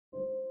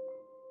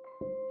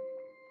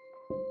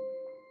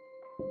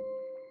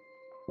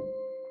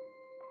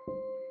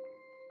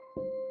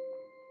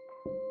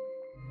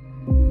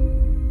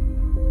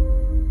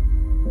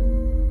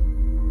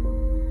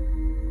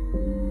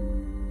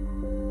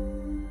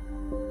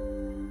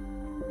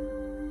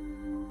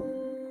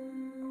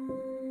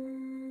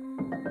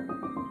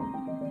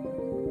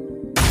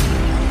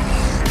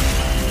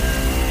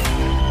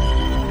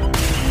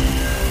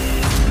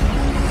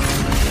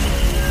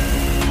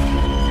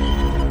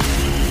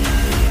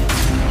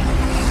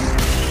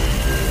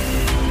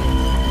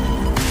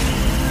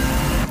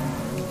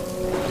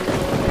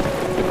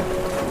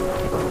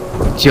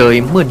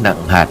Trời mưa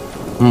nặng hạt.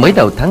 Mới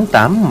đầu tháng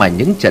 8 mà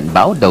những trận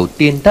bão đầu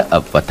tiên đã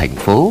ập vào thành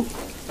phố,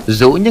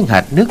 rũ những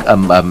hạt nước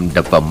ầm ầm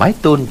đập vào mái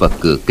tôn và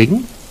cửa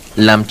kính,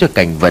 làm cho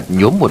cảnh vật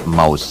nhuốm một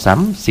màu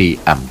xám xì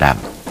ảm đạm.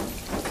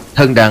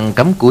 Hưng đang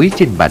cắm cúi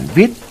trên bàn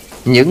viết,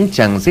 những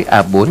trang giấy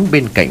A4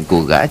 bên cạnh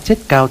của gã chất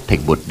cao thành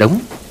một đống.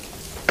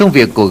 Công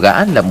việc của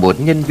gã là một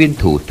nhân viên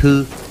thủ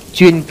thư,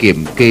 chuyên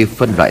kiểm kê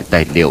phân loại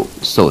tài liệu,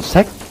 sổ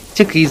sách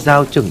trước khi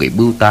giao cho người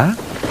bưu tá.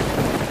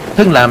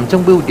 Hưng làm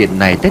trong bưu điện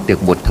này đã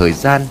được một thời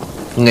gian.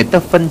 Người ta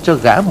phân cho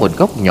gã một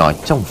góc nhỏ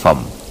trong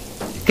phòng.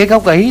 Cái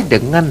góc ấy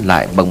được ngăn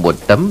lại bằng một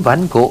tấm ván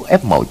gỗ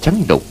ép màu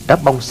trắng đục đã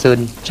bong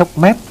sơn chóc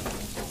mép.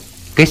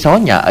 Cái xó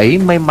nhà ấy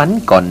may mắn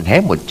còn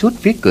hé một chút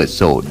phía cửa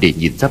sổ để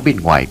nhìn ra bên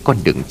ngoài con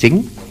đường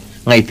chính,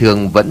 ngày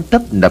thường vẫn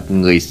tấp nập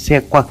người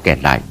xe qua kẻ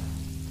lại.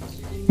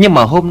 Nhưng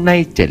mà hôm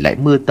nay trời lại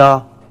mưa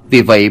to,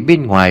 vì vậy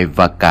bên ngoài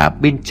và cả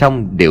bên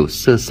trong đều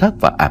sơ xác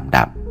và ảm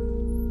đạm.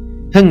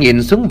 Hưng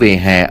nhìn xuống vỉa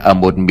hè ở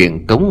một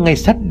miệng cống ngay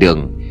sát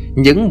đường.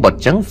 Những bọt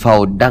trắng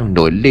phau đang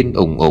nổi lên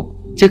ủng ục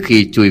trước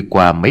khi chui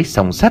qua mấy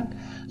song sắt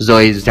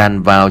rồi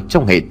dàn vào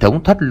trong hệ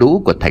thống thoát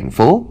lũ của thành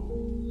phố.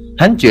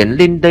 Hắn chuyển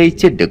lên đây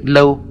chưa được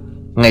lâu,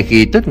 ngay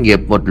khi tốt nghiệp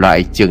một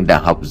loại trường đại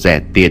học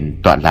rẻ tiền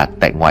tọa lạc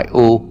tại ngoại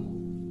ô.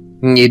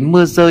 Nhìn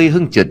mưa rơi,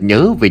 Hưng chợt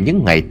nhớ về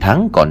những ngày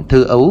tháng còn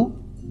thơ ấu.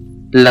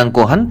 Làng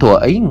của hắn thuở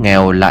ấy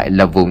nghèo, lại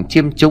là vùng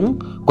chiêm trũng,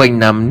 quanh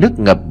năm nước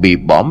ngập bị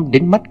bõm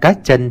đến mắt cá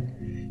chân,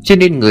 cho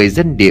nên người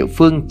dân địa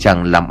phương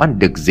chẳng làm ăn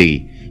được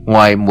gì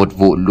ngoài một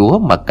vụ lúa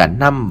mà cả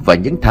năm và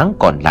những tháng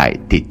còn lại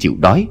thì chịu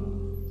đói.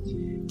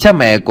 Cha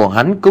mẹ của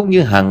hắn cũng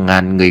như hàng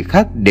ngàn người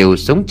khác đều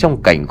sống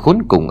trong cảnh khốn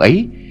cùng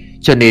ấy,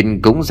 cho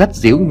nên cũng dắt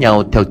díu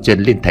nhau theo chân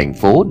lên thành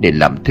phố để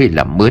làm thuê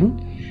làm mướn,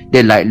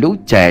 để lại lũ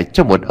trẻ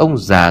cho một ông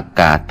già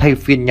cả thay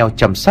phiên nhau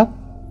chăm sóc.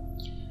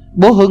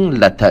 Bố Hưng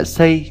là thợ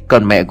xây,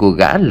 còn mẹ của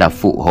gã là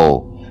phụ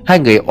hồ. Hai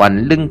người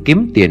oằn lưng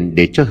kiếm tiền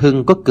để cho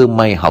Hưng có cơ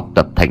may học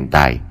tập thành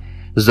tài,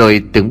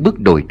 rồi từng bước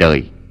đổi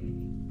đời.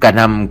 Cả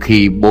năm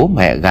khi bố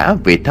mẹ gã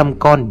về thăm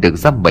con được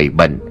ra bầy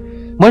bận,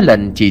 mỗi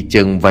lần chỉ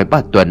chừng vài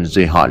ba tuần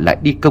rồi họ lại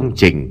đi công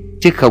trình,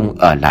 chứ không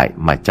ở lại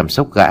mà chăm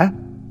sóc gã.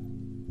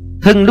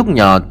 Hưng lúc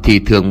nhỏ thì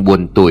thường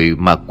buồn tủi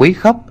mà quấy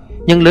khóc,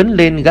 nhưng lớn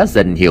lên gã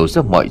dần hiểu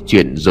ra mọi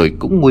chuyện rồi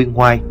cũng nguôi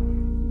ngoai.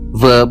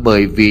 Vừa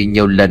bởi vì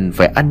nhiều lần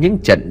phải ăn những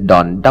trận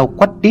đòn đau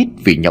quắt đít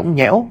vì nhõng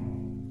nhẽo,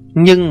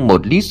 nhưng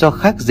một lý do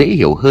khác dễ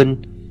hiểu hơn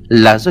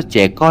là do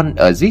trẻ con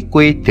ở dưới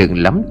quê thường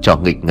lắm trò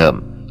nghịch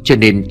ngợm, cho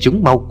nên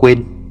chúng mau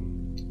quên.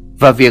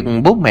 Và việc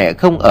bố mẹ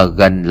không ở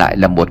gần lại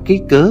là một cái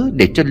cớ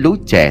để cho lũ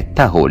trẻ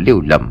tha hồ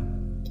lêu lầm.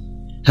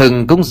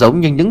 Hưng cũng giống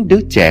như những đứa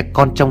trẻ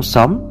con trong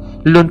xóm,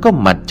 luôn có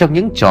mặt trong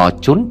những trò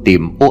trốn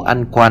tìm ô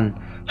ăn quan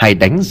hay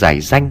đánh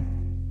giải danh.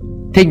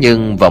 Thế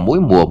nhưng vào mỗi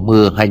mùa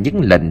mưa hay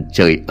những lần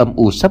trời âm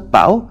u sắp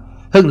bão,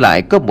 Hưng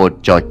lại có một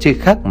trò chơi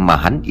khác mà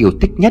hắn yêu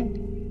thích nhất.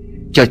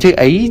 Trò chơi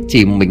ấy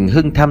chỉ mình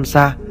Hưng tham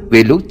gia,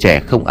 vì lũ trẻ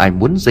không ai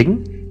muốn dính.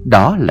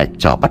 Đó là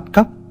trò bắt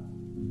cóc.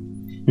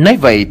 Nói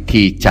vậy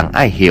thì chẳng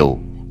ai hiểu,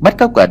 bắt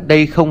cóc ở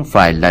đây không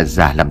phải là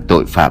giả làm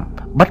tội phạm,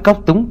 bắt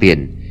cóc tống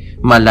tiền,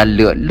 mà là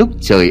lựa lúc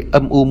trời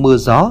âm u mưa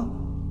gió.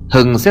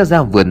 Hưng sẽ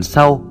ra vườn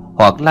sau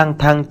hoặc lang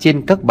thang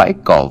trên các bãi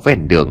cỏ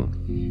ven đường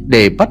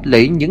để bắt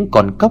lấy những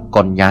con cóc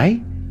con nhái,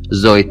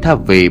 rồi tha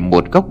về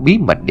một góc bí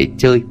mật để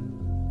chơi.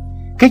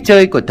 Cái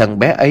chơi của thằng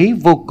bé ấy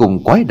vô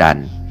cùng quái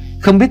đản.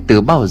 Không biết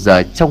từ bao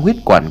giờ trong huyết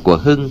quản của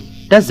Hưng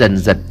đã dần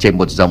dật chảy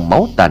một dòng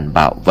máu tàn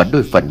bạo và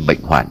đôi phần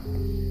bệnh hoạn.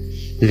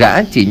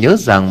 Gã chỉ nhớ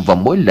rằng vào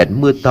mỗi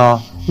lần mưa to,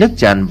 nước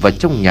tràn vào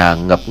trong nhà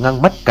ngập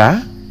ngang mắt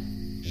cá.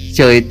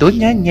 Trời tối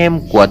nhá nhem,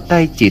 của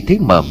tay chỉ thấy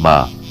mờ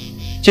mờ,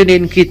 cho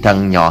nên khi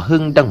thằng nhỏ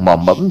Hưng đang mò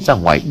mẫm ra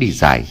ngoài đi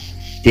giải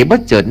thì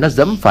bất chợt nó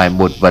giẫm phải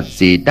một vật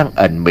gì đang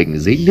ẩn mình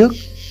dưới nước.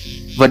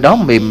 Vật đó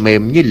mềm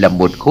mềm như là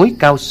một khối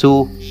cao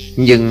su,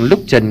 nhưng lúc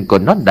chân của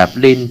nó đạp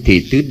lên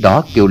thì thứ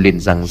đó kêu lên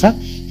răng rắc.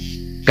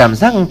 Cảm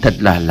giác thật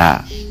là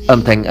lạ,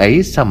 âm thanh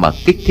ấy sao mà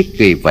kích thích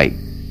ghê vậy.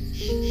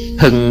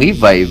 Hưng nghĩ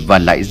vậy và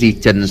lại di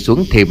chân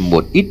xuống thêm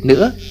một ít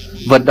nữa.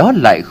 Vật đó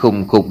lại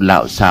khùng khục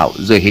lạo xạo,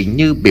 rồi hình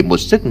như bị một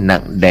sức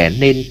nặng đè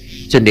lên,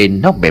 cho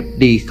nên nó bẹp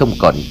đi không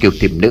còn kêu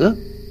thêm nữa.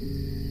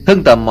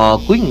 Hưng tò mò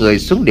cúi người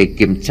xuống để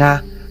kiểm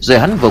tra, rồi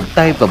hắn vụt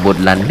tay vào một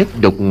làn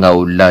nước đục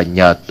ngầu lờ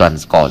nhờ toàn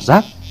cỏ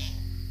rác.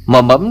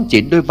 Mò mẫm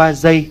chỉ đôi ba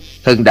giây,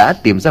 Hưng đã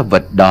tìm ra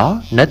vật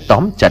đó. Nó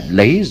tóm chặt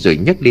lấy rồi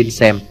nhấc lên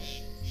xem.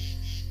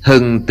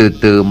 Hưng từ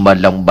từ mở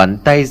lòng bàn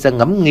tay ra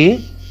ngắm nghía.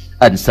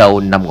 Ẩn sâu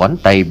 5 ngón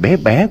tay bé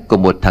bé của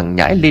một thằng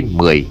nhãi lên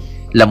 10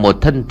 là một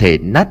thân thể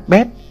nát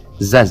bét,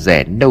 da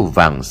rẻ nâu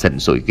vàng sần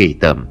sùi ghê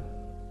tởm.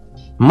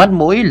 Mắt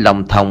mũi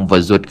lòng thòng và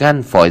ruột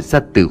gan phòi ra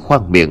từ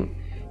khoang miệng.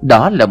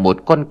 Đó là một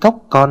con cóc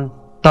con,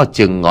 to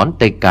chừng ngón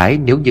tay cái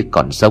nếu như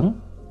còn sống.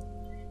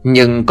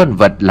 Nhưng con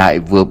vật lại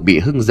vừa bị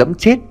Hưng giẫm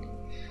chết.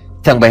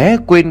 Thằng bé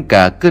quên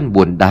cả cơn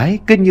buồn đái,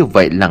 cứ như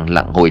vậy lặng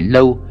lặng hồi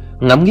lâu,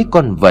 ngắm nghĩ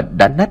con vật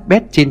đã nát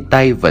bét trên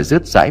tay và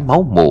rớt rãi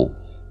máu mủ,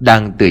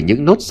 đang từ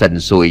những nốt sần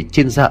sùi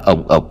trên da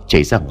ồng ộc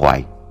chảy ra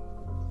ngoài.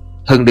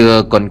 Hưng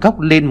đưa con cóc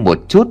lên một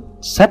chút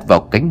sát vào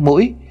cánh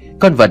mũi.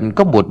 Con vật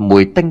có một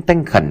mùi tanh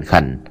tanh khẳn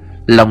khẳn,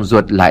 lòng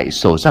ruột lại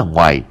sổ ra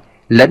ngoài,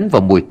 lẫn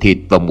vào mùi thịt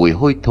và mùi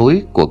hôi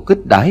thối của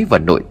cứt đái và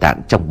nội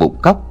tạng trong bụng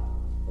cóc.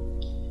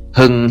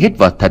 Hưng hít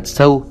vào thật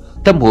sâu,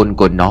 tâm hồn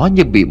của nó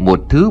như bị một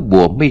thứ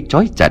bùa mê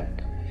trói chặt,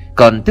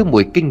 còn thứ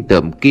mùi kinh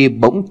tởm kia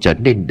bỗng trở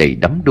nên đầy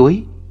đắm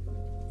đuối.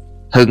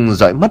 Hưng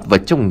dõi mắt vào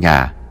trong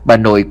nhà. Bà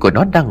nội của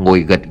nó đang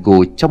ngồi gật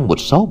gù trong một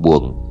xó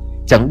buồng,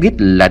 chẳng biết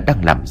là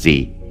đang làm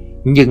gì,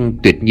 nhưng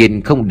tuyệt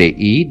nhiên không để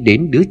ý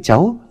đến đứa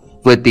cháu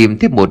vừa tìm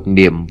thấy một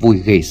niềm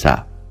vui ghê sợ.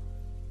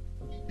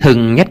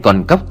 Hưng nhét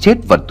con cóc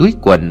chết vào túi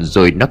quần,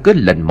 rồi nó cứ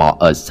lần mò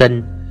ở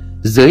sân.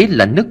 Dưới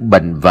là nước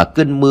bẩn và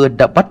cơn mưa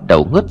đã bắt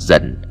đầu ngớt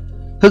dần.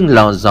 Hưng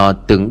lò dò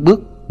từng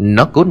bước,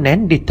 nó cố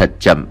nén đi thật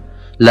chậm,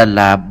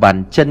 là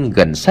bàn chân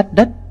gần sát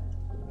đất.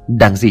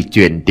 Đang di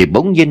chuyển thì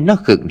bỗng nhiên nó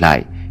khựng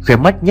lại, khóe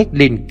mắt nhếch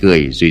lên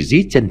cười rồi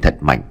dí chân thật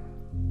mạnh.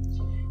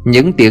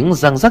 Những tiếng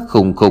răng rắc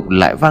khùng khục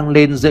lại vang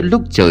lên giữa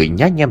lúc trời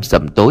nhá nhem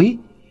sầm tối.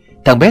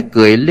 Thằng bé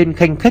cười lên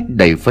khanh khách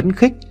đầy phấn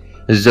khích,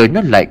 rồi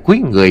nó lại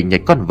cúi người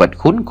nhặt con vật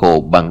khốn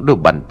khổ bằng đôi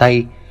bàn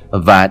tay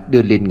và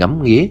đưa lên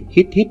ngắm nghía,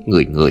 hít hít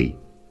ngửi ngửi.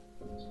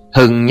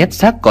 Hưng nhét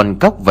xác con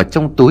cóc vào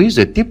trong túi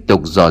rồi tiếp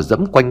tục dò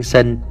dẫm quanh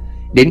sân,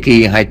 đến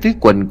khi hai túi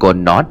quần của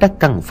nó đã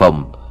căng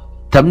phồng,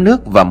 thấm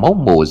nước và máu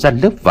mủ ra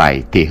lớp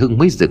vải thì Hưng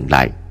mới dừng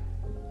lại.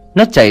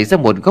 Nó chạy ra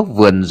một góc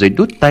vườn rồi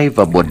đút tay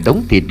vào một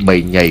đống thịt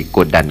bầy nhầy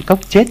của đàn cóc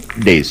chết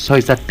để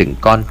soi ra từng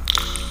con.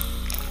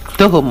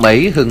 Tối hôm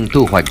ấy Hưng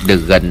thu hoạch được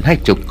gần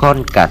 20 con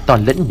cả to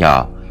lẫn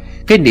nhỏ.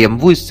 Cái niềm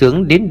vui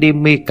sướng đến đê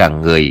mê cả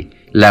người,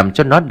 làm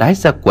cho nó đái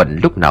ra quần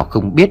lúc nào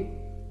không biết.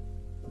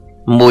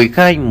 Mùi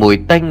khai, mùi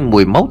tanh,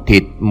 mùi máu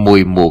thịt,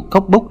 mùi mù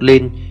cóc bốc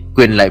lên,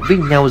 quyện lại với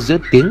nhau giữa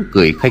tiếng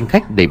cười khanh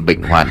khách đầy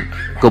bệnh hoạn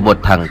của một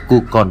thằng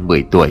cu con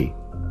 10 tuổi.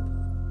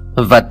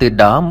 Và từ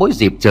đó mỗi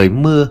dịp trời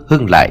mưa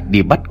Hưng lại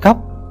đi bắt cóc.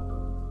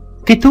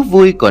 Cái thú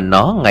vui của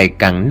nó ngày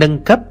càng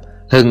nâng cấp.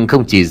 Hưng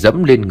không chỉ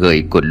dẫm lên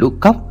người của lũ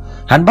cóc,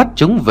 hắn bắt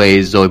chúng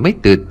về rồi mới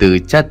từ từ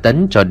tra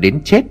tấn cho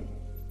đến chết.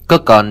 Có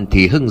còn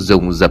thì Hưng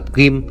dùng dập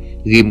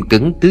ghim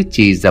cứng tứ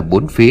chi ra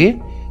bốn phía,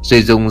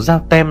 rồi dùng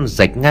dao tem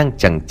rạch ngang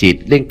chằng chịt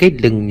lên cái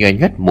lưng nhoe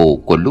nhoét mù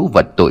của lũ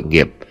vật tội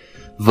nghiệp,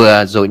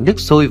 vừa dội nước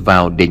sôi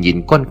vào để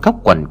nhìn con cóc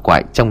quằn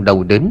quại trong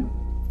đau đớn.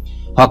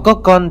 Hoặc có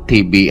con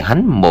thì bị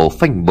hắn mổ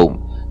phanh bụng,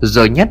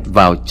 rồi nhét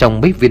vào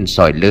trong mấy viên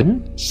sỏi lớn,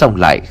 xong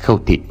lại khâu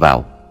thịt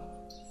vào.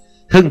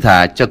 Hưng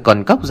thả cho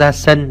con cóc ra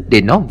sân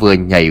để nó vừa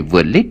nhảy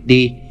vừa lết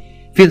đi.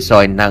 Viên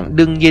sỏi nặng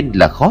đương nhiên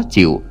là khó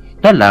chịu,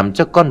 nó làm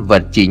cho con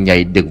vật chỉ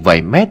nhảy được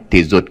vài mét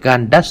thì ruột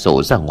gan đã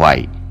sổ ra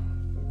ngoài.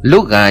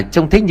 Lũ gà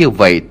trông thấy như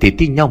vậy thì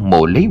thi nhau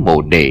mổ lấy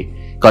mổ để,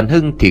 còn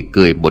Hưng thì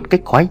cười một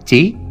cách khoái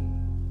chí.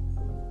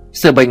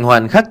 Sự bệnh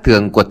hoạn khác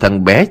thường của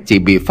thằng bé chỉ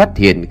bị phát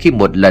hiện khi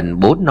một lần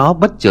bố nó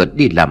bất chợt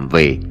đi làm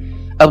về.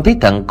 Ông thấy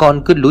thằng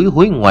con cứ lúi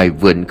húi ngoài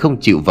vườn không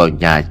chịu vào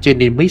nhà, cho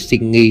nên mới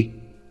sinh nghi.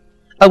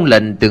 Ông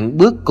lần từng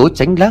bước cố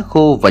tránh lá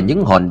khô và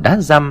những hòn đá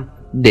răm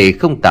để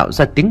không tạo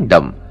ra tiếng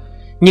động.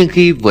 Nhưng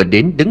khi vừa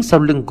đến đứng sau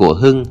lưng của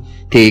Hưng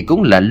thì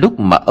cũng là lúc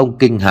mà ông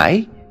kinh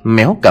hãi,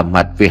 méo cả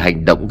mặt vì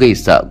hành động gây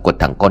sợ của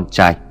thằng con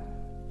trai.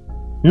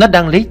 Nó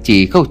đang lấy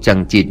chì khâu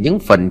chằng chịt những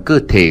phần cơ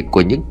thể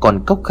của những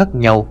con cóc khác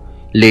nhau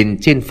lên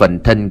trên phần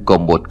thân của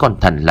một con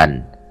thằn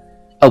lằn.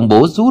 Ông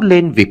bố rú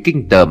lên vì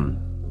kinh tởm.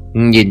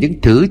 Nhìn những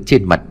thứ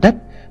trên mặt đất,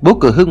 bố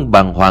của Hưng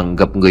bàng hoàng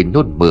gập người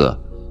nôn mửa,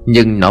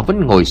 nhưng nó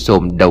vẫn ngồi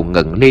xổm đầu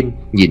ngẩng lên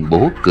nhìn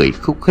bố cười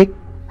khúc khích.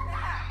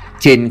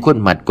 Trên khuôn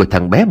mặt của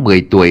thằng bé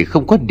 10 tuổi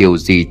không có điều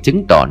gì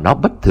chứng tỏ nó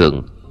bất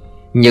thường,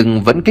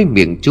 nhưng vẫn cái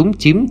miệng chúm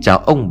chím chào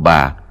ông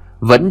bà,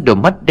 vẫn đôi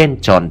mắt đen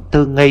tròn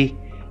tơ ngây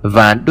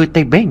và đôi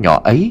tay bé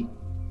nhỏ ấy.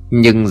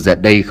 Nhưng giờ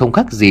đây không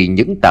khác gì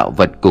những tạo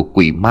vật của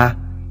quỷ ma,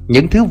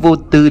 những thứ vô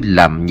tư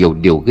làm nhiều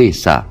điều ghê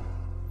sợ.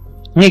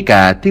 Ngay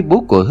cả thấy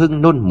bố của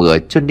Hưng nôn mửa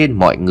cho nên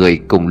mọi người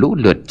cùng lũ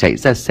lượt chạy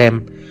ra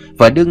xem,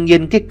 và đương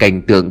nhiên cái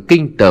cảnh tượng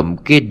kinh tởm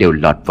kia đều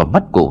lọt vào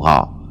mắt của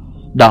họ.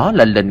 Đó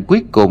là lần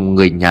cuối cùng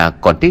người nhà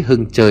còn thấy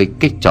Hưng chơi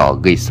cái trò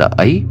gây sợ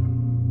ấy.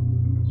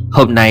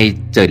 Hôm nay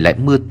trời lại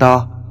mưa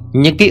to,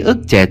 những ký ức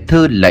trẻ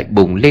thơ lại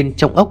bùng lên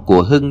trong óc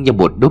của Hưng như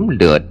một đốm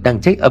lửa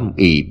đang cháy âm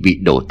ỉ bị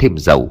đổ thêm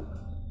dầu.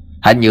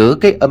 Hắn nhớ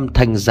cái âm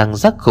thanh răng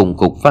rắc khủng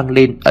khục vang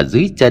lên ở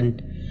dưới chân.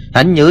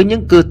 Hắn nhớ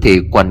những cơ thể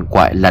quằn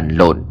quại lăn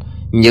lộn,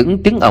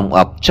 những tiếng òng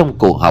ọc trong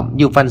cổ họng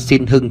như van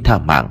xin Hưng tha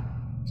mạng.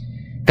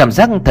 Cảm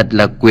giác thật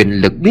là quyền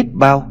lực biết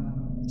bao.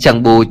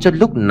 Chẳng bù cho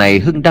lúc này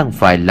Hưng đang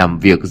phải làm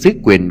việc dưới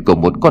quyền của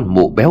một con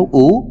mụ béo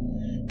ú,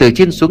 từ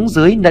trên xuống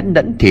dưới nẫn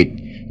nẫn thịt,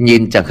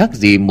 nhìn chẳng khác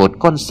gì một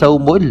con sâu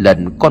mỗi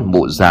lần con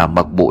mụ già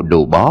mặc bộ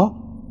đồ bó.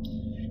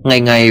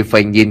 Ngày ngày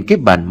phải nhìn cái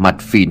bản mặt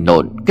phì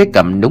nộn, cái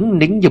cằm núng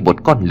nính như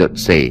một con lợn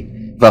xề,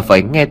 và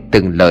phải nghe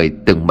từng lời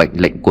từng mệnh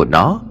lệnh của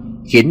nó,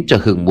 khiến cho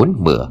Hưng muốn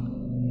mửa.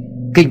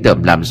 Kinh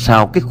tởm làm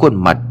sao cái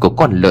khuôn mặt của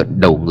con lợn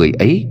đầu người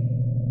ấy.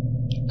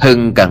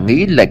 Hưng càng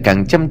nghĩ lại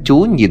càng chăm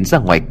chú nhìn ra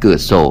ngoài cửa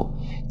sổ.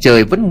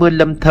 Trời vẫn mưa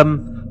lâm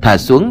thâm, thả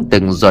xuống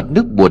từng giọt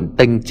nước buồn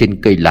tênh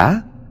trên cây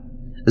lá.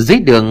 Dưới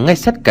đường ngay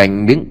sát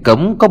cạnh miếng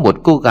cống có một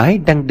cô gái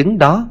đang đứng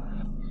đó.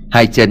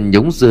 Hai chân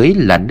nhúng dưới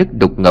là nước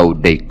đục ngầu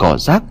đầy cỏ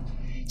rác.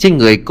 Trên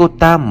người cô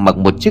ta mặc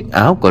một chiếc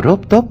áo của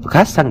crop top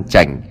khá sang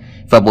chảnh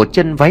và một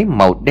chân váy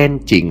màu đen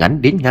chỉ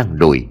ngắn đến ngang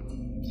đùi.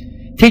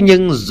 Thế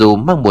nhưng dù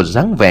mang một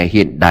dáng vẻ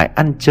hiện đại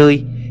ăn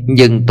chơi,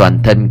 nhưng toàn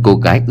thân cô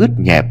gái ướt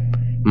nhẹp,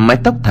 mái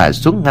tóc thả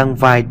xuống ngang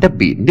vai đã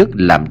bị nước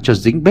làm cho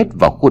dính bết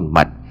vào khuôn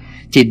mặt,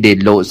 chỉ để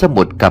lộ ra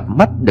một cặp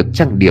mắt được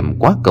trang điểm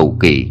quá cầu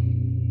kỳ.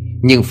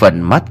 Nhưng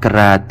phần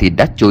mascara thì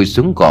đã trôi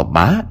xuống gò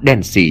má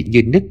đen sì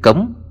như nước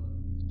cống.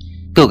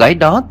 Cô gái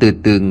đó từ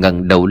từ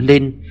ngẩng đầu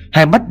lên,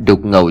 hai mắt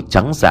đục ngầu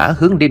trắng dã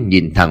hướng lên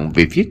nhìn thẳng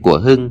về phía của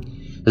Hưng,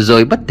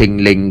 rồi bất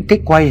thình lình cái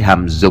quai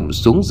hàm rụng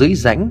xuống dưới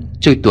rãnh,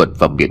 trôi tuột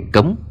vào miệng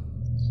cống.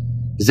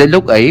 Giữa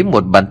lúc ấy,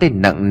 một bàn tay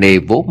nặng nề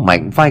vỗ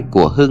mạnh vai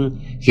của Hưng,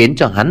 khiến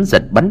cho hắn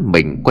giật bắn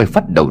mình quay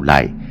phát đầu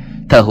lại,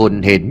 thở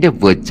hổn hển như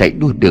vừa chạy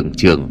đua đường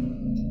trường.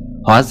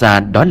 Hóa ra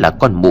đó là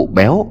con mụ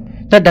béo.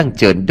 Nó đang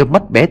trợn đôi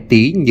mắt bé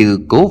tí như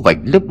cố vạch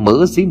lớp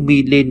mỡ dưới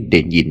mi lên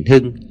để nhìn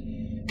Hưng.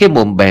 Cái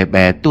mồm bè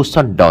bè tu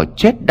son đỏ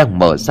chét đang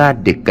mở ra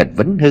để cật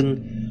vấn Hưng,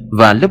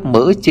 và lớp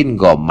mỡ trên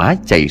gò má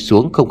chảy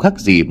xuống không khác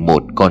gì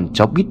một con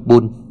chó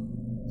pitbull.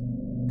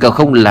 Cậu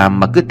không làm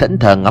mà cứ thẫn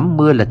thờ ngắm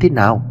mưa là thế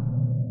nào?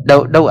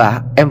 Đâu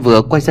à, em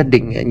vừa quay gia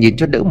định nhìn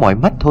cho đỡ mỏi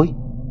mắt thôi.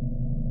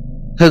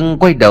 Hưng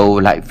quay đầu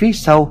lại phía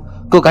sau,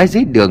 cô gái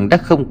dưới đường đã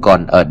không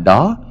còn ở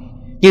đó,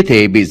 như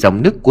thể bị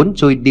dòng nước cuốn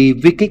trôi đi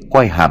với cái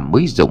quai hàm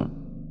mới rụng.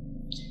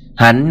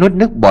 Hắn nuốt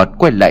nước bọt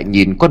quay lại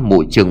nhìn con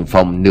mụ trưởng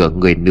phòng nửa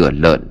người nửa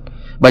lợn.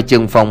 Bà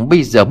trưởng phòng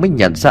bây giờ mới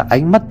nhận ra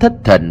ánh mắt thất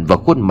thần và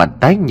khuôn mặt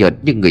tái nhợt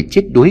như người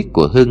chết đuối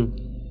của Hưng.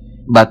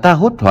 Bà ta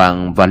hốt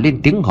hoảng và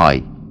lên tiếng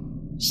hỏi: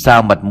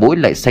 Sao mặt mũi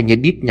lại xanh như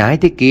đít nhái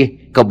thế kia?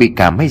 Cậu bị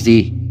cảm hay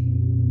gì?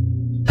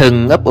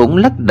 Hưng ấp úng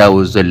lắc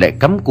đầu rồi lại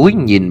cắm cúi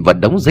nhìn vào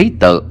đống giấy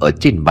tờ ở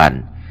trên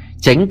bàn,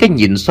 tránh cái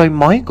nhìn soi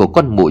mói của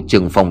con mụ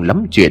trưởng phòng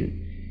lắm chuyện.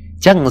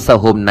 Chắc sau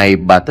hôm nay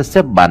bà ta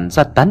sẽ bàn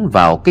ra tán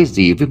vào cái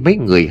gì với mấy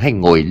người hay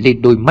ngồi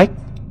lên đôi mách.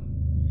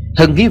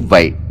 Hưng nghĩ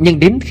vậy, nhưng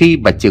đến khi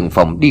bà trưởng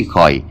phòng đi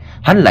khỏi,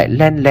 hắn lại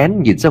len lén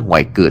nhìn ra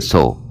ngoài cửa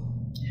sổ.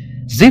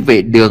 Dưới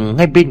vệ đường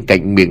ngay bên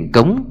cạnh miệng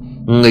cống,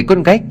 người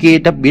con gái kia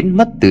đã biến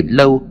mất từ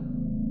lâu.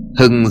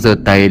 Hưng giơ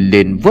tay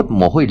lên vuốt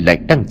mồ hôi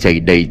lạnh đang chảy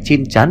đầy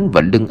trên trán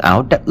và lưng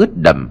áo đã ướt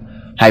đẫm,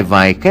 hai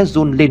vai khẽ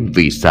run lên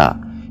vì sợ,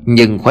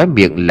 nhưng khóe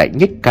miệng lại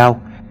nhếch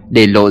cao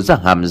để lộ ra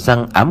hàm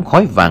răng ám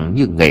khói vàng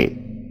như nghệ.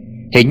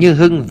 Hình như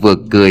Hưng vừa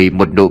cười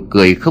một nụ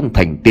cười không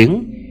thành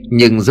tiếng,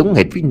 nhưng giống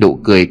hệt với nụ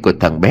cười của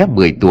thằng bé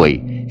 10 tuổi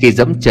khi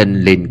giẫm chân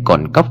lên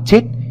con cóc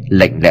chết,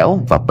 lạnh lẽo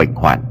và bệnh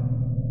hoạn.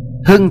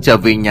 Hưng trở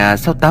về nhà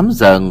sau 8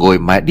 giờ ngồi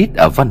mãi đít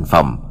ở văn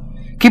phòng.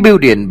 Cái bưu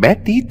điện bé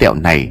tí tẹo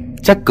này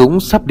chắc cũng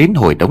sắp đến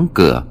hồi đóng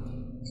cửa.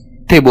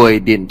 Thời buổi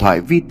điện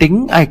thoại vi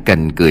tính ai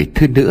cần gửi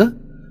thư nữa,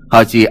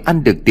 họ chỉ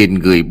ăn được tiền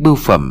gửi bưu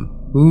phẩm,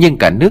 nhưng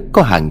cả nước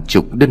có hàng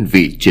chục đơn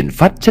vị chuyển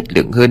phát chất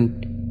lượng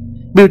hơn.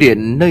 Bưu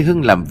điện nơi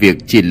Hưng làm việc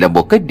chỉ là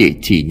một cái địa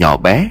chỉ nhỏ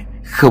bé,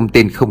 không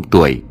tên không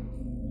tuổi.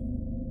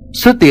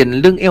 Số tiền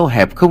lương eo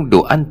hẹp không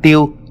đủ ăn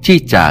tiêu, chi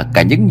trả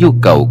cả những nhu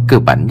cầu cơ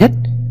bản nhất.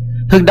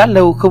 Hưng đã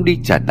lâu không đi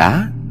trà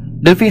đá,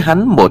 đối với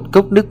hắn một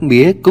cốc nước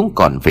mía cũng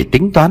còn phải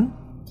tính toán.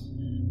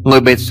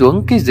 Ngồi bệt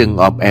xuống cái giường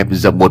ọp ẹp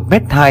rộng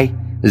 1m2,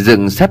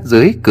 dựng sát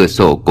dưới cửa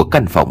sổ của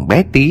căn phòng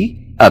bé tí,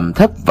 ẩm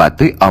thấp và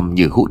tối om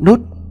như hũ nút.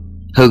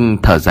 Hưng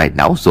thở dài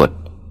não ruột.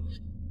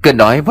 Cơn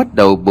đói bắt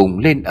đầu bùng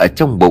lên ở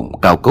trong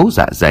bụng cào cấu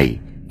dạ dày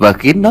và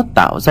khiến nó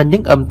tạo ra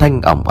những âm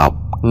thanh ỏng ọc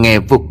nghe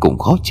vô cùng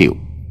khó chịu.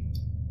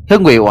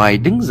 Hưng uể oải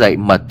đứng dậy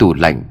mở tủ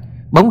lạnh,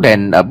 bóng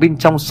đèn ở bên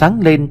trong sáng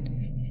lên,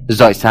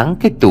 rọi sáng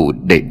cái tủ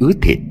để ứ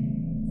thịt.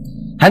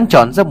 Hắn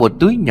chọn ra một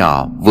túi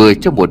nhỏ vừa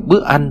cho một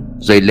bữa ăn,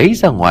 rồi lấy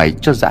ra ngoài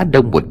cho giã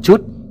đông một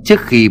chút trước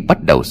khi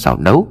bắt đầu xào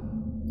nấu.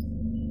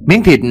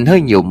 Miếng thịt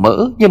hơi nhiều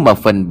mỡ, nhưng mà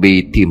phần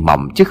bì thì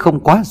mỏng chứ không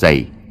quá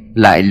dày,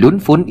 lại luốn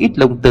phún ít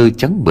lông tơ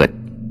trắng mượt.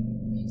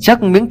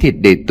 Chắc miếng thịt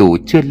để tủ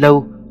chưa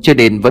lâu, cho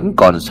nên vẫn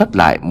còn sót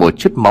lại một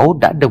chút máu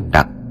đã đông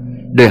đặc,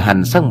 đổi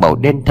hẳn sang màu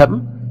đen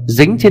thẫm.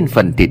 Dính trên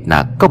phần thịt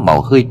nạc có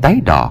màu hơi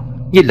tái đỏ,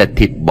 như là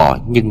thịt bò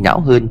nhưng nhão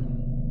hơn,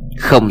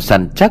 không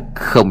săn chắc,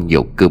 không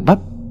nhiều cơ bắp.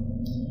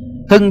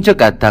 Hưng cho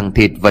cả thằng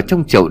thịt vào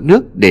trong chậu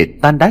nước để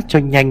tan đá cho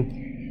nhanh,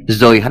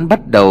 rồi hắn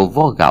bắt đầu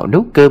vo gạo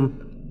nấu cơm.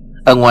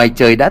 Ở ngoài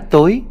trời đã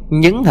tối,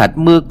 những hạt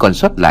mưa còn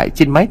sót lại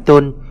trên mái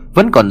tôn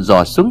vẫn còn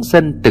rò xuống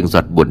sân từng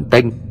giọt buồn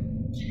tênh.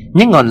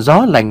 Những ngọn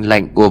gió lạnh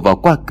lạnh ùa vào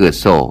qua cửa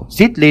sổ,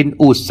 rít lên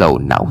u sầu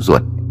não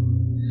ruột.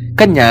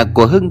 Căn nhà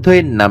của Hưng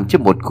thuê nằm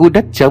trên một khu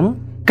đất trống,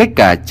 cách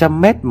cả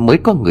 100 mét mới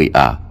có người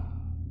ở.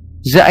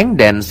 Giữa ánh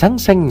đèn sáng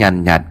xanh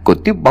nhàn nhạt của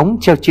tiếp bóng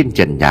treo trên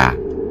trần nhà,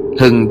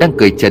 Hưng đang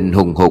cười trần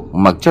hùng hục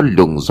mặc cho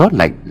luồng gió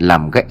lạnh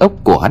làm gai ốc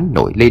của hắn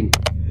nổi lên.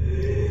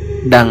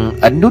 Đang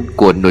ấn nút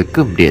của nồi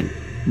cơm điện,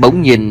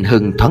 bỗng nhiên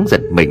Hưng thoáng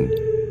giật mình,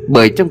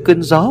 bởi trong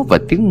cơn gió và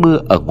tiếng mưa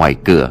ở ngoài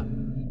cửa,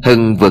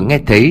 Hưng vừa nghe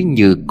thấy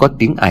như có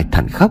tiếng ai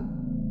than khóc.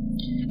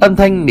 Âm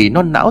thanh nỉ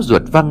non não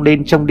ruột vang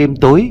lên trong đêm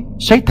tối,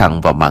 xoáy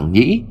thẳng vào màng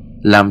nhĩ,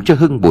 làm cho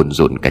Hưng buồn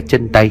rộn cả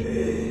chân tay.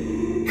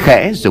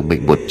 Khẽ dùng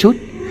mình một chút,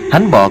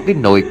 hắn bỏ cái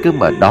nồi cơm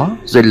ở đó,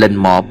 rồi lần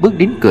mò bước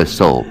đến cửa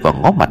sổ và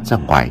ngó mặt ra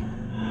ngoài.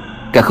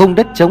 Cả không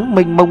đất trống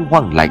mênh mông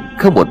hoang lạnh,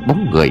 không một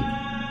bóng người,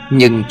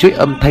 nhưng chuỗi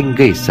âm thanh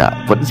ghê sợ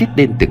vẫn rít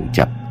lên từng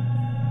chập.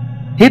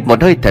 Hít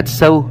một hơi thật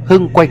sâu,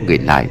 Hưng quay người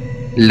lại,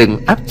 lưng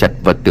áp chặt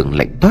vào tường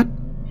lạnh toát.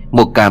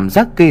 Một cảm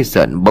giác ghê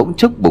rợn bỗng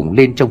chốc bùng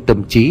lên trong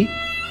tâm trí.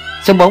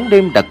 Trong bóng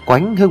đêm đặc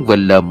quánh, Hưng vừa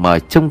lờ mờ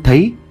trông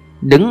thấy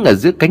đứng ở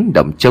giữa cánh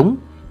đồng trống,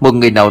 một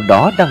người nào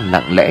đó đang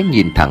lặng lẽ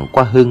nhìn thẳng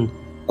qua Hưng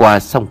qua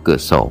song cửa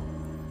sổ.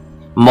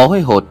 Mồ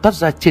hôi hột toát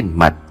ra trên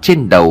mặt,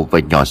 trên đầu và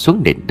nhỏ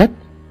xuống nền đất.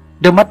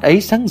 Đôi mắt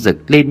ấy sáng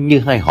rực lên như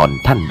hai hòn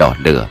than đỏ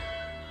lửa.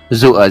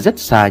 Dù ở rất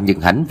xa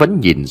nhưng hắn vẫn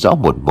nhìn rõ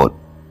một một.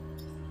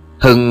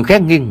 Hưng khẽ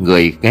nghiêng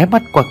người ghé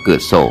mắt qua cửa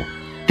sổ.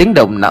 Tiếng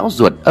động não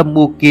ruột âm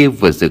mưu kia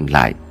vừa dừng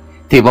lại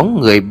thì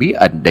bóng người bí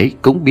ẩn đấy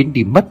cũng biến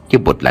đi mất như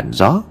một làn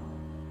gió.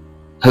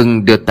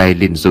 Hưng đưa tay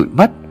lên dụi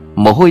mắt.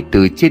 Mồ hôi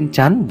từ trên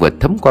trán vừa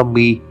thấm qua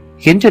mi,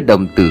 khiến cho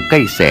đồng tử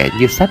cay xẻ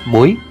như sát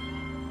muối.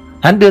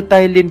 Hắn đưa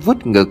tay lên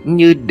vuốt ngực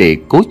như để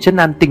cố trấn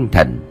an tinh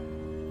thần.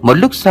 Một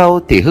lúc sau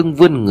thì Hưng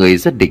vươn người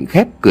ra định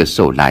khép cửa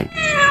sổ lại.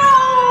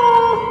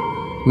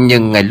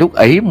 Nhưng ngay lúc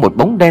ấy một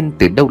bóng đen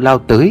từ đâu lao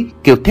tới,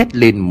 kêu thét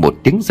lên một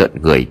tiếng rợn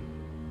người.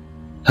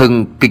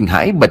 Hưng kinh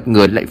hãi bật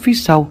ngửa lại phía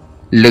sau,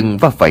 lưng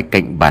va phải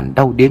cạnh bàn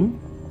đau điếng.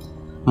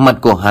 Mặt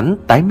của hắn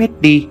tái mét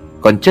đi,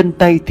 còn chân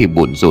tay thì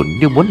bủn rủn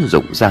như muốn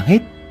rụng ra hết.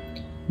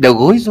 Đầu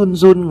gối run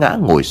run ngã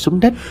ngồi xuống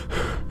đất.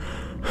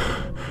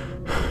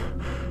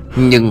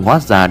 Nhưng hóa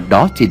ra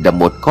đó chỉ là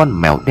một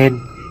con mèo đen,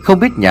 không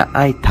biết nhà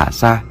ai thả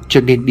ra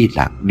cho nên đi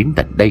lạc đến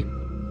tận đây.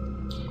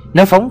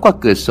 Nó phóng qua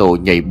cửa sổ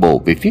nhảy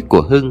bổ về phía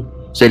của Hưng,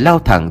 rồi lao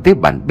thẳng tới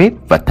bàn bếp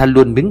và tha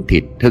luôn miếng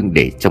thịt Hưng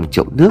để trong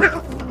chậu nước.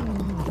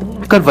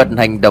 Con vật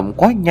hành động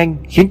quá nhanh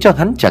khiến cho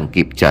hắn chẳng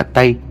kịp trở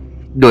tay,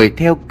 đuổi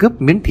theo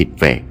cướp miếng thịt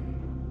về.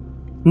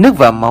 Nước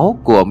và máu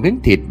của miếng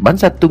thịt bắn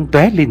ra tung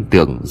tóe lên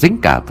tường, dính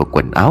cả vào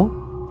quần áo.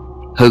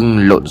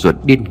 Hưng lộn ruột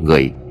điên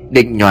người,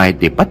 định nhoài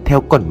để bắt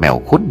theo con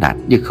mèo khốn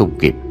nạn nhưng không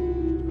kịp.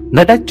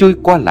 Nó đã chui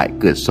qua lại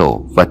cửa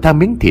sổ và tha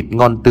miếng thịt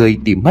ngon tươi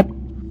đi mất.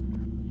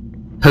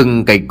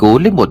 Hưng cày cố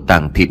lấy một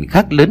tảng thịt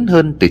khác lớn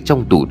hơn từ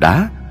trong tủ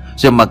đá,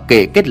 rồi mặc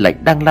kệ cái lạnh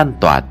đang lan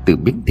tỏa từ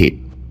miếng thịt.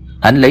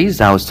 Hắn lấy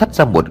dao sắt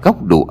ra một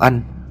góc đủ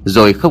ăn,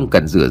 rồi không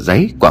cần rửa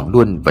giấy quẳng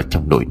luôn vào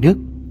trong nồi nước.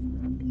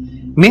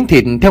 Miếng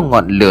thịt theo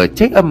ngọn lửa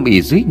cháy âm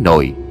ỉ dưới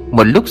nồi,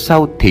 một lúc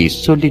sau thì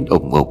sôi lên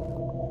ủng ục.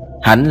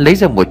 Hắn lấy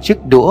ra một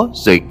chiếc đũa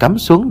rồi cắm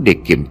xuống để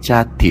kiểm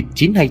tra thịt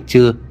chín hay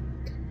chưa.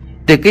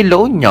 Từ cái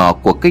lỗ nhỏ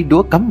của cây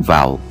đũa cắm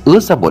vào ứa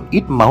ra một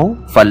ít máu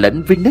và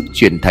lẫn với nước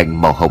chuyển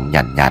thành màu hồng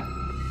nhàn nhạt.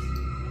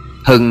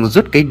 Hưng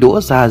rút cái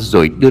đũa ra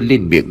rồi đưa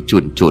lên miệng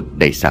chùn chụt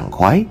đầy sảng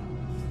khoái.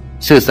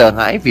 Sự sợ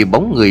hãi vì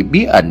bóng người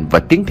bí ẩn và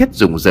tiếng thét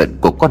rùng rợn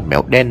của con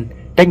mèo đen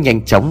đã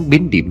nhanh chóng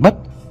biến đi mất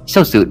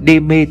sau sự đê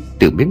mê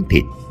từ miếng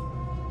thịt.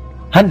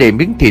 Hắn để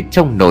miếng thịt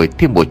trong nồi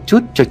thêm một chút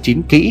cho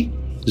chín kỹ,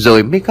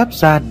 rồi mới gắp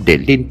ra để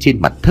lên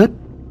trên mặt thớt.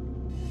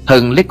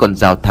 Hưng lấy con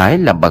dao thái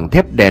làm bằng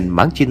thép đèn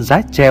máng trên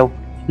giá treo,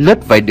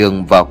 lướt vài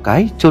đường vào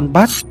cái chôn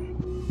bát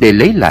để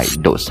lấy lại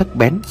độ sắc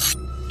bén.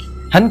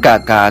 Hắn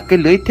cà cái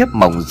lưới thép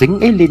mỏng dính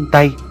ấy lên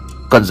tay,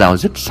 con dao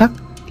rất sắc,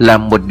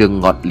 làm một đường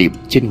ngọt lịm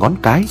trên ngón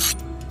cái.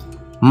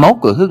 Máu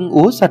của Hưng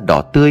úa ra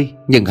đỏ tươi,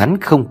 nhưng hắn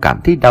không cảm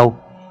thấy đau,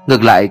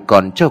 ngược lại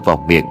còn cho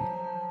vào miệng.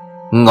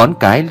 Ngón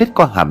cái lướt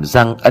qua hàm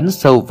răng ấn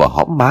sâu vào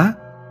hõm má.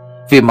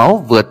 Vì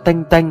máu vừa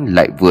tanh tanh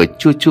lại vừa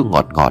chua chua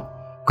ngọt ngọt,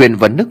 quyện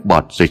vào nước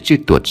bọt rồi chui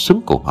tuột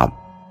xuống cổ họng.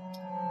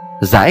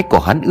 Dãi của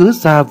hắn ứa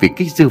ra vì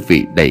cái dư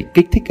vị đầy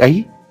kích thích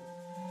ấy.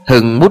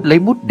 Hưng mút lấy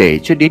mút để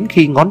cho đến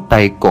khi ngón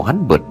tay của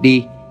hắn bợt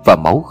đi và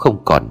máu không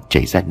còn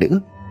chảy ra nữa.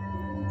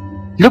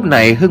 Lúc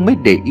này Hưng mới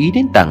để ý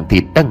đến tảng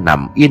thịt đang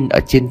nằm yên ở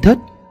trên thớt.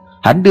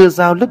 Hắn đưa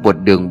dao lớp một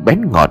đường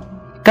bén ngọt,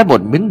 cắt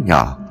một miếng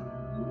nhỏ.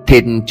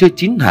 Thịt chưa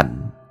chín hẳn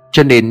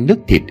cho nên nước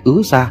thịt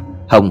ứa ra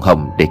hồng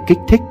hồng để kích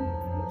thích.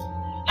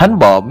 Hắn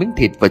bỏ miếng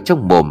thịt vào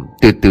trong mồm,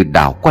 từ từ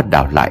đảo qua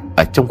đảo lại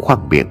ở trong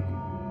khoang miệng.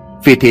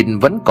 Vì thịt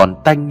vẫn còn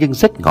tanh nhưng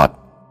rất ngọt,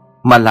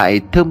 mà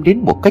lại thơm đến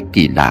một cách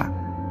kỳ lạ.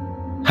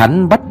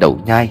 Hắn bắt đầu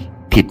nhai,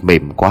 thịt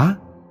mềm quá.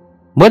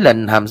 Mỗi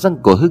lần hàm răng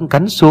của Hưng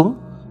cắn xuống,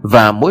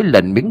 và mỗi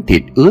lần miếng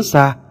thịt ứa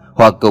ra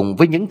hòa cùng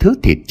với những thứ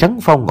thịt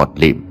trắng phau ngọt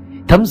lịm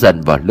thấm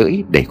dần vào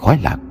lưỡi để khoái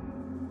lạc.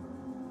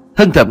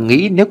 Hưng thầm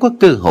nghĩ nếu có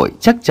cơ hội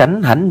chắc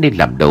chắn hắn nên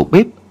làm đầu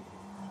bếp.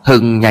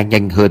 Hưng nhai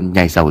nhanh hơn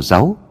nhai rau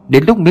ráu.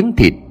 Đến lúc miếng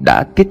thịt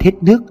đã tiết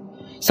hết nước,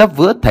 sắp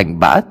vỡ thành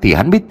bã thì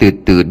hắn mới từ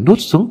từ nuốt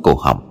xuống cổ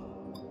họng.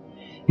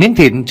 Miếng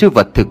thịt chui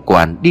vào thực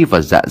quản đi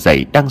vào dạ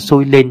dày đang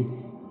sôi lên,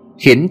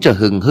 khiến cho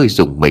Hưng hơi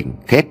rùng mình,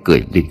 khẽ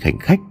cười lên khanh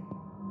khách.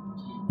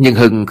 Nhưng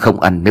Hưng không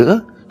ăn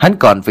nữa, hắn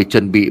còn phải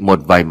chuẩn bị một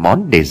vài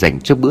món để dành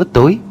cho bữa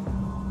tối.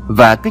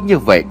 Và cứ như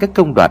vậy các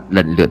công đoạn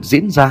lần lượt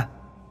diễn ra.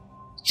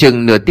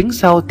 Chừng nửa tiếng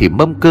sau thì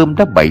mâm cơm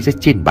đã bày ra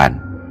trên bàn.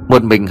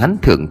 Một mình hắn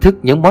thưởng thức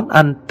những món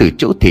ăn từ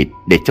chỗ thịt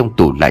để trong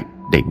tủ lạnh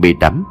để mê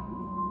đắm.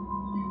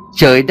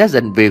 Trời đã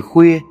dần về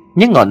khuya,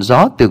 những ngọn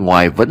gió từ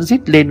ngoài vẫn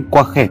rít lên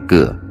qua khe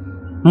cửa.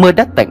 Mưa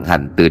đã tạnh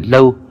hẳn từ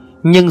lâu,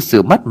 nhưng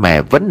sự mát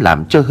mẻ vẫn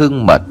làm cho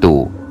Hưng mở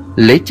tủ,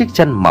 lấy chiếc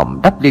chăn mỏng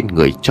đắp lên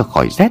người cho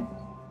khỏi rét.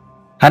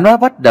 Hắn đã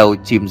bắt đầu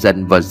chìm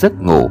dần vào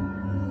giấc ngủ,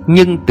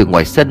 nhưng từ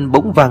ngoài sân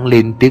bỗng vang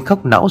lên tiếng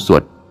khóc não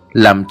ruột,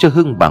 làm cho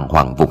Hưng bàng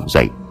hoàng vùng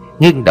dậy,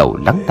 nghiêng đầu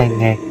lắng tai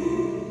nghe.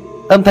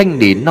 Âm thanh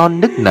nỉ non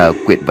nức nở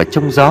quyện vào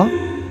trong gió,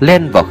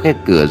 len vào khe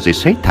cửa rồi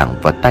xoáy thẳng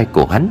vào tai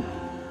của hắn.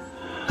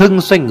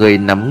 Hưng xoay người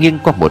nằm nghiêng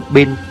qua một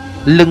bên,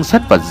 lưng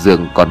sát vào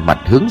giường, còn mặt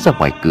hướng ra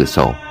ngoài cửa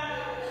sổ.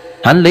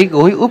 Hắn lấy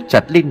gối úp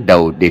chặt lên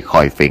đầu để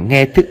khỏi phải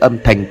nghe thứ âm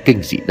thanh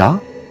kinh dị đó.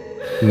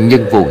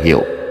 Nhưng vô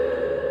hiệu,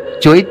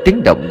 chuỗi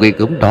tiếng động ghê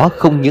gớm đó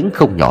không những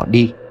không nhỏ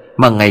đi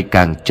mà ngày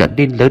càng trở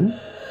nên lớn,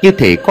 như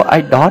thể có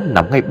ai đó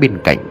nằm ngay bên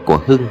cạnh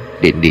của Hưng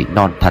để nỉ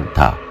non than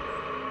thở.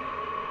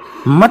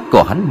 Mắt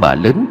của hắn mở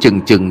lớn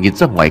trừng trừng nhìn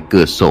ra ngoài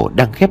cửa sổ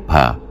đang khép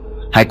hờ.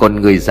 Hai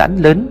con người giãn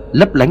lớn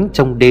lấp lánh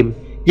trong đêm,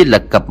 như là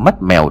cặp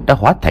mắt mèo đã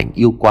hóa thành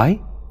yêu quái.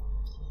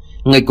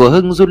 Người của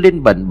Hưng run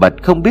lên bần bật,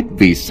 không biết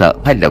vì sợ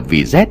hay là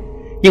vì rét,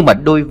 nhưng mà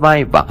đôi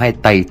vai và hai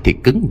tay thì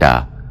cứng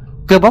đờ.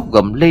 Cơ bắp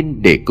gầm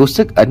lên để cố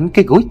sức ấn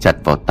cái gối chặt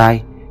vào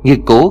tai, như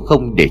cố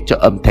không để cho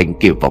âm thanh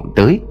kia vọng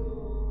tới.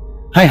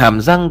 Hai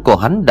hàm răng của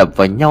hắn đập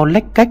vào nhau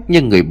lách cách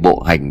như người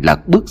bộ hành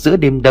lạc bước giữa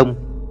đêm đông.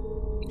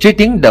 Chuỗi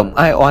tiếng động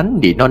ai oán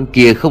nỉ non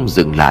kia không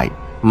dừng lại,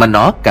 mà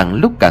nó càng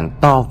lúc càng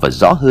to và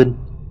rõ hơn.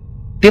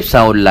 Tiếp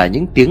sau là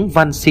những tiếng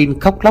van xin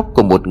khóc lóc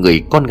của một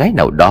người con gái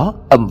nào đó,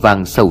 âm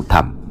vang sâu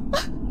thẳm.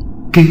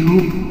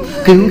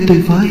 Cứu tôi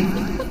với,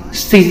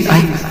 xin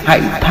anh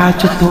hãy tha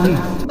cho tôi.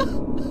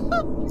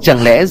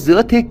 Chẳng lẽ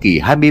giữa thế kỷ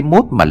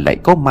 21 mà lại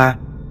có ma?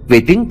 Vì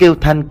tiếng kêu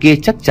than kia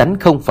chắc chắn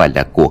không phải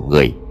là của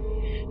người.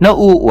 Nó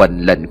u uẩn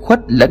lẩn khuất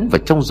lẫn vào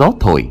trong gió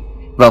thổi,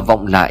 và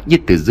vọng lại như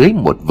từ dưới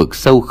một vực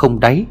sâu không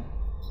đáy.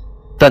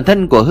 Toàn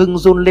thân của Hưng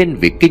run lên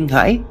vì kinh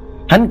hãi.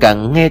 Hắn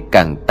càng nghe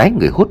càng tái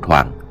người hốt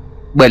hoảng.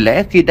 Bởi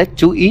lẽ khi đã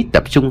chú ý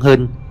tập trung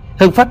hơn,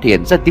 Hưng phát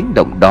hiện ra tiếng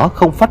động đó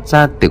không phát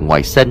ra từ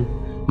ngoài sân,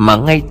 mà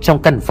ngay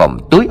trong căn phòng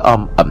tối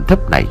om ẩm thấp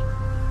này.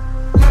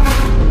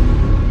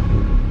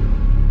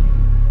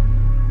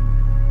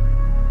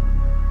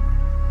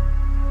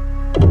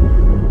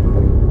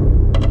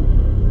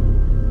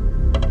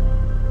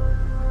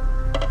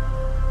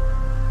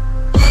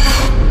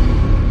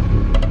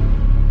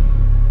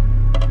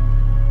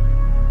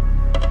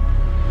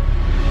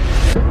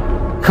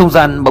 Không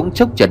gian bỗng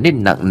chốc trở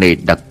nên nặng nề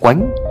đặc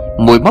quánh.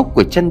 Mùi mốc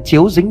của chăn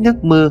chiếu dính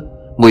nước mưa,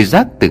 mùi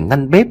rác từ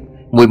ngăn bếp,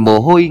 mùi mồ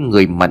hôi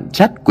người mặn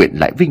chát quyện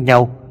lại với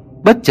nhau,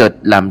 bất chợt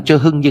làm cho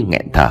Hưng như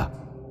nghẹn thở.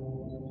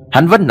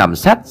 Hắn vẫn nằm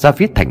sát ra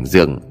phía thành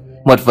giường,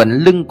 một phần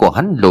lưng của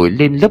hắn lồi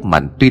lên lớp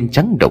màn tuyên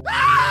trắng độc.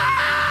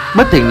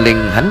 Bất thình lình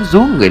hắn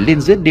rú người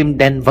lên giữa đêm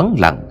đen vắng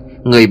lặng,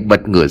 người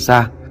bật ngửa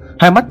ra,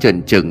 hai mắt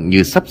trợn trừng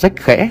như sắp rách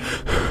khẽ,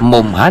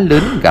 mồm há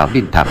lớn gào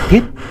lên thảm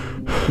thiết.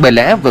 Bởi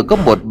lẽ vừa có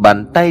một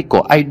bàn tay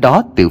của ai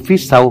đó từ phía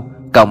sau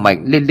cào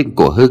mạnh lên lưng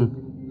của Hưng.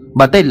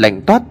 Bàn tay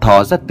lạnh toát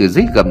thò ra từ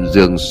dưới gầm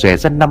giường, xòe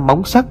ra 5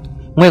 móng sắc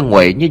ngoe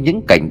nguẩy như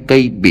những cành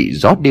cây bị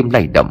gió đêm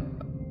lay động.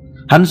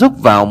 Hắn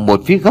rúc vào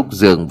một phía góc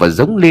giường và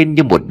giống lên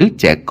như một đứa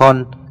trẻ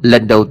con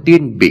lần đầu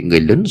tiên bị người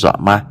lớn dọa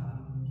ma.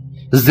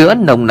 Giữa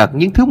nồng nặc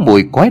những thứ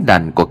mùi quái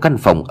đản của căn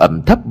phòng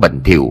ẩm thấp bẩn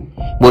thỉu,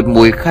 một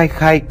mùi khai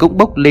khai cũng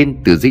bốc lên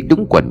từ dưới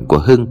đũng quần của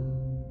Hưng.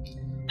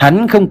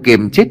 Hắn không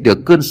kiềm chế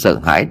được cơn sợ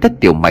hãi, thất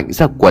tiểu mạnh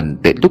ra quần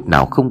từ lúc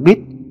nào không biết.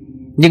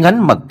 Nhưng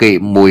hắn mặc kệ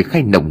mùi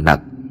khai nồng nặc,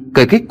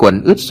 cởi cái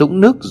quần ướt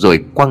sũng nước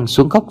rồi quăng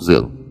xuống góc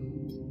giường.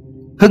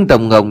 Hưng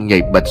tổng ngồng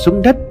nhảy bật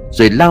xuống đất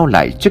rồi lao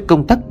lại trước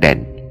công tắc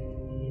đèn.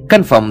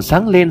 Căn phòng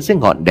sáng lên dưới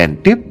ngọn đèn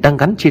tuyếp đang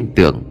gắn trên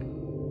tường.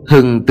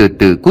 Hưng từ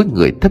từ cúi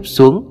người thấp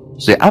xuống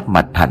rồi áp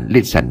mặt hẳn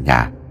lên sàn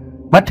nhà,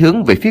 mắt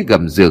hướng về phía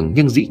gầm giường,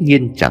 nhưng dĩ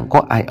nhiên chẳng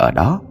có ai ở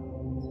đó.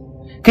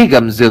 Cái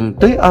gầm giường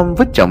tối om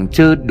với chồng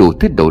chơ đủ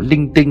thứ đồ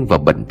linh tinh và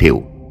bẩn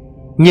thỉu,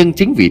 nhưng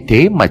chính vì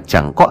thế mà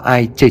chẳng có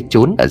ai chơi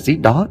trốn ở dưới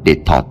đó để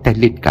thò tay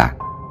lên cả.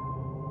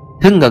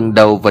 Hưng ngẩng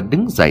đầu và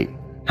đứng dậy.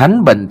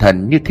 Hắn bần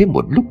thần như thế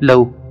một lúc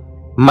lâu,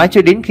 mãi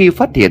cho đến khi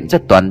phát hiện ra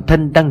toàn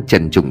thân đang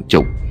trần trùng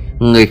trục,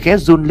 người khẽ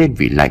run lên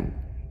vì lạnh.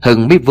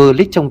 Hưng mới vơ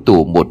lấy trong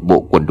tủ một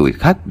bộ quần đùi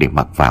khác để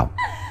mặc vào.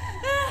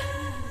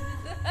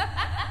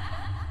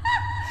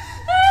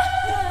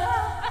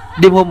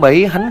 Đêm hôm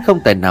ấy hắn không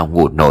tài nào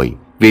ngủ nổi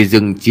vì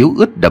giường chiếu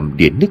ướt đầm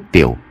đìa nước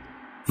tiểu.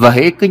 Và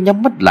hễ cứ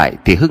nhắm mắt lại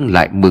thì Hưng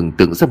lại mường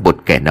tượng ra một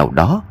kẻ nào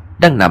đó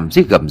đang nằm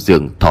dưới gầm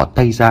giường, thò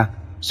tay ra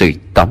rồi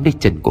tóm lấy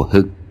chân của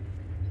Hưng.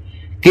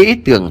 Cái ý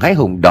tưởng hãi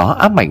hùng đó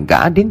ám ảnh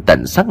gã đến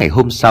tận sáng ngày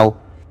hôm sau.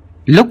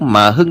 Lúc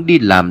mà Hưng đi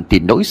làm thì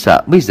nỗi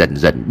sợ mới dần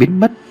dần biến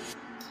mất.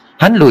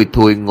 Hắn lùi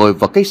thùi ngồi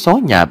vào cái xó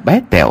nhà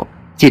bé tẹo,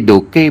 chỉ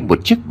đủ kê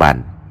một chiếc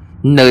bàn,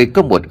 nơi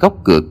có một góc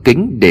cửa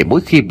kính để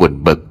mỗi khi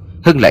buồn bực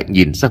Hưng lại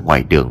nhìn ra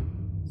ngoài đường.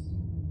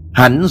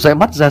 Hắn dõi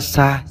mắt ra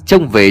xa,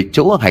 trông về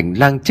chỗ hành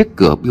lang trước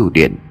cửa bưu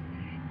điện.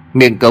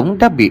 Miệng cống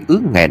đã bị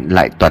ứ nghẹn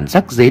lại toàn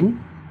rác rến.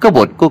 Có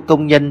một cô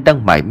công nhân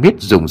đang mải miết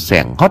dùng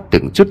xẻng hót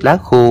từng chút lá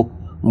khô,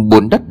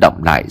 bùn đất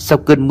đọng lại sau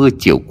cơn mưa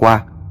chiều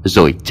qua,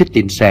 rồi chất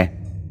lên xe.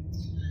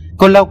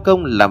 Cô lao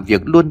công làm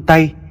việc luôn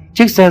tay.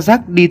 Chiếc xe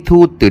rác đi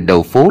thu từ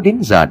đầu phố đến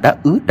giờ đã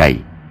ứ đầy,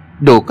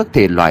 đổ các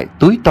thể loại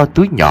túi to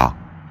túi nhỏ,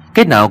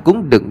 cái nào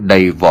cũng đựng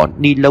đầy vỏ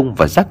ni lông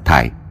và rác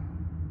thải.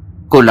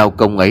 Cô lao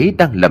công ấy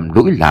đang lầm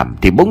lũi làm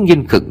thì bỗng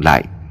nhiên khựng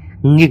lại,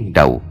 nghiêng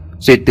đầu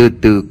rồi từ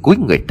từ cúi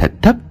người thật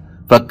thấp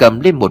và cầm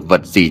lên một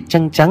vật gì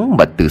trắng trắng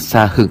mà từ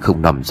xa Hưng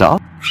không nằm rõ.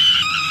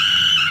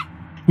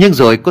 Nhưng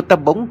rồi cô ta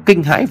bỗng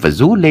kinh hãi và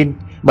rú lên,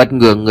 bật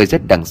ngửa người ra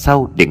đằng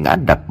sau để ngã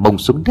đập mông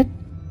xuống đất,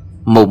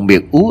 mồm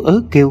miệng ú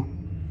ớ kêu: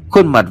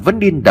 khuôn mặt vẫn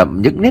in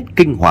đậm những nét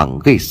kinh hoàng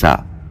gây sợ,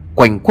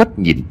 quanh quất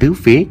nhìn tứ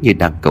phía như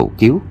đang cầu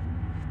cứu.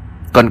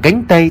 Còn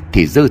cánh tay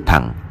thì giơ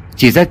thẳng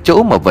chỉ ra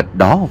chỗ mà vật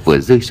đó vừa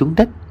rơi xuống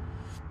đất.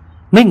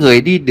 Mấy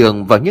người đi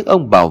đường và những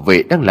ông bảo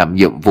vệ đang làm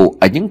nhiệm vụ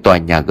ở những tòa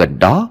nhà gần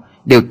đó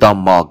đều tò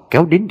mò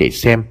kéo đến để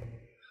xem.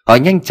 Họ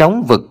nhanh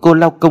chóng vực cô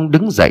lao công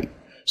đứng dậy,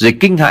 rồi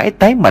kinh hãi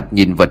tái mặt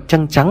nhìn vật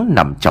trắng trắng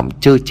nằm chỏng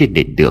chơ trên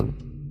nền đường.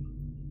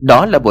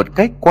 Đó là một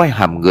cái quai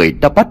hàm người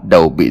đã bắt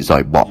đầu bị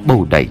giòi bọ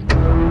bâu đầy.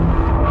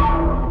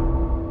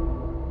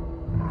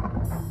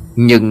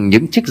 Nhưng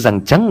những chiếc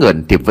răng trắng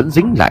ngần thì vẫn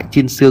dính lại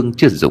trên xương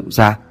chưa rụng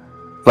ra,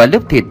 và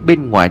lớp thịt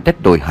bên ngoài đã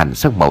đổi hẳn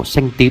sang màu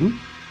xanh tím.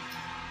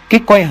 Cái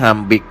quai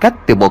hàm bị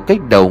cắt từ một cái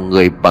đầu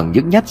người bằng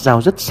những nhát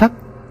dao rất sắc.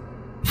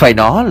 Phải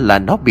nói là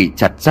nó bị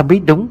chặt ra mấy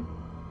đống,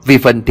 vì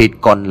phần thịt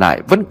còn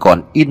lại vẫn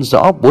còn in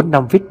rõ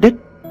 4-5 vết đứt,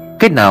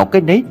 cái nào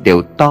cái nấy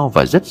đều to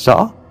và rất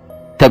rõ,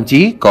 thậm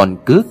chí còn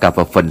cứ cả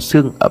vào phần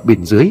xương ở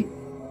bên dưới.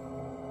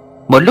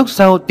 Một lúc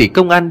sau thì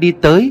công an đi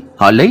tới.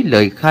 Họ lấy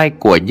lời khai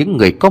của những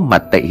người có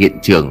mặt tại hiện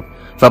trường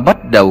và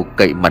bắt đầu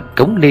cậy mặt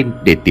cống lên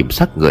để tìm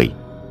xác người.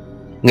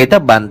 Người ta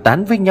bàn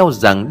tán với nhau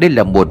rằng đây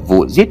là một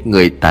vụ giết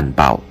người tàn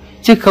bạo,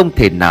 chứ không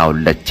thể nào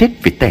là chết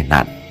vì tai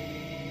nạn.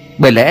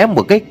 Bởi lẽ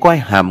một cái quai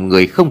hàm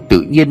người không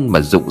tự nhiên mà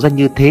rụng ra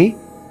như thế,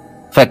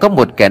 phải có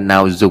một kẻ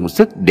nào dùng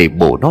sức để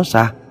bổ nó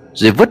ra,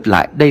 rồi vứt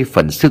lại đây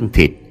phần xương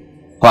thịt.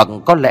 Hoặc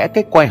có lẽ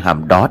cái quai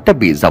hàm đó đã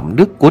bị dòng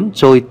nước cuốn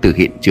trôi từ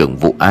hiện trường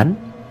vụ án,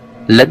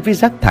 lẫn với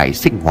rác thải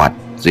sinh hoạt,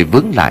 rồi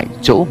vướng lại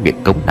chỗ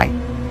miệng cống này.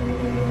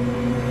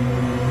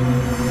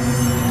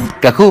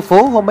 Cả khu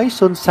phố hôm ấy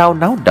xôn xao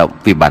náo động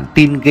vì bản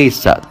tin ghê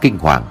sợ kinh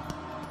hoàng.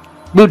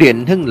 Bưu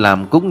điện Hưng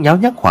làm cũng nháo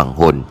nhác hoảng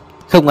hồn.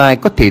 Không ai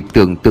có thể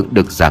tưởng tượng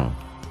được rằng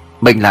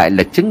mình lại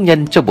là chứng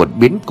nhân cho một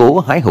biến cố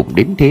hãi hùng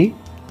đến thế.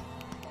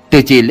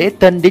 Từ chị lễ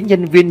tân đến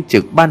nhân viên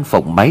trực ban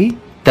phòng máy,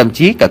 thậm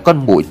chí cả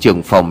con mụ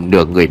trưởng phòng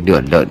nửa người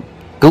nửa lợn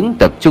cũng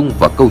tập trung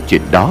vào câu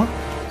chuyện đó,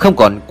 không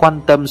còn quan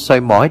tâm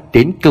soi mói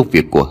đến công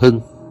việc của Hưng.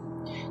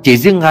 Chỉ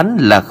riêng hắn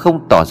là không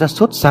tỏ ra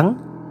sốt sắng,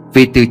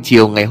 vì từ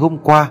chiều ngày hôm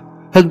qua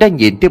Hưng đã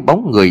nhìn thấy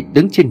bóng người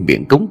đứng trên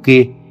miệng cống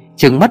kia,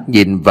 trừng mắt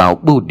nhìn vào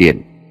bưu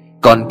điện.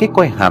 Còn cái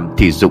quai hàm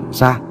thì rụng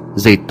ra,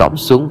 rơi tõm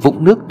xuống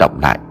vũng nước đọng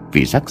lại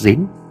vì rác rến.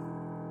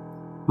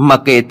 Mà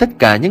kể tất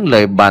cả những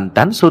lời bàn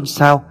tán xôn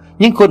xao,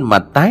 những khuôn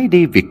mặt tái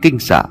đi vì kinh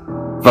sợ,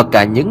 và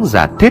cả những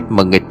giả thuyết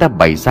mà người ta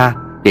bày ra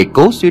để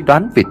cố suy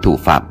đoán về thủ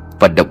phạm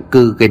và động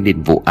cơ gây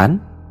nên vụ án,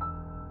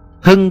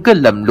 Hưng cứ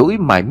lầm lũi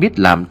mải miết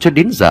làm cho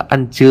đến giờ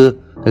ăn trưa,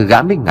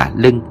 gã mới ngả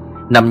lưng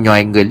nằm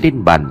nhoài người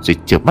lên bàn rồi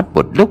chợp mắt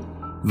một lúc,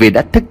 vì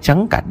đã thức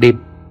trắng cả đêm.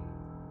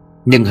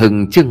 Nhưng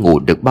Hưng chưa ngủ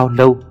được bao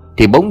lâu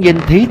thì bỗng nhiên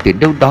thấy từ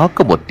đâu đó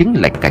có một tiếng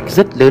lạch cạch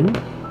rất lớn,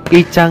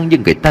 y chang như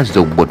người ta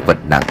dùng một vật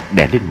nặng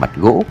đè lên mặt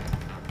gỗ.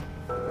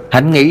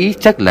 Hắn nghĩ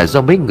chắc là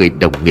do mấy người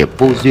đồng nghiệp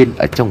vô duyên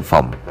ở trong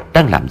phòng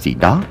đang làm gì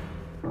đó.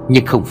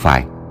 Nhưng không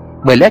phải,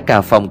 bởi lẽ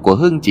cả phòng của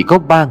Hưng chỉ có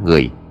 3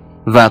 người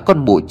và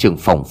con mụ trưởng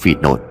phòng phì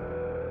nột.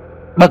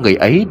 3 người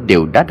ấy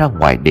đều đã ra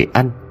ngoài để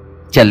ăn,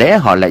 chả lẽ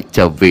họ lại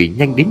trở về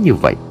nhanh đến như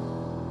vậy?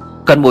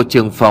 Còn mụ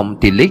trưởng phòng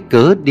thì lấy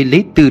cớ đi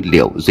lấy tư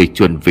liệu rồi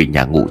chuồn về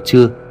nhà ngủ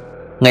trưa.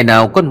 Ngày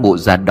nào con mụ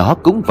già đó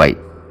cũng vậy.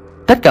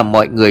 Tất cả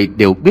mọi người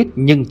đều biết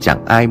nhưng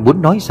chẳng ai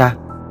muốn nói ra.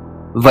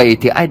 Vậy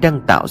thì ai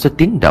đang tạo ra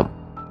tiếng động?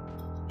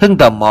 Hưng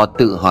tò mò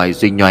tự hỏi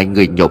rồi nhoài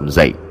người nhổm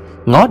dậy,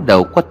 ngó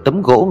đầu qua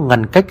tấm gỗ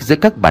ngăn cách giữa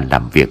các bàn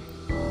làm việc.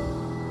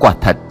 Quả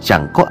thật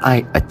chẳng có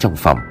ai ở trong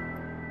phòng,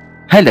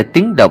 hay là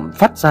tiếng động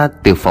phát ra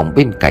từ phòng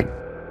bên cạnh?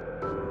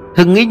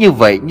 Hưng nghĩ như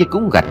vậy nhưng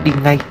cũng gạt đi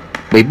ngay,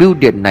 bởi bưu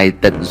điện này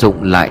tận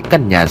dụng lại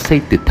căn nhà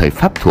xây từ thời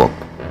Pháp thuộc,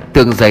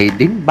 tường dày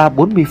đến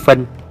 30-40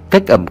 phân,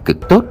 cách âm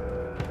cực tốt.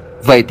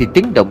 Vậy thì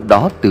tiếng động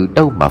đó từ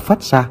đâu mà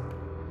phát ra?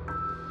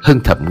 Hưng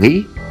thầm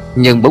nghĩ,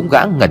 nhưng bỗng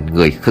gã ngẩn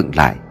người khựng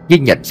lại như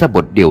nhận ra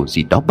một điều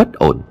gì đó bất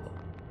ổn.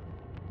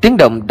 Tiếng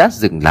động đã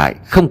dừng lại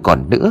không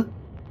còn nữa,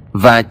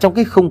 và trong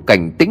cái khung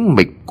cảnh tĩnh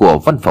mịch của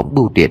văn phòng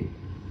bưu điện,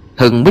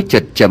 Hưng mới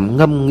chợt trầm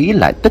ngâm nghĩ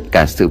lại tất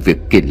cả sự việc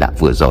kỳ lạ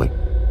vừa rồi.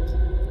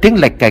 Tiếng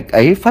lạch cạch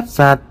ấy phát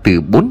ra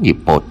từ 4 nhịp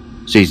một,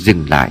 rồi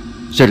dừng lại,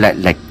 rồi lại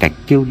lạch cạch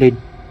kêu lên.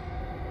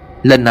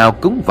 Lần nào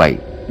cũng vậy,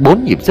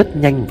 4 nhịp rất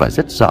nhanh và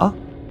rất rõ.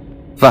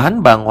 Và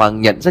hắn bàng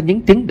hoàng nhận ra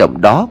những tiếng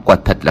động đó quả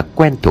thật là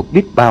quen thuộc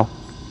biết bao.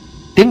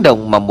 Tiếng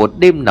động mà một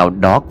đêm nào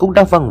đó cũng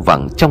đã văng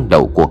vẳng trong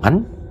đầu của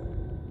hắn.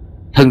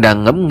 Hưng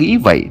đang ngẫm nghĩ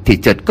vậy thì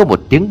chợt có một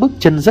tiếng bước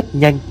chân rất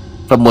nhanh,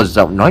 và một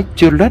giọng nói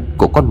chua loét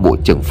của con mụ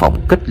trưởng phòng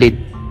cất lên.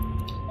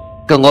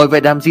 Cậu ngồi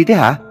vậy làm gì thế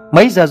hả?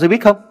 Mấy giờ rồi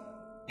biết không?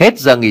 Hết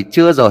giờ nghỉ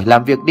trưa rồi,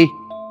 làm việc đi.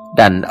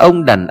 Đàn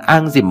ông đàn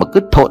an gì mà cứ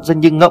thộn ra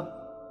như ngỗng.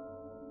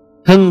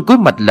 Hưng cúi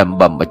mặt lẩm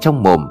bẩm ở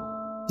trong mồm.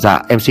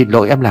 Dạ em xin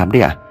lỗi, em làm đi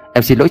ạ.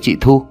 Em xin lỗi chị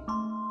Thu.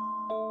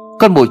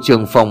 Con mụ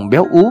trưởng phòng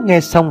béo ú nghe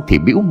xong thì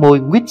bĩu môi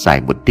nguyết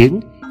dài một tiếng,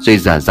 rồi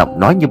giả giọng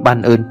nói như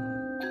ban ơn.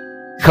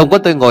 Không có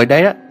tôi ngồi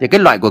đấy á, thì cái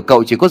loại của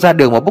cậu chỉ có ra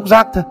đường mà bốc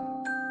rác thôi,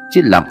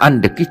 chứ làm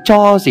ăn được cái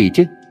cho gì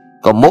chứ.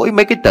 Còn mỗi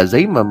mấy cái tờ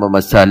giấy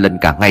mà sờ lần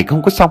cả ngày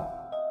không có xong.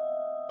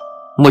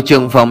 Một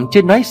trưởng phòng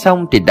chưa nói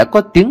xong thì đã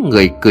có tiếng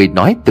người cười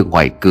nói từ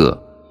ngoài cửa.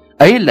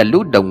 Ấy là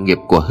lũ đồng nghiệp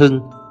của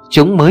Hưng,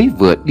 Chúng mới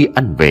vừa đi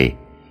ăn về,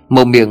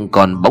 mồm miệng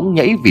còn bóng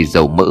nhảy vì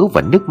dầu mỡ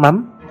và nước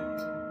mắm.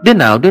 Đứa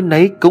nào đứa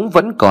nấy cũng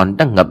vẫn còn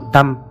đang ngậm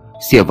tăm,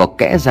 xìa vào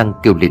kẽ răng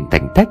kêu lên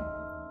tành tách.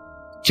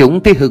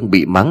 Chúng thấy Hưng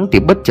bị mắng thì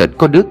bất chợt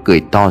có đứa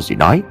cười to rồi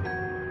nói: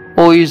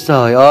 Ôi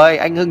giời ơi,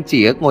 anh Hưng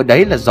chỉ ngồi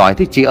đấy là giỏi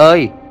thế chị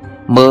ơi.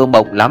 Mơ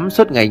mộng lắm,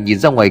 suốt ngày nhìn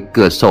ra ngoài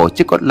cửa sổ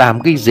chứ có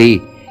làm cái gì.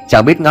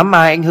 Chẳng biết ngắm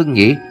ai anh Hưng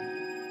nhỉ.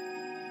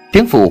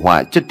 Tiếng phụ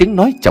họa cho tiếng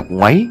nói chọc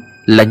ngoáy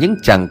là những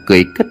chàng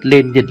cười cất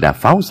lên như là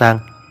pháo giang,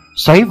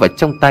 xoáy vào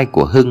trong tai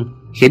của Hưng,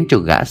 khiến cho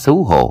gã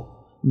xấu hổ,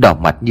 đỏ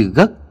mặt như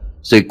gấc,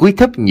 rồi cúi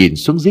thấp nhìn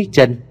xuống dưới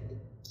chân.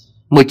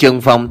 Một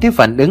trưởng phòng thấy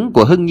phản ứng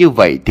của Hưng như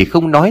vậy thì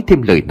không nói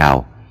thêm lời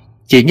nào,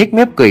 chỉ nhếch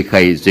mép cười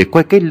khẩy rồi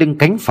quay cái lưng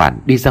cánh phản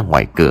đi ra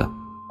ngoài cửa.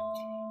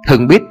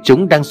 Hưng biết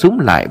chúng đang xúm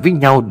lại với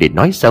nhau để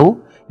nói xấu,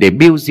 để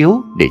biêu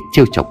diếu, để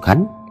trêu chọc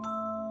hắn.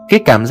 Cái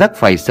cảm giác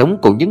phải sống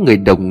của những người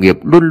đồng nghiệp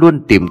luôn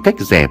luôn tìm cách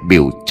dè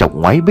bỉu chọc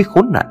ngoáy với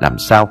khốn nạn làm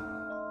sao.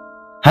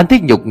 Hắn thấy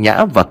nhục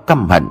nhã và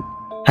căm hận.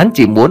 Hắn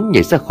chỉ muốn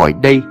nhảy ra khỏi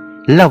đây,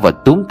 lao vào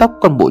túm tóc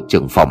con bộ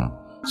trưởng phòng,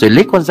 rồi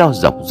lấy con dao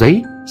dọc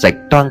giấy rạch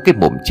toang cái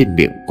mồm trên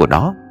miệng của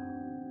nó,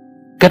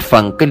 cắt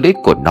phăng cái lưỡi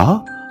của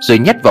nó, rồi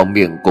nhét vào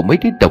miệng của mấy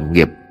đứa đồng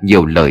nghiệp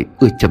nhiều lời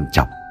ưa châm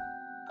chọc.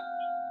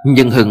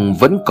 Nhưng Hưng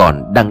vẫn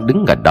còn đang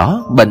đứng ở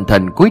đó, bần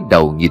thần cúi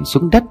đầu nhìn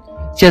xuống đất,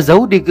 che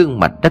giấu đi gương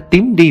mặt đã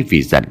tím đi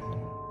vì giận.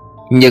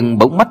 Nhưng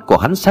bỗng mắt của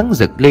hắn sáng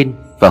rực lên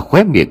và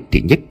khóe miệng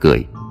thì nhếch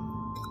cười.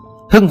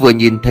 Hưng vừa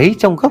nhìn thấy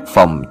trong góc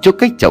phòng chỗ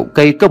cái chậu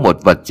cây có một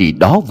vật gì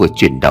đó vừa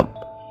chuyển động.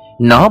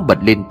 Nó bật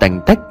lên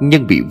tanh tách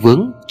nhưng bị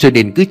vướng, cho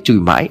nên cứ chui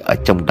mãi ở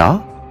trong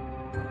đó.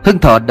 Hưng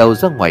thò đầu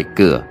ra ngoài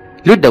cửa.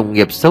 Lũ đồng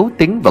nghiệp xấu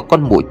tính và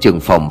con mụ trưởng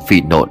phòng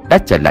phì nộn đã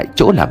trở lại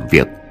chỗ làm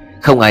việc,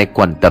 không ai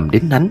quan tâm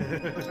đến hắn.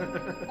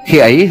 Khi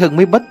ấy Hưng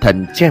mới bất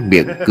thần che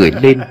miệng cười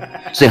lên,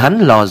 rồi hắn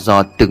lò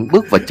dò từng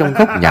bước vào trong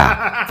góc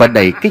nhà và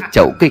đẩy cái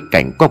chậu cây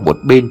cảnh qua một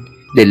bên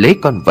để lấy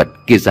con vật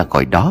kia ra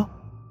khỏi đó.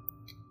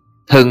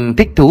 Hưng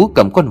thích thú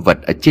cầm con vật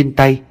ở trên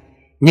tay.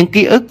 Những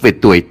ký ức về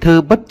tuổi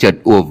thơ bất chợt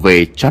ùa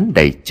về choán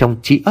đầy trong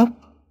trí óc.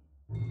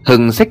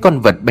 Hưng xách con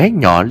vật bé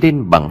nhỏ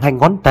lên bằng hai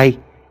ngón tay.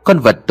 Con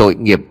vật tội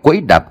nghiệp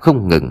quẫy đạp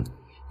không ngừng,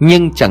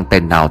 nhưng chẳng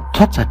tài nào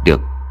thoát ra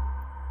được.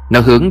 Nó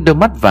hướng đôi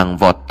mắt vàng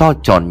vọt to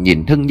tròn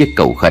nhìn Hưng như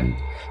cầu khẩn,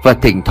 và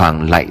thỉnh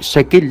thoảng lại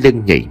xoay cái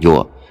lưng nhảy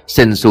nhụa,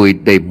 sần sùi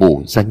đầy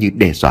mủ ra như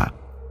đe dọa.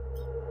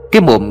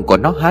 Cái mồm của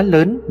nó há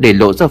lớn để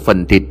lộ ra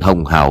phần thịt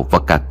hồng hào và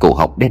cả cổ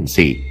họng đen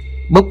sì,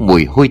 bốc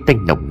mùi hôi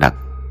tanh nồng nặc.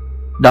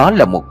 Đó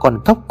là một con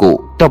cóc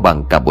cụ to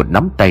bằng cả một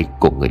nắm tay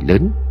của người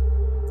lớn.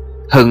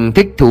 Hưng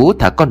thích thú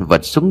thả con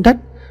vật xuống đất.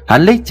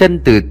 Hắn lấy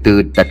chân từ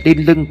từ đặt lên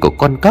lưng của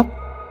con cóc.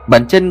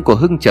 Bàn chân của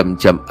Hưng chậm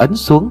chậm ấn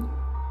xuống.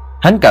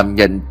 Hắn cảm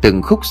nhận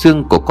từng khúc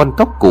xương của con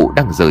cóc cụ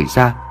đang rời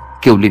ra,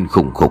 kêu lên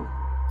khủng khục.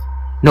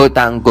 Nội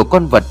tạng của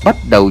con vật bắt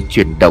đầu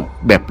chuyển động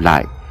bẹp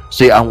lại,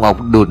 rồi ong ọc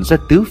đồn ra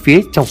tứ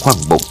phía trong khoang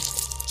bụng.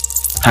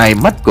 Hai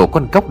mắt của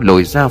con cóc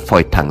lồi ra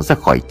phòi thẳng ra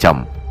khỏi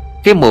chồng.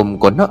 Cái mồm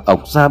của nó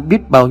ọc ra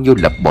biết bao nhiêu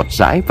là bọt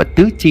dãi, và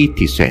tứ chi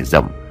thì xòe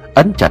rộng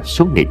ấn chặt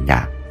xuống nền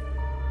nhà.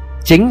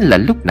 Chính là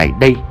lúc này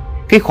đây,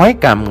 cái khoái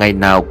cảm ngày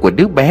nào của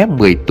đứa bé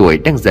 10 tuổi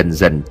đang dần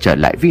dần trở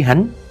lại với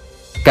hắn.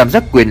 Cảm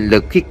giác quyền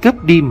lực khi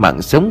cướp đi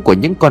mạng sống của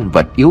những con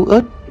vật yếu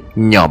ớt,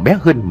 nhỏ bé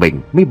hơn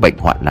mình mới bệnh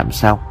hoạn làm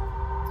sao.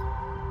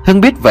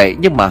 Hưng biết vậy,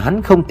 nhưng mà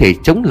hắn không thể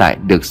chống lại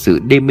được sự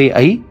đê mê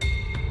ấy.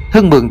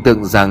 Hưng mường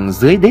tượng rằng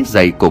dưới đế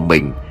giày của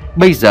mình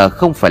bây giờ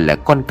không phải là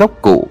con cóc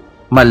cụ,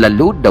 mà là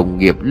lũ đồng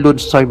nghiệp luôn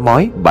soi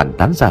mói bàn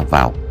tán ra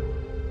vào.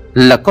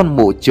 Là con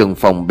mụ trưởng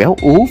phòng béo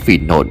ú phì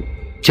nộn,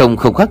 trông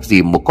không khác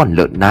gì một con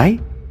lợn nái.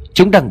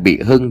 Chúng đang bị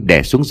Hưng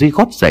đè xuống dưới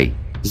gót giày,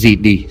 di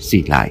đi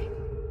di lại.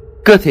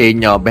 Cơ thể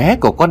nhỏ bé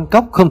của con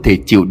cóc không thể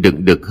chịu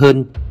đựng được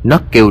hơn, nó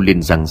kêu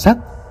lên răng rắc.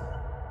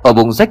 Ở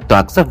bụng rách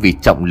toạc ra vì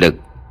trọng lực,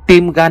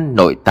 tim gan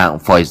nội tạng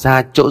phòi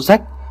ra chỗ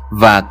rách,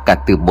 và cả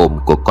từ mồm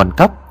của con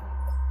cóc.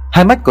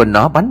 Hai mắt của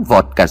nó bắn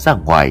vọt cả ra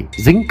ngoài,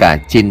 dính cả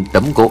trên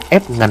tấm gỗ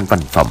ép ngăn văn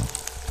phòng.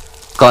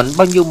 Còn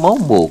bao nhiêu máu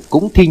mủ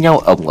cũng thi nhau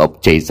ồng ộc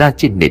chảy ra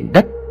trên nền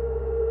đất.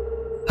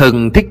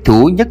 Hưng thích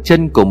thú nhấc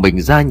chân của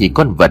mình ra nhìn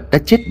con vật đã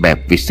chết bẹp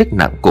vì sức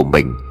nặng của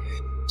mình.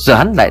 Giờ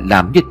hắn lại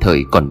làm như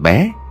thời còn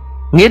bé,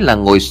 nghĩa là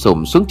ngồi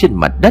xổm xuống trên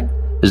mặt đất,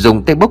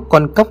 dùng tay bốc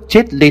con cóc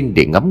chết lên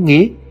để ngắm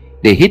nghía,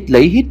 để hít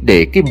lấy hít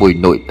để cái mùi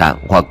nội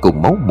tạng hòa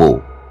cùng máu mủ,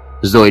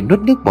 rồi nuốt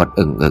nước bọt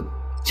ừng ực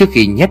trước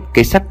khi nhét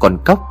cái xác con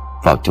cóc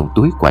vào trong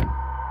túi quần.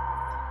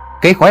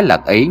 Cái khoái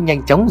lạc ấy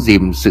nhanh chóng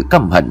dìm sự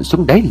căm hận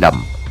xuống đáy lòng.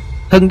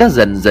 Hưng đã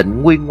dần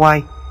dần nguôi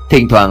ngoai,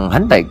 thỉnh thoảng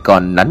hắn lại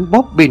còn nắn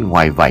bóp bên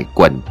ngoài vải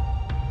quần,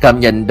 cảm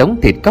nhận đống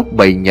thịt cóc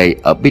bầy nhầy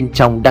ở bên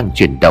trong đang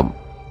chuyển động,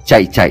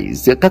 chạy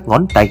giữa các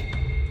ngón tay.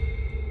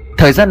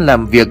 Thời gian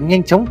làm việc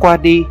nhanh chóng qua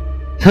đi.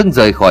 Hưng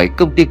rời khỏi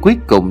công ty cuối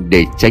cùng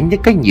để tránh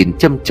những cái nhìn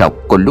châm chọc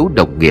của lũ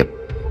đồng nghiệp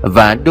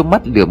và đôi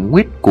mắt lườm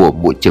nguýt của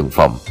mụ trưởng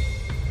phòng.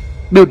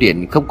 Bưu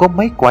điện không có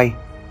máy quay,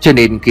 cho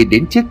nên khi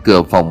đến trước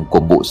cửa phòng của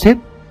mụ sếp,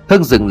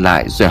 Hưng dừng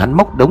lại, rồi hắn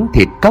móc đống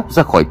thịt cóc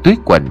ra khỏi túi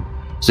quần,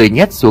 rồi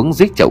nhét xuống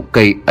dưới chậu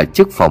cây ở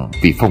trước phòng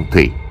vì phong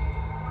thủy.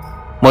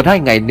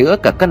 1-2 ngày nữa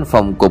cả căn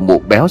phòng của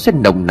mụ béo sẽ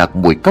nồng nặc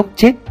mùi cóc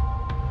chết.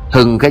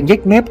 Hưng khẽ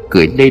nhếch mép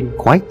cười lên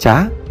khoái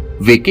trá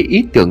vì cái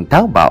ý tưởng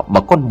táo bạo mà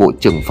con mụ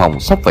trưởng phòng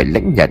sắp phải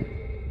lãnh nhận,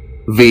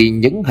 vì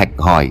những hạch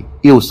hỏi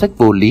yêu sách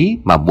vô lý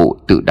mà mụ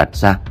tự đặt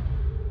ra.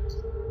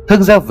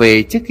 Hưng ra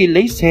về. Trước khi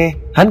lấy xe,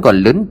 hắn còn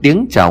lớn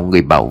tiếng chào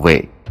người bảo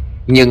vệ,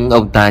 nhưng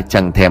ông ta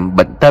chẳng thèm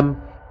bận tâm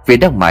vì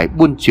đang mải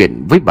buôn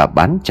chuyện với bà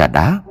bán trà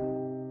đá.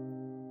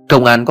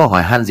 Công an có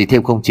hỏi han gì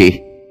thêm không chị?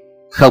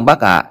 Không bác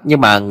ạ,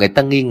 nhưng mà người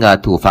ta nghi ngờ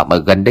thủ phạm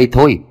ở gần đây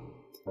thôi.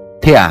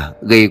 Thế à,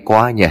 ghê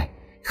quá nhỉ.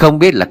 Không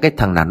biết là cái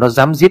thằng nào nó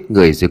dám giết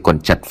người rồi còn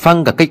chặt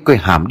phăng cả cái que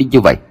hàm đi như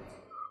vậy.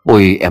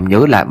 Ôi, em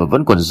nhớ lại mà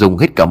vẫn còn dùng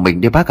hết cả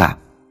mình đấy bác ạ.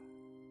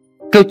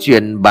 Câu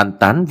chuyện bàn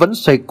tán vẫn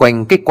xoay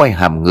quanh cái quai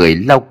hàm người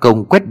lao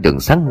công quét đường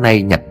sáng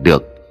nay nhặt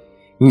được.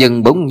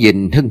 Nhưng bỗng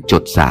nhiên Hưng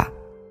chột dạ,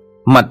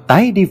 mặt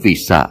tái đi vì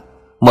sợ.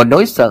 Một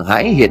nỗi sợ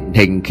hãi hiện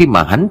hình khi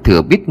mà hắn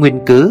thừa biết nguyên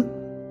cớ.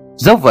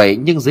 Dẫu vậy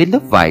nhưng dưới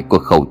lớp vải của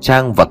khẩu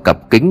trang và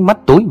cặp kính mắt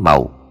tối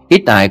màu,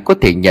 ít ai có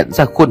thể nhận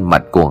ra khuôn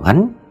mặt của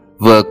hắn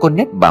vừa có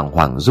nét bàng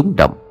hoàng rung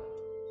động.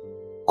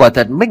 Quả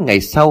thật mấy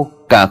ngày sau,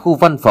 cả khu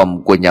văn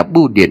phòng của nhà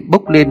bưu điện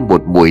bốc lên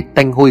một mùi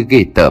tanh hôi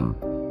ghê tởm,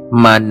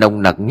 mà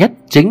nồng nặc nhất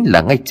chính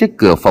là ngay trước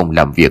cửa phòng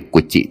làm việc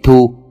của chị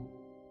Thu.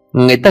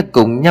 Người ta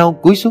cùng nhau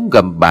cúi xuống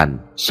gầm bàn,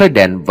 soi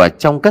đèn vào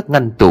trong các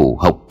ngăn tủ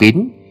hộc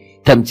kín,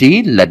 thậm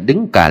chí là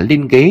đứng cả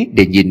lên ghế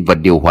để nhìn vào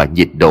điều hòa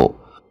nhiệt độ,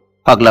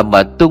 hoặc là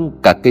mở tung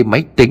cả cây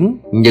máy tính,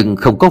 nhưng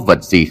không có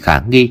vật gì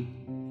khả nghi.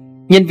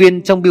 Nhân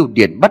viên trong bưu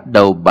điện bắt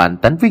đầu bàn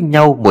tán với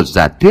nhau một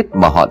giả thuyết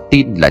mà họ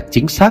tin là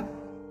chính xác.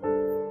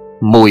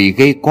 Mùi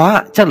ghê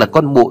quá, chắc là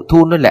con mụ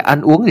Thu nó lại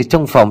ăn uống gì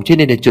trong phòng cho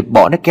nên là chuột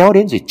bọ nó kéo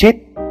đến rồi chết.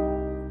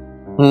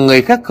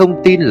 Người khác không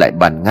tin lại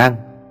bàn ngang.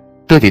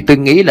 Tôi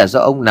nghĩ là do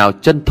ông nào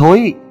chân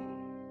thối.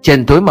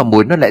 Chân thối mà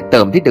mùi nó lại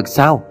tởm thế được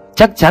sao?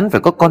 Chắc chắn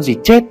phải có con gì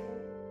chết.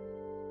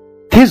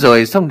 Thế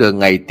rồi sau nửa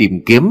ngày tìm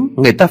kiếm,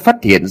 người ta phát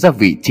hiện ra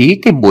vị trí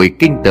cái mùi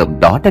kinh tởm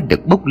đó đã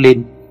được bốc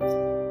lên.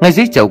 Ngay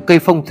dưới chậu cây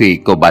phong thủy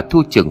của bà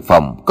Thu trưởng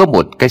phòng có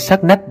một cái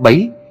xác nát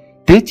bấy,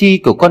 tứ chi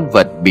của con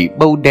vật bị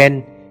bâu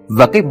đen,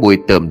 và cái mùi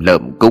tởm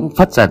lợm cũng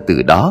phát ra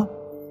từ đó.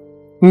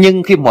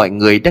 Nhưng khi mọi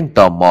người đang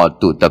tò mò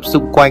tụ tập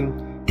xung quanh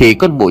thì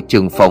con mụ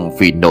trưởng phòng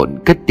phì nộn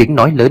cất tiếng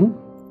nói lớn: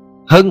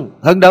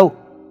 Hưng đâu?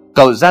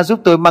 Cậu ra giúp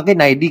tôi mang cái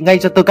này đi ngay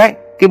cho tôi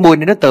cái mùi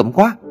này nó tởm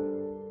quá.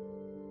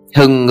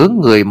 Hưng ngớ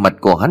người, mặt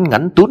của hắn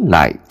ngắn tún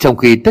lại, trong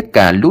khi tất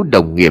cả lũ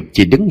đồng nghiệp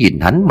chỉ đứng nhìn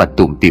hắn mà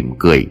tủm tỉm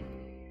cười.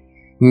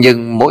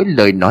 Nhưng mỗi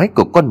lời nói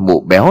của con mụ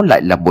béo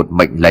lại là một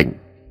mệnh lệnh.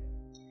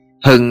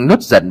 Hưng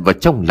nuốt giận vào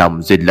trong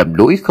lòng rồi lầm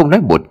lũi không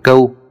nói một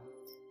câu,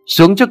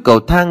 xuống cho cầu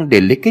thang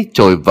để lấy cái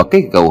chổi và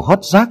cái gầu hót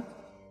rác.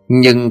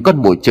 Nhưng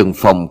con mụ trưởng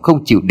phòng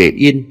không chịu để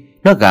yên,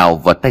 nó gào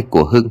vào tay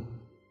của Hưng: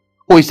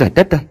 Ôi giời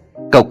đất ơi,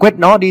 cậu quét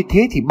nó đi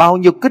thế thì bao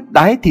nhiêu cứt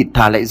đái thịt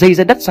thả lại dây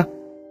ra đất sao?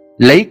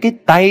 Lấy cái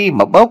tay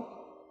mà bốc,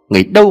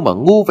 người đâu mà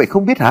ngu vậy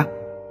không biết hả?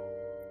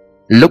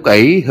 Lúc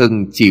ấy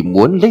Hưng chỉ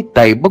muốn lấy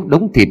tay bốc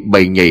đống thịt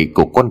bầy nhầy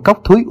của con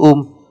cóc thối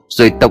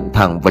rồi tông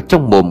thẳng vào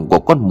trong mồm của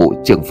con mụ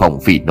trưởng phòng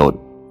phì nộn.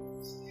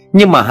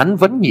 Nhưng mà hắn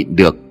vẫn nhịn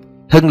được.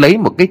 Hưng lấy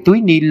một cái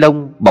túi ni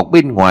lông bọc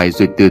bên ngoài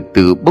rồi từ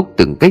từ bốc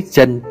từng cái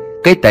chân,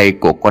 cái tay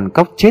của con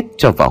cóc chết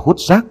cho vào hút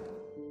rác.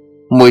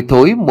 Mùi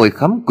thối mùi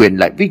khắm quyện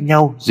lại với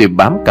nhau rồi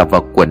bám cả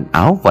vào quần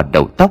áo và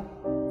đầu tóc.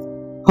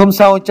 Hôm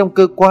sau trong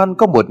cơ quan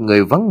có một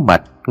người vắng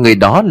mặt, người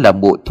đó là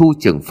mụ Thu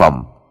trưởng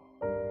phòng.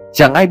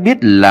 Chẳng ai biết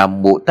là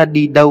mụ ta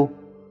đi đâu,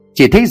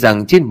 chỉ thấy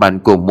rằng trên bàn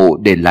của mụ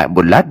để lại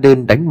một lá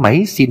đơn đánh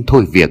máy xin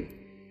thôi việc,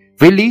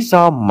 với lý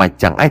do mà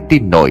chẳng ai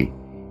tin nổi.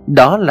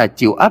 Đó là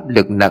chịu áp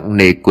lực nặng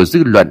nề của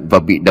dư luận và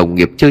bị đồng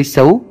nghiệp chơi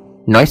xấu,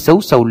 nói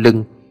xấu sau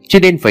lưng, cho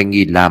nên phải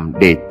nghỉ làm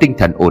để tinh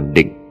thần ổn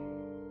định.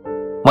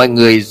 Mọi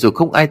người dù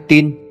không ai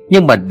tin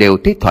nhưng mà đều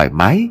thấy thoải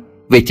mái,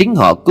 vì chính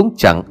họ cũng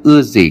chẳng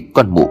ưa gì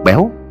con mụ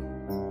béo,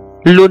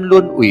 luôn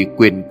luôn ủy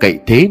quyền cậy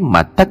thế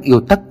mà tắc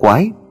yêu tắc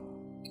quái.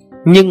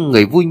 Nhưng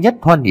người vui nhất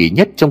hoan hỉ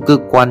nhất trong cơ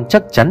quan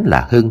chắc chắn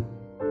là Hưng.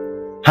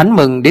 Hắn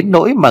mừng đến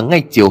nỗi mà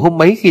ngay chiều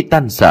hôm ấy khi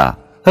tan sở,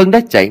 Hưng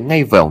đã chạy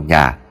ngay vào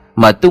nhà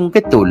mà tung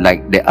cái tủ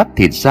lạnh để ắp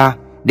thịt ra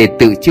để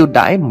tự chiêu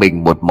đãi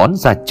mình một món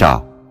gia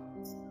trò.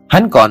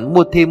 Hắn còn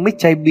mua thêm mấy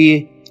chai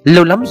bia,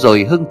 lâu lắm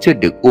rồi Hưng chưa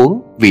được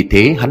uống, vì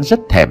thế hắn rất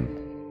thèm.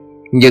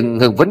 Nhưng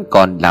Hưng vẫn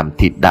còn làm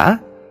thịt đã.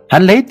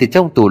 Hắn lấy từ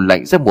trong tủ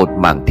lạnh ra một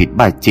mảng thịt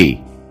ba chỉ.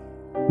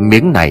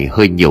 Miếng này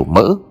hơi nhiều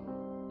mỡ,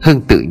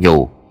 Hưng tự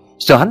nhủ.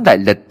 Rồi hắn lại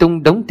lật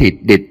tung đống thịt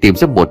để tìm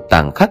ra một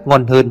tảng khác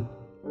ngon hơn.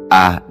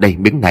 À, đây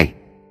miếng này.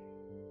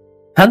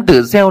 Hắn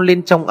tự gieo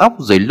lên trong óc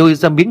rồi lôi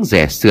ra miếng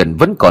dẻ sườn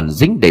vẫn còn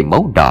dính đầy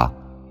máu đỏ.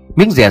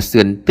 Miếng dẻ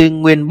sườn tươi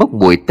nguyên bốc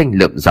mùi tanh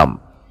lợm giọng.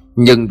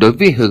 Nhưng đối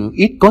với Hưng,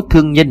 ít có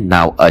thương nhân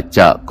nào ở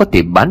chợ có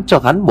thể bán cho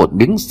hắn một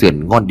miếng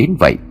sườn ngon đến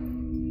vậy.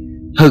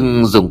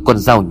 Hưng dùng con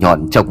dao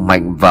nhọn chọc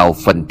mạnh vào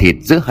phần thịt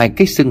giữa hai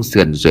cái xương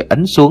sườn rồi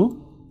ấn xuống.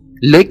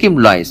 Lưỡi kim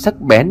loại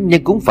sắc bén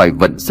nhưng cũng phải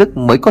vận sức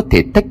mới có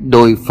thể tách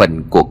đôi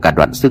phần của cả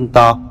đoạn xương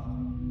to.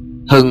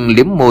 Hưng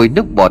liếm môi,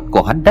 nước bọt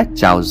của hắn đã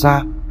trào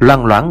ra,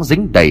 loang loáng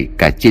dính đầy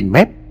cả trên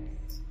mép.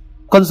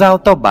 Con dao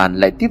to bản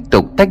lại tiếp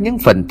tục tách những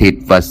phần thịt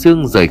và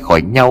xương rời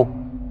khỏi nhau.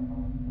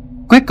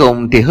 Cuối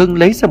cùng thì Hưng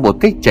lấy ra một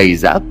cái chày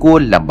giã cua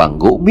làm bằng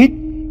gỗ mít,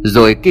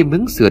 rồi cây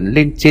miếng sườn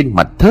lên trên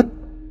mặt thớt.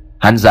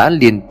 Hắn giã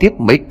liên tiếp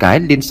mấy cái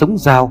lên sống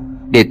dao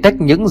để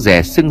tách những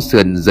rẻ xương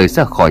sườn rời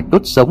ra khỏi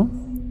đốt sống.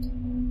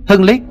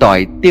 Hưng lấy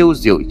tỏi, tiêu,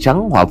 rượu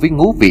trắng hòa với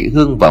ngũ vị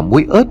hương và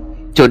muối ớt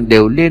trộn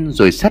đều lên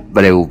rồi sắt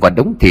đều vào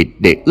đống thịt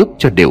để ướp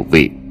cho đều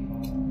vị.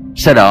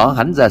 Sau đó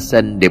hắn ra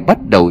sân để bắt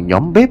đầu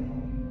nhóm bếp.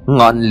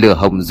 Ngọn lửa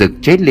hồng rực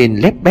cháy lên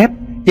lép bép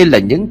như là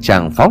những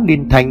tràng pháo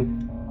liên thanh,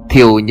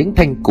 thiêu những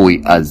thanh củi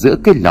ở giữa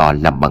cái lò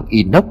làm bằng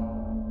inox.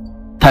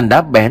 Than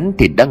đá bén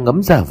thì đã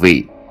ngấm gia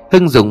vị.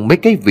 Hưng dùng mấy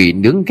cái vỉ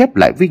nướng ghép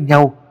lại với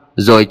nhau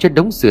rồi cho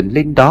đống sườn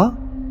lên đó.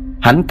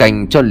 Hắn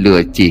canh cho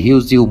lửa chỉ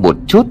hiu diu một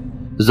chút,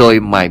 rồi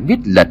mài miết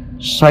lật,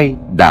 xoay,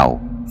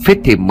 đảo, phết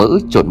thêm mỡ,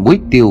 trộn muối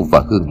tiêu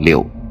và hương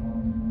liệu.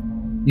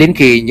 Đến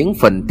khi những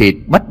phần thịt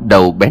bắt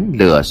đầu bén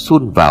lửa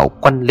sun vào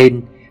quăn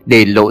lên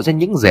để lộ ra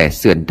những rẻ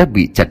sườn đã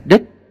bị chặt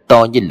đứt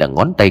to như là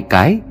ngón tay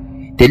cái,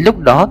 thì lúc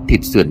đó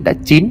thịt sườn đã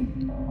chín.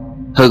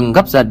 Hưng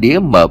gắp ra đĩa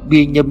mở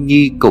bia nhâm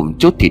nhi cùng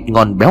chút thịt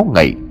ngon béo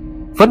ngậy,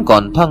 vẫn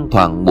còn thoang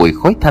thoảng mùi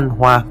khói than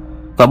hoa,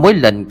 và mỗi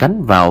lần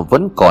cắn vào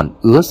vẫn còn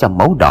ứa ra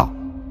máu đỏ.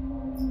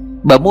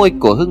 Bờ môi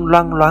của Hưng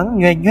loang loáng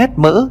nhoe nhoét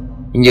mỡ,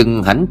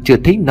 nhưng hắn chưa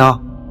thấy no.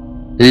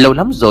 Lâu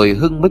lắm rồi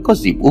Hưng mới có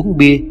dịp uống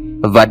bia,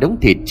 và đống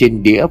thịt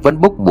trên đĩa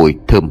vẫn bốc mùi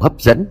thơm hấp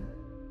dẫn.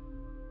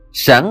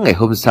 Sáng ngày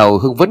hôm sau,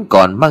 Hưng vẫn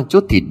còn mang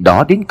chút thịt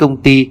đó đến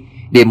công ty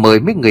để mời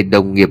mấy người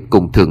đồng nghiệp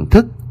cùng thưởng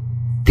thức.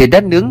 Thịt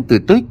đã nướng từ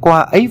tối qua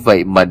ấy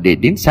vậy mà để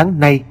đến sáng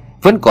nay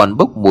vẫn còn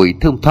bốc mùi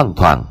thơm thoang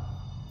thoảng.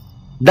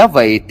 Đã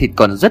vậy thịt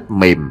còn rất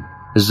mềm,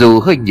 dù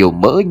hơi nhiều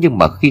mỡ nhưng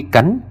mà khi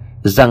cắn,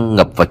 răng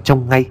ngập vào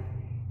trong ngay.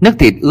 Nước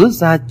thịt ứa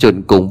ra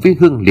trộn cùng với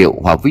hương liệu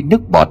hòa với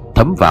nước bọt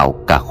thấm vào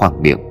cả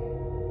khoang miệng.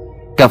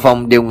 Cả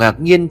phòng đều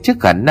ngạc nhiên trước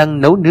khả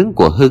năng nấu nướng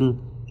của Hưng.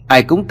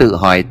 Ai cũng tự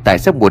hỏi tại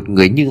sao một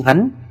người như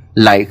hắn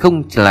lại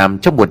không làm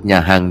trong một nhà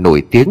hàng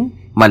nổi tiếng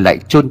mà lại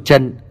chôn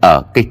chân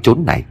ở cái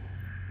chốn này.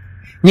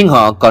 Nhưng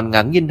họ còn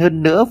ngạc nhiên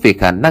hơn nữa về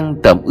khả năng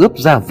tẩm ướp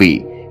gia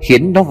vị,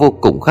 khiến nó vô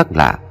cùng khác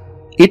lạ,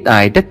 ít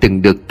ai đã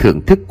từng được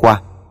thưởng thức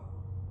qua.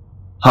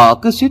 Họ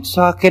cứ suýt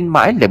xoa khen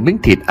mãi là miếng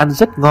thịt ăn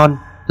rất ngon,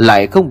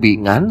 lại không bị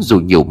ngán dù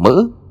nhiều mỡ.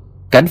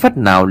 Cắn phát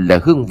nào là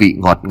hương vị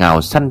ngọt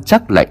ngào săn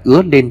chắc lại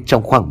ứa lên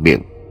trong khoang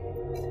miệng.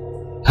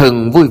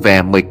 Hưng vui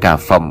vẻ mời cả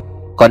phòng,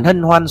 còn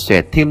hân hoan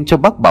xòe thêm cho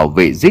bác bảo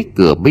vệ dưới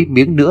cửa mấy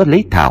miếng nữa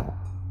lấy thảo.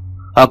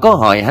 Họ có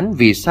hỏi hắn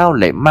vì sao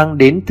lại mang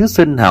đến thứ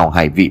sơn hào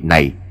hải vị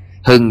này.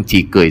 Hưng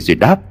chỉ cười rồi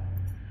đáp: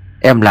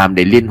 "Em làm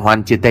để liên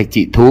hoan chia tay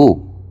chị Thu."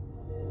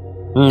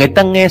 Người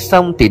ta nghe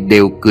xong thì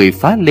đều cười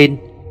phá lên.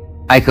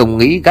 Ai không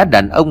nghĩ gã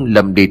đàn ông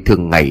lầm đề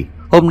thường ngày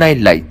hôm nay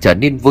lại trở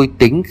nên vui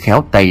tính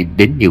khéo tay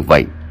đến như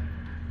vậy.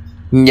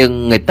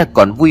 Nhưng người ta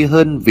còn vui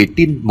hơn vì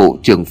tin mụ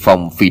trưởng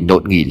phòng phỉ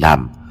nộn nghỉ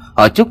làm.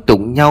 Họ chúc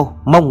tụng nhau,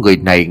 mong người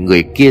này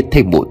người kia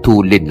thay mụ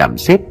Thu lên làm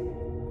sếp.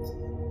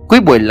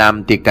 Cuối buổi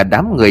làm thì cả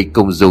đám người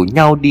cùng rủ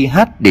nhau đi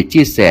hát để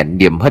chia sẻ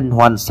niềm hân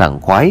hoan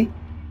sảng khoái,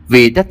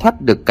 vì đã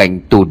thoát được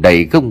cảnh tù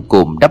đầy gông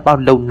cùm đã bao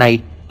lâu nay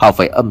họ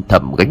phải âm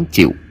thầm gánh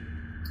chịu.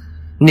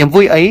 Niềm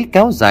vui ấy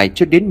kéo dài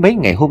cho đến mấy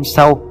ngày hôm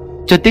sau,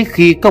 cho tới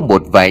khi có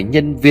một vài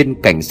nhân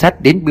viên cảnh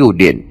sát đến bưu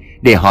điện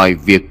để hỏi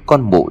việc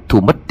con mụ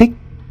Thu mất tích.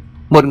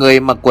 Một người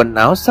mặc quần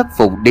áo sắc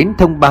phục đến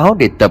thông báo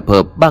để tập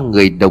hợp 3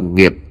 người đồng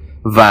nghiệp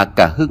và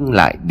cả Hưng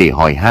lại để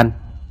hỏi han.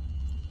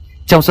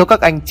 Trong số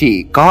các anh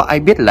chị có ai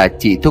biết là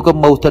chị Thu có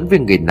mâu thuẫn với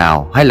người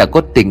nào, hay là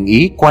có tình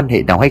ý quan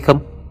hệ nào hay không?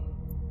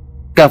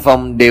 Cả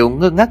phòng đều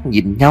ngơ ngác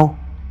nhìn nhau.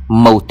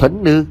 Mâu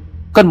thuẫn ư?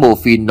 Con mụ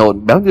phì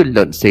nộn béo như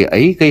lợn xề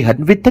ấy gây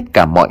hấn với tất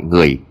cả mọi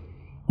người.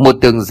 Một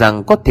tưởng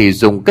rằng có thể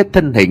dùng cái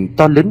thân hình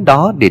to lớn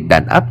đó để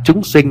đàn áp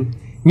chúng sinh,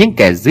 những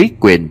kẻ dưới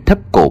quyền thấp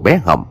cổ bé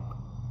họng.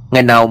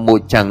 Ngày nào mụ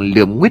chàng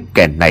lườm nguyết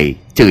kẻ này,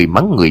 chửi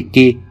mắng người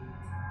kia.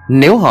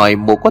 Nếu hỏi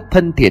mụ có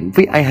thân thiện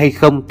với ai hay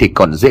không thì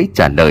còn dễ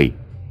trả lời.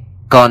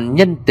 Còn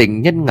nhân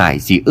tình nhân ngại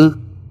gì ư?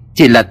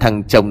 Chỉ là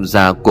thằng chồng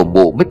già của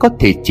mụ mới có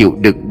thể chịu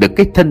đựng được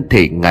cái thân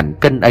thể ngàn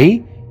cân ấy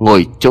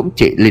ngồi chỗm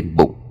trệ lên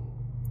bụng.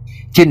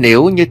 Chứ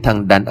nếu như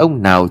thằng đàn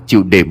ông nào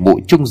chịu để mụ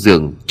chung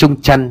giường,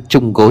 chung chăn,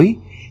 chung gối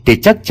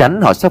thì chắc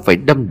chắn họ sẽ phải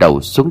đâm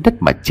đầu xuống đất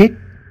mà chết.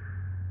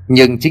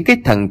 Nhưng chính cái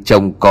thằng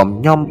chồng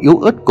còm nhom yếu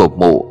ớt của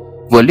mụ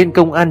vừa lên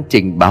công an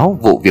trình báo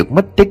vụ việc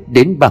mất tích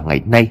đến 3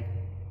 ngày nay.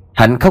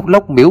 Hắn khóc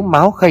lóc mếu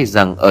máo khai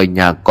rằng ở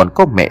nhà còn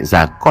có mẹ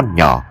già con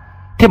nhỏ,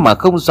 thế mà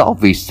không rõ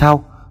vì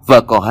sao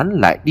vợ của hắn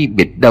lại đi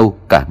biệt đâu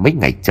cả mấy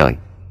ngày trời.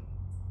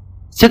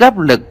 Trước áp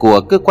lực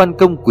của cơ quan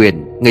công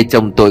quyền, người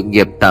chồng tội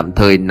nghiệp tạm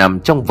thời nằm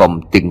trong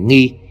vòng tình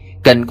nghi,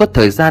 cần có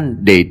thời gian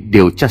để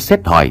điều tra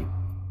xét hỏi.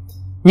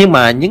 Nhưng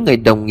mà những người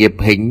đồng nghiệp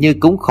hình như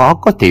cũng khó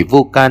có thể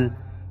vô can,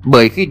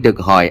 bởi khi được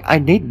hỏi ai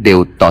nấy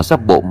đều tỏ ra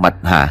bộ mặt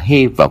hả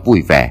hê và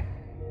vui vẻ.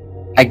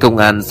 Anh công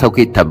an sau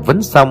khi thẩm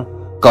vấn xong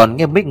còn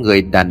nghe mấy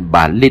người đàn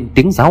bà lên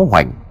tiếng giáo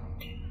hoành: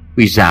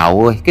 "Ui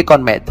dào ơi, cái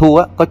con mẹ Thu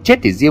á, có chết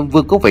thì Diêm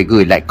Vương cũng phải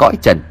gửi lại cõi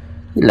trần,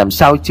 làm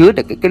sao chứa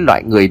được cái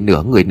loại người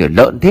nửa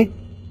lợn thế."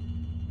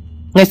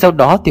 Ngay sau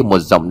đó thì một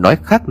giọng nói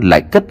khác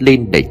lại cất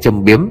lên đầy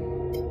châm biếm: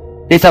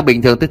 "Thế sao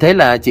bình thường tôi thấy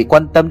là chị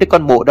quan tâm đến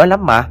con mụ đó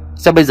lắm mà,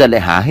 sao bây giờ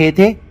lại hả hê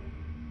thế?"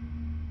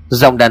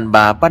 Giọng đàn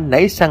bà ban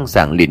nãy sang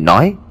sảng liền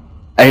nói: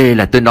 Ê,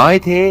 là tôi nói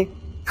thế,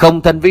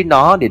 không thân với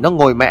nó để nó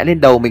ngồi mẹ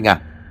lên đầu mình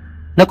à?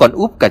 Nó còn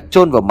úp cả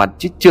chôn vào mặt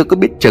chứ chưa có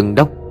biết chừng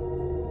đâu.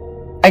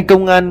 Anh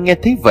công an nghe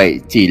thấy vậy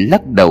chỉ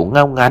lắc đầu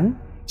ngao ngán.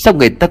 Sao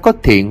người ta có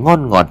thể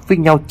ngon ngọt với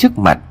nhau trước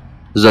mặt,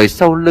 rồi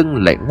sau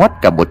lưng lại ngoắt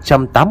cả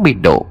 180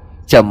 độ,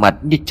 trở mặt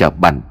như trở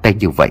bàn tay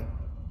như vậy?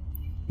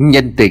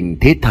 Nhân tình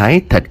thế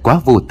thái thật quá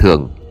vô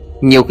thường.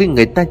 Nhiều khi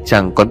người ta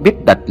chẳng còn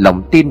biết đặt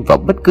lòng tin vào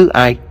bất cứ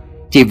ai,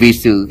 chỉ vì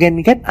sự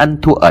ghen ghét ăn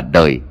thua ở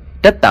đời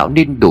đã tạo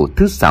nên đủ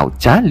thứ xảo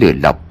trá, lừa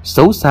lọc,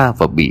 xấu xa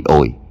và bỉ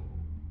ổi.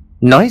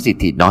 Nói gì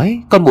thì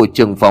nói, con mụ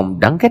trưởng phòng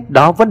đáng ghét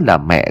đó vẫn là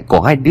mẹ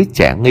của hai đứa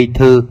trẻ ngây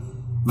thơ,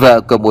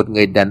 vợ của một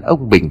người đàn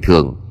ông bình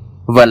thường,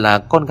 và là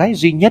con gái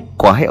duy nhất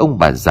của hai ông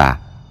bà già,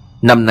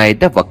 năm nay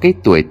đã vào cái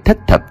tuổi thất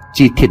thập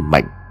chi thiên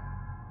mệnh.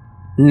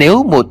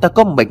 Nếu mụ ta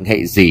có mệnh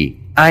hệ gì,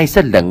 ai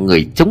sẽ là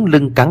người chống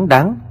lưng cáng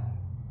đáng?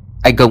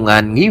 Anh công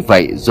an nghĩ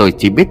vậy rồi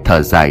chỉ biết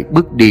thở dài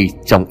bước đi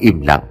trong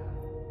im lặng.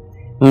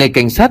 Ngày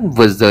cảnh sát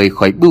vừa rời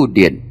khỏi bưu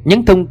điện,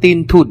 những thông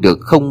tin thu được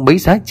không mấy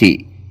giá trị,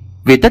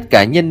 vì tất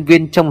cả nhân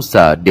viên trong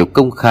sở đều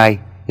công khai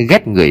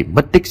ghét người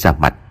mất tích ra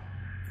mặt.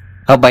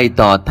 Họ bày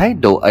tỏ thái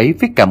độ ấy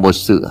với cả một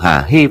sự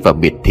hả hê và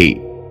miệt thị.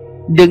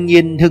 Đương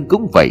nhiên Hưng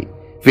cũng vậy,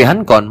 vì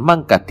hắn còn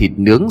mang cả thịt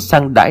nướng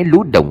sang đãi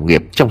lũ đồng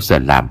nghiệp trong sở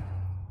làm.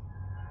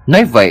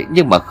 Nói vậy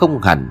nhưng mà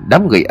không hẳn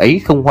đám người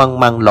ấy không hoang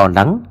mang lo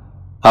lắng.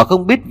 Họ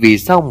không biết vì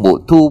sao mụ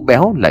Thu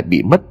béo lại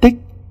bị mất tích,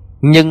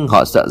 nhưng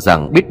họ sợ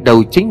rằng biết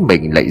đâu chính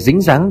mình lại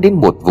dính dáng đến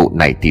một vụ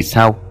này thì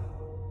sao.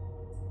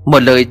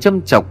 Một lời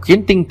châm chọc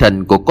khiến tinh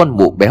thần của con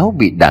mụ béo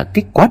bị đả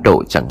kích quá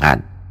độ chẳng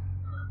hạn.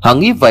 Họ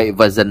nghĩ vậy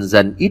và dần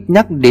dần ít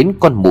nhắc đến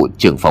con mụ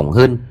trưởng phòng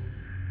hơn.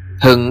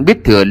 Hưng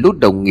biết thừa lũ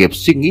đồng nghiệp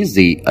suy nghĩ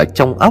gì ở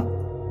trong óc.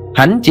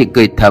 Hắn chỉ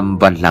cười thầm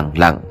và lẳng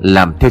lặng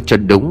làm theo cho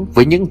đúng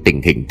với những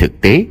tình hình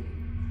thực tế.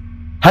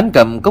 Hắn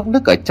cầm cốc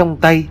nước ở trong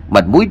tay,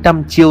 mặt mũi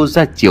đăm chiêu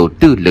ra chiều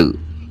tư lự,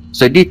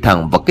 rồi đi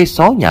thẳng vào cái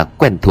xó nhà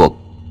quen thuộc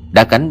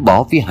đã gắn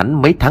bó với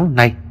hắn mấy tháng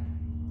nay.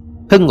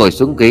 Hưng ngồi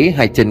xuống ghế,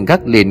 hai chân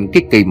gác lên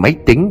cái cây máy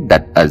tính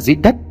đặt ở dưới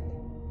đất.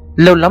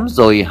 Lâu lắm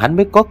rồi hắn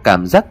mới có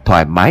cảm giác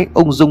thoải mái,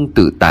 ung dung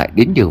tự tại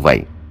đến như vậy.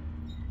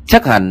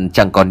 Chắc hẳn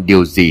chẳng còn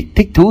điều gì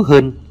thích thú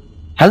hơn.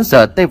 Hắn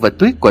sờ tay vào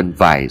túi quần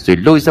vải rồi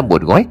lôi ra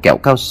một gói kẹo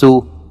cao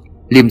su,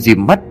 liêm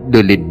dim mắt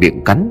đưa lên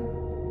miệng cắn.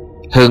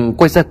 Hưng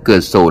quay ra cửa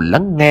sổ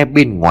lắng nghe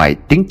bên ngoài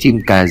tiếng chim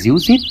ca ríu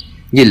rít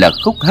như là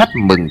khúc hát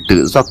mừng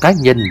tự do cá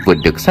nhân vừa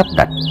được sắp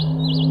đặt.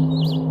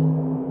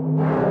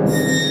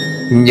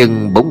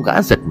 Nhưng bỗng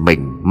gã giật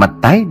mình, mặt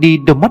tái đi,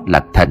 đôi mắt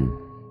lạc thần,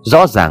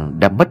 rõ ràng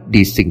đã mất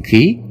đi sinh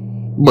khí.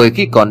 Bởi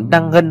khi còn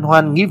đang hân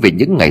hoan nghĩ về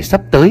những ngày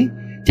sắp tới,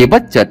 thì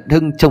bất chợt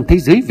Hưng trông thấy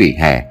dưới vỉa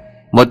hè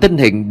một thân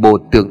hình bồ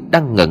tượng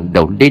đang ngẩng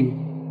đầu lên.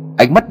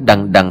 Ánh mắt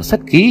đằng đằng sát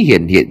khí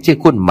hiện hiện trên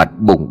khuôn mặt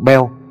bùng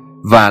beo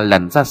và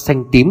làn da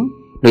xanh tím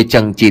nơi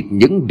chằng chịt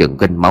những đường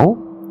gân máu.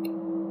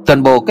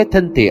 Toàn bộ cái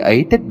thân thể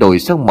ấy đã đổi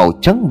sang màu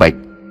trắng bệch,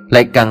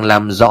 lại càng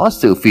làm rõ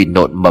sự phì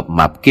nộn mập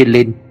mạp kia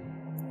lên.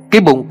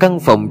 Cái bụng căng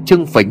phồng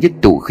trưng phình như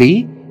tụ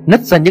khí,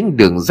 nứt ra những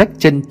đường rách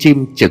chân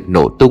chim trực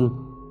nổ tung.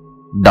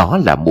 Đó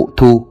là mụ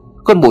Thu,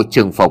 con mụ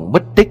trưởng phòng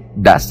mất tích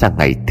đã sang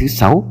ngày thứ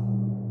 6.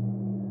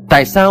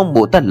 Tại sao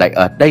mụ ta lại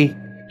ở đây,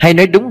 hay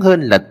nói đúng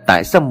hơn là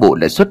tại sao mụ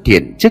lại xuất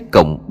hiện trước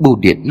cổng bưu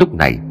điện lúc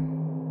này?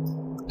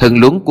 Hưng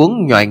luống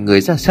cuống nhoài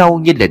người ra sau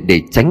như là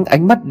để tránh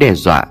ánh mắt đe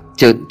dọa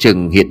trợn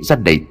trừng hiện ra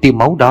đầy tia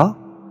máu đó.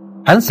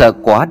 Hắn sợ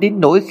quá đến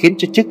nỗi khiến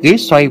cho chiếc ghế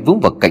xoay vướng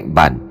vào cạnh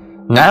bàn,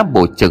 ngã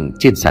bổ chừng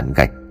trên sàn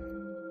gạch.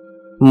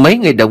 Mấy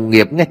người đồng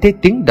nghiệp nghe thấy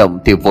tiếng động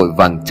thì vội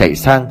vàng chạy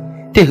sang,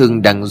 thấy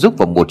Hưng đang rúc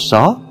vào một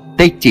xó,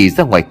 tay chỉ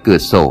ra ngoài cửa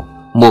sổ,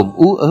 mồm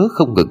ú ớ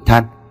không ngừng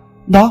than: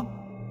 "Đó,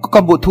 có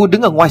con mụ Thu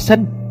đứng ở ngoài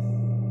sân."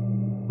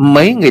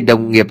 Mấy người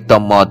đồng nghiệp tò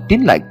mò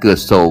tiến lại cửa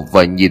sổ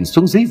và nhìn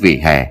xuống dưới vỉa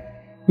hè,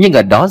 nhưng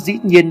ở đó dĩ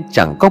nhiên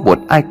chẳng có một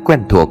ai quen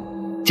thuộc,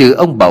 trừ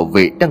ông bảo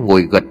vệ đang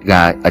ngồi gật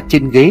gà ở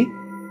trên ghế.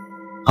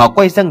 Họ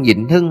quay sang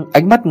nhìn Hưng,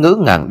 ánh mắt ngỡ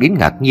ngàng đến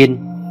ngạc nhiên,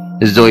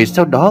 rồi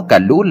sau đó cả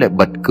lũ lại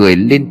bật cười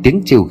lên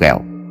tiếng trêu ghẹo: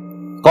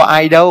 "Có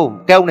ai đâu,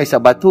 cái ông này sợ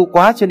bà Thu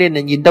quá cho nên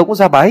là nhìn đâu có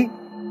ra bà ấy.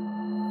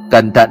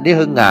 Cẩn thận đấy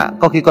Hưng ạ,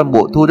 có khi con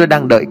mụ Thu nó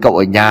đang đợi cậu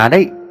ở nhà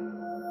đấy."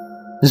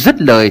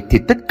 Dứt lời thì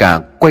tất cả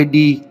quay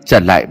đi trở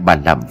lại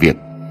bàn làm việc,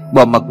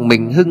 bỏ mặc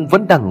mình Hưng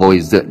vẫn đang ngồi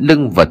dựa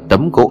lưng vào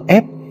tấm gỗ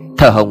ép,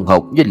 thở hồng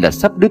hộc như là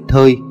sắp đứt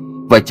hơi,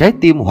 và trái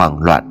tim hoảng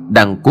loạn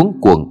đang cuống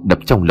cuồng đập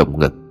trong lồng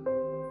ngực.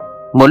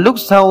 Một lúc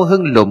sau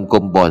Hưng lồm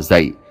cồm bò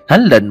dậy,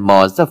 hắn lần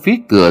mò ra phía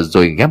cửa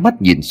rồi ghé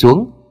mắt nhìn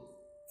xuống.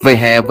 Vỉa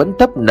hè vẫn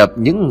tấp nập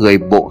những người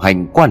bộ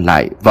hành qua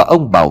lại, và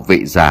ông bảo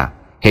vệ già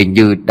hình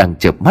như đang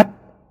chợp mắt.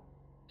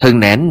 Hưng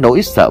nén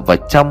nỗi sợ vào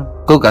trong,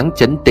 cố gắng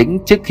trấn tĩnh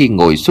trước khi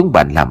ngồi xuống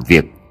bàn làm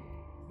việc.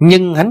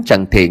 Nhưng hắn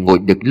chẳng thể ngồi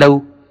được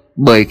lâu,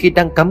 bởi khi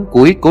đang cắm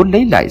cúi cố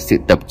lấy lại sự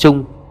tập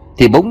trung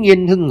thì bỗng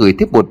nhiên Hưng ngửi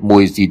thấy một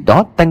mùi gì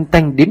đó tanh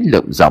tanh đến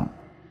lợm giọng.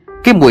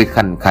 Cái mùi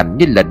khằn khằn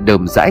như là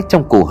đờm dãi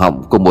trong cổ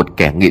họng của một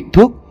kẻ nghiện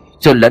thuốc,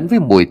 rồi lẫn với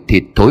mùi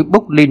thịt thối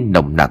bốc lên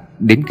nồng nặc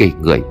đến gây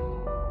người.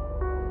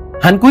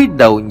 Hắn cúi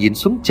đầu nhìn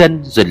xuống chân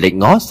rồi lại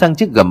ngó sang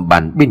chiếc gầm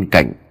bàn bên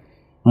cạnh.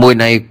 Mùi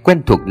này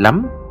quen thuộc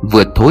lắm,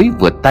 vừa thối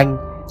vừa tanh,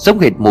 giống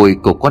hệt mùi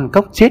của con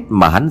cóc chết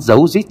mà hắn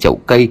giấu dưới chậu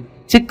cây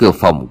trước cửa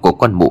phòng của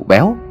con mụ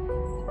béo.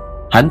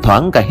 Hắn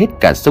thoáng cả hết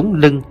cả sống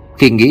lưng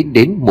khi nghĩ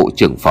đến mụ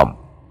trưởng phòng.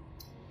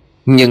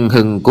 Nhưng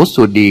Hưng cố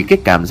xua đi cái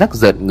cảm giác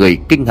rợn người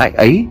kinh hãi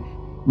ấy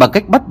bằng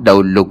cách bắt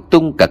đầu lục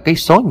tung cả cái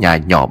xó nhà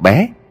nhỏ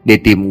bé để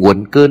tìm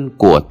nguồn cơn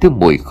của thứ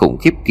mùi khủng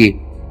khiếp kia.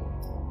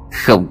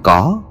 Không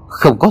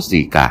có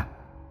gì cả.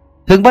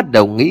 Hưng bắt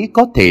đầu nghĩ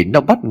có thể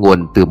nó bắt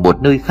nguồn từ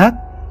một nơi khác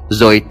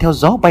rồi theo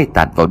gió bay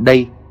tạt vào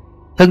đây.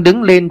 Hưng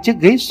đứng lên chiếc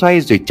ghế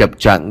xoay rồi chập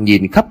choạng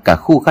nhìn khắp cả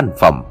khu căn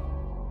phòng.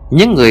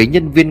 Những người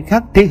nhân viên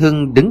khác thấy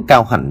Hưng đứng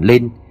cao hẳn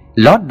lên,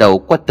 ló đầu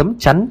qua tấm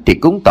chắn thì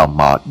cũng tò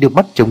mò đưa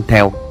mắt trông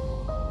theo.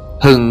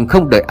 Hưng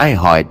không đợi ai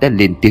hỏi đã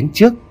lên tiếng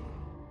trước: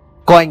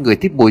 "Có ai người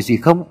thấy mùi gì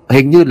không?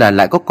 Hình như là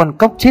lại có con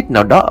cóc chết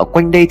nào đó ở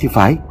quanh đây thì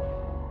phải."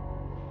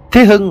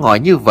 Thế Hưng hỏi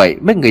như vậy,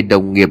 mấy người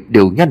đồng nghiệp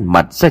đều nhăn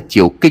mặt ra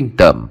chiều kinh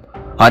tởm.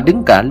 Họ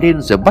đứng cả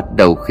lên rồi bắt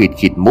đầu khịt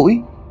khịt mũi,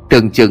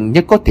 tưởng chừng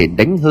như có thể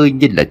đánh hơi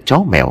như là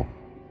chó mèo.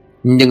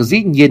 Nhưng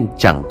dĩ nhiên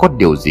chẳng có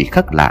điều gì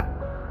khác lạ.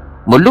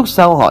 Một lúc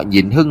sau họ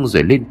nhìn Hưng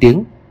rồi lên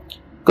tiếng: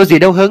 "Có gì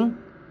đâu Hưng,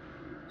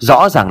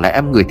 rõ ràng là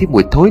em ngửi thấy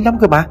mùi thối lắm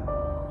cơ mà."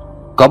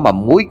 "Có mà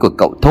mũi của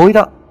cậu thối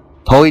đó.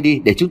 Thôi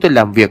đi để chúng tôi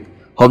làm việc,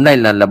 hôm nay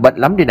là bận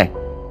lắm đây này."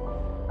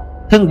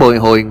 Hưng bồi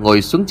hồi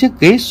ngồi xuống chiếc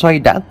ghế xoay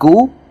đã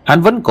cũ.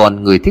 Hắn vẫn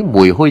còn ngửi thấy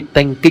mùi hôi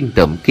tanh kinh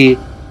tởm kia,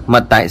 mà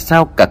tại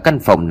sao cả căn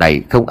phòng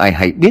này không ai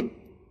hay biết.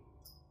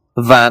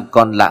 Và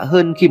còn lạ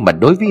hơn khi mà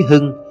đối với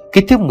Hưng,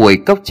 cái thứ mùi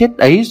cóc chết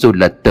ấy dù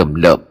là tởm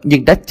lợm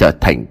nhưng đã trở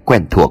thành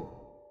quen thuộc,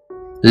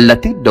 là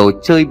thứ đồ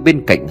chơi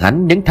bên cạnh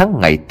hắn những tháng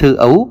ngày thơ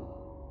ấu.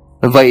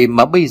 Vậy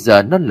mà bây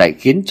giờ nó lại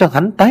khiến cho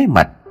hắn tái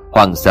mặt,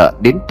 hoảng sợ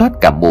đến toát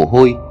cả mồ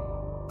hôi.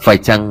 Phải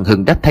chăng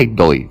Hưng đã thay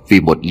đổi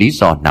vì một lý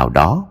do nào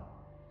đó?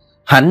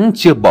 Hắn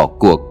chưa bỏ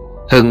cuộc.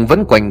 Hưng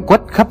vẫn quanh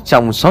quất khắp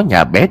trong xó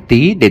nhà bé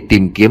tí để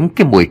tìm kiếm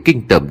cái mùi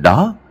kinh tởm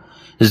đó.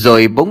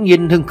 Rồi bỗng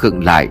nhiên Hưng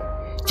khựng lại.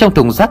 Trong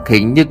thùng rác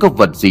hình như có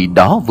vật gì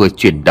đó vừa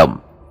chuyển động.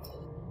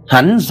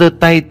 Hắn giơ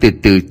tay từ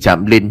từ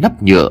chạm lên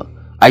nắp nhựa,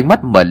 ánh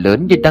mắt mở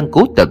lớn như đang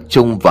cố tập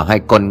trung vào hai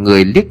con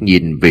người liếc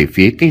nhìn về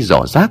phía cái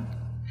giỏ rác.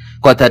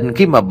 Quả thật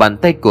khi mà bàn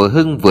tay của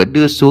Hưng vừa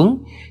đưa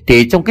xuống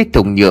thì trong cái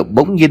thùng nhựa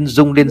bỗng nhiên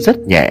rung lên rất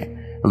nhẹ,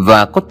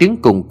 và có tiếng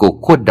cùng cục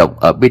khua động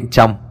ở bên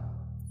trong.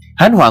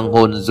 Hắn hoàng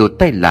hồn rụt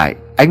tay lại,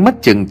 ánh mắt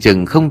chừng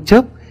chừng không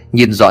chớp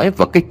nhìn dõi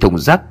vào cái thùng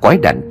rác quái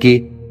đản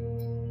kia.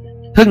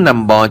 Hưng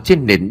nằm bò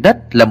trên nền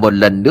đất, là một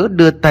lần nữa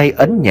đưa tay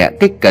ấn nhẹ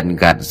cái cần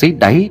gạt dưới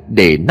đáy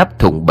để nắp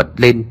thùng bật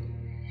lên.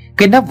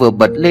 Cái nắp vừa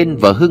bật lên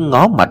và Hưng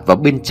ngó mặt vào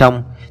bên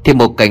trong thì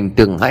một cảnh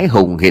tượng hãi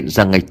hùng hiện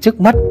ra ngay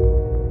trước mắt.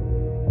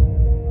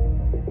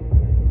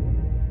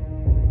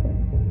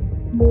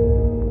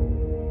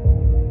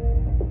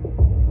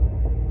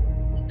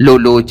 Lù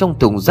lù trong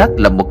thùng rác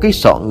là một cái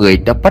sọ người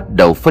đã bắt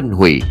đầu phân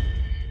hủy.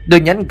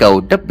 Đôi nhãn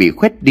cầu đã bị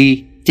khoét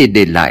đi, chỉ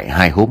để lại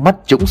hai hố mắt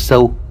trũng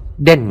sâu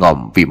đen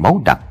ngòm vì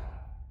máu đặc.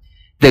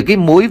 Từ cái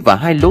mũi và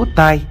hai lỗ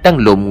tai đang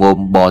lồm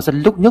ngồm bò ra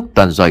lúc nhúc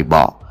toàn giòi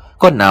bọ,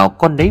 con nào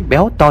con nấy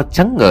béo to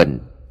trắng ngợn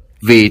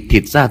vì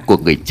thịt da của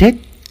người chết.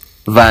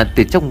 Và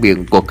từ trong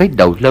miệng của cái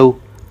đầu lâu,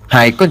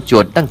 hai con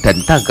chuột đang thần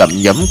tha gặm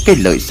nhấm cái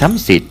lợi xám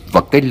xịt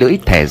và cái lưỡi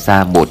thè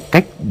ra một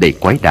cách đầy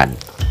quái đản.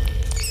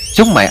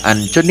 Chúng mải ăn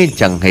cho nên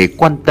chẳng hề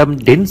quan tâm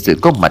đến sự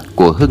có mặt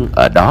của Hưng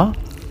ở đó,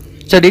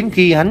 cho đến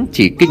khi hắn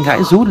chỉ kinh hãi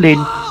rú lên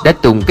đã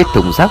tung cái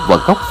thùng rác vào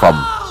góc phòng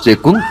rồi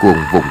cuống cuồng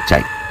vùng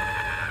chạy.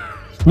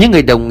 Những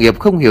người đồng nghiệp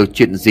không hiểu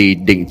chuyện gì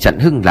định chặn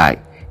Hưng lại,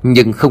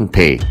 nhưng không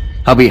thể.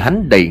 Họ bị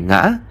hắn đẩy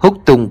ngã, húc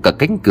tung cả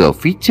cánh cửa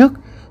phía trước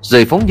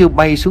rồi phóng như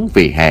bay xuống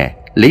vỉa hè,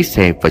 lấy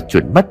xe và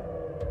chuồn mất.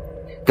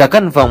 Cả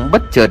căn phòng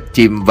bất chợt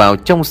chìm vào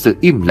trong sự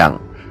im lặng,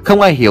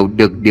 không ai hiểu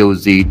được điều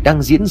gì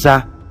đang diễn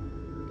ra.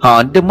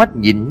 Họ đưa mắt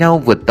nhìn nhau,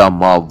 vừa tò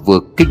mò vừa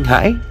kinh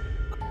hãi.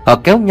 Họ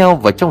kéo nhau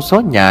vào trong xó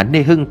nhà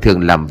nơi Hưng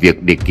thường làm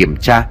việc để kiểm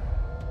tra.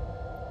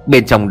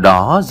 Bên trong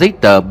đó giấy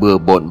tờ bừa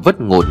bộn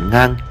vất ngổn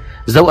ngang,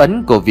 dấu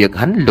ấn của việc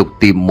hắn lục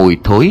tìm mùi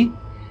thối.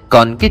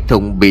 Còn cái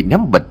thùng bị ném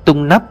bật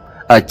tung nắp,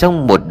 ở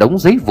trong một đống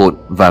giấy vụn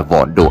và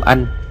vỏ đồ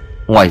ăn.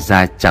 Ngoài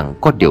ra chẳng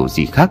có điều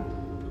gì khác.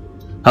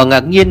 Họ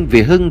ngạc nhiên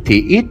vì Hưng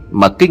thì ít,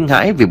 mà kinh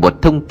hãi vì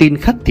một thông tin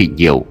khác thì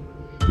nhiều.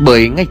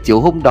 Bởi ngay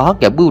chiều hôm đó,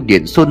 kẻ bưu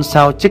điện xôn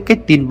xao trước cái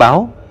tin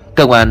báo,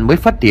 công an mới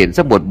phát hiện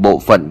ra một bộ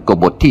phận của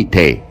một thi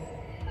thể.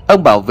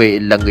 Ông bảo vệ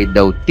là người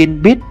đầu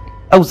tiên biết.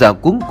 Ông già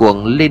cuống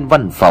cuồng lên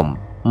văn phòng,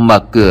 mở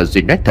cửa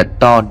rồi nói thật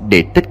to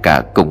để tất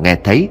cả cùng nghe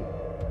thấy: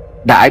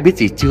 "Đã ai biết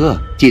gì chưa?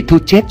 Chị Thu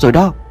chết rồi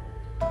đó."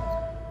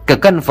 Cả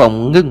căn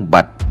phòng ngưng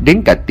bặt,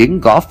 đến cả tiếng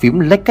gõ phím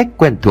lách cách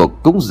quen thuộc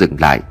cũng dừng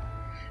lại.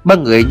 Ba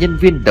người nhân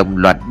viên đồng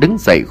loạt đứng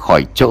dậy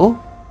khỏi chỗ,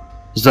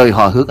 rồi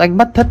họ hướng ánh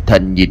mắt thất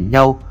thần nhìn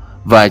nhau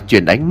và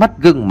chuyển ánh mắt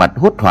gương mặt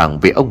hốt hoảng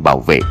về ông bảo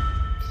vệ.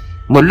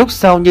 Một lúc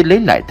sau như lấy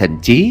lại thần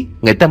trí,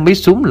 người ta mới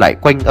xúm lại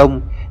quanh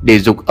ông để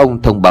giục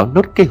ông thông báo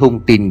nốt cái hung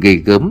tin ghê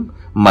gớm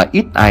mà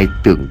ít ai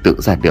tưởng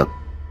tượng ra được.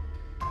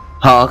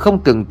 Họ không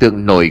tưởng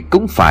tượng nổi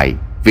cũng phải,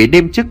 vì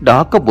đêm trước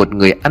đó có một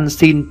người ăn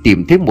xin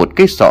tìm thấy một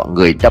cái sọ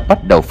người đã bắt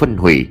đầu phân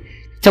hủy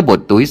trong một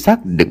túi xác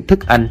đựng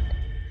thức ăn.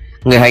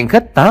 Người hành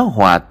khất tá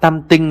hỏa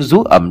tam tinh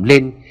rú ầm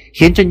lên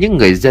khiến cho những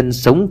người dân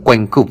sống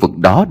quanh khu vực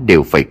đó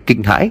đều phải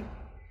kinh hãi.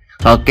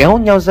 Họ kéo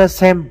nhau ra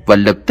xem và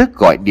lập tức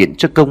gọi điện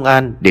cho công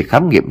an để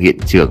khám nghiệm hiện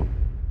trường.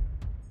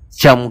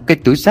 Trong cái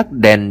túi xách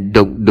đen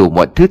đựng đủ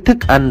mọi thứ thức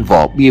ăn,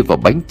 vỏ bia và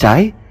bánh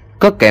trái,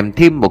 có kèm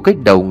thêm một cái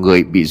đầu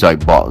người bị giòi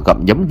bọ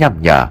gặm nhấm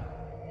nham nhở.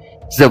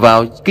 Dựa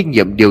vào kinh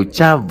nghiệm điều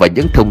tra và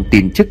những thông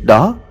tin trước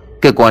đó,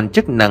 cơ quan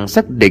chức năng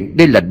xác định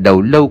đây là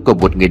đầu lâu của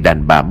một người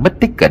đàn bà mất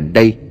tích gần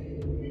đây.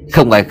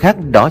 Không ai khác,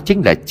 đó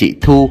chính là chị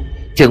Thu,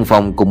 trưởng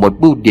phòng của một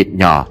bưu điện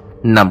nhỏ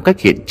nằm cách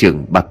hiện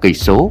trường 3 cây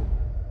số.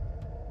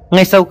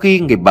 Ngay sau khi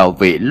người bảo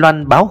vệ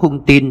loan báo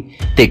hung tin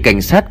thì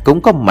cảnh sát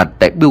cũng có mặt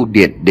tại bưu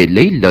điện để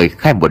lấy lời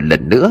khai một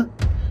lần nữa.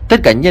 Tất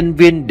cả nhân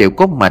viên đều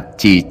có mặt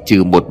chỉ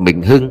trừ một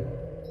mình Hưng.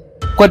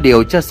 Qua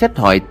điều tra xét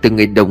hỏi từ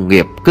người đồng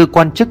nghiệp, cơ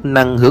quan chức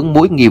năng hướng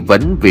mũi nghi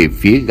vấn về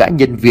phía gã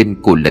nhân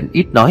viên của lần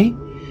ít nói,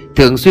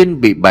 thường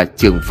xuyên bị bà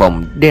trưởng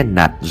phòng đe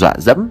nạt dọa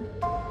dẫm.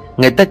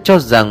 Người ta cho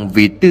rằng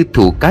vì tư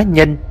thù cá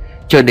nhân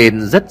cho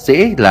nên rất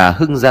dễ là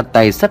Hưng ra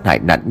tay sát hại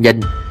nạn nhân,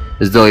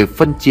 rồi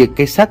phân chia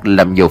cái xác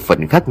làm nhiều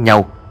phần khác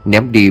nhau,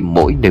 ném đi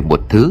mỗi nơi một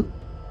thứ.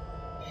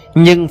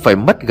 Nhưng phải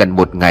mất gần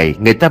một ngày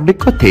người ta mới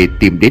có thể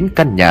tìm đến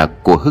căn nhà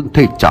của Hưng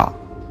thuê trọ.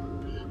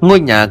 Ngôi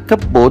nhà cấp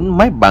 4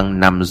 mái bằng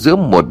nằm giữa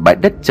một bãi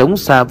đất trống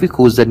xa với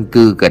khu dân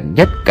cư gần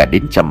nhất cả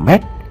đến 100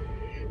 mét.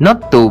 Nó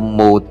tù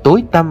mù,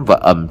 tối tăm và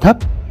ẩm thấp.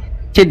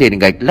 Trên nền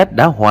gạch lát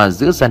đá hoa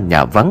giữa gian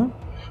nhà vắng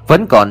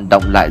vẫn còn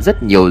đọng lại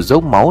rất nhiều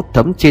dấu máu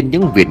thấm trên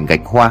những viền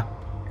gạch hoa.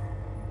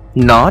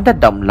 Nó đã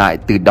đọng lại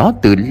từ đó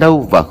từ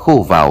lâu và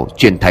khô vào,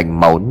 chuyển thành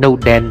màu nâu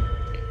đen,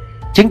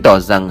 chứng tỏ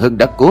rằng Hưng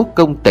đã cố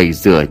công tẩy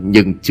rửa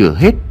nhưng chưa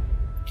hết.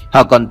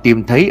 Họ còn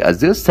tìm thấy ở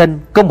giữa sân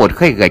có một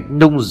khay gạch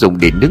nung dùng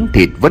để nướng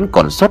thịt vẫn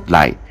còn sót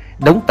lại,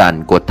 đống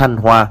tàn của than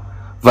hoa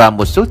và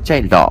một số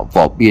chai lọ,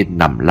 vỏ bia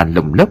nằm lăn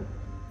lông lốc.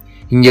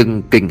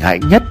 Nhưng kinh hãi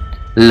nhất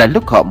là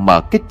lúc họ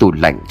mở cái tủ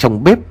lạnh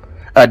trong bếp,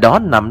 ở đó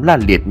nằm la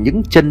liệt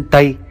những chân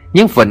tay,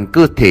 những phần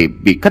cơ thể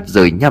bị cắt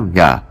rời nham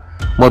nhở.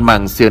 Một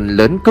mảng sườn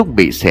lớn cũng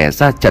bị xẻ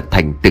ra chặt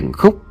thành từng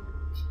khúc.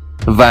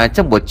 Và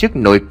trong một chiếc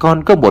nồi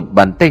con có một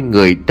bàn tay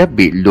người đã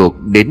bị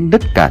luộc đến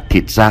nứt cả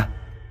thịt ra.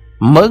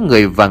 Mỡ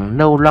người vàng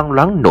nâu loang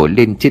loáng nổi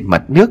lên trên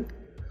mặt nước.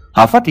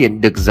 Họ phát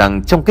hiện được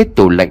rằng trong cái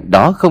tủ lạnh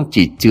đó không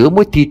chỉ chứa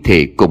mỗi thi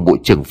thể của bộ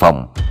trưởng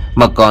phòng,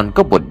 mà còn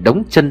có một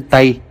đống chân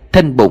tay,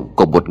 thân bụng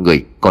của một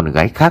người con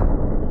gái khác.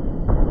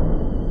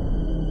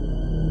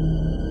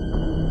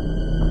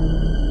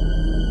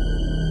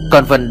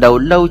 Còn phần đầu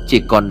lâu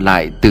chỉ còn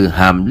lại từ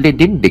hàm lên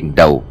đến đỉnh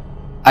đầu.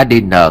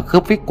 ADN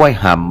khớp với quai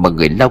hàm mà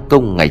người lao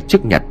công ngày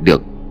trước nhặt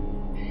được.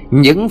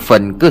 Những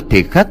phần cơ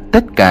thể khác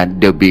tất cả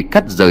đều bị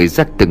cắt rời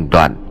ra từng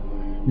đoạn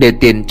để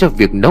tiền cho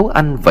việc nấu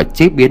ăn và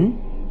chế biến.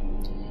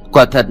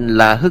 Quả thật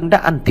là Hưng đã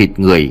ăn thịt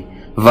người,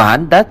 và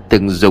hắn đã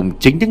từng dùng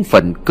chính những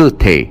phần cơ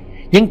thể,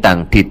 những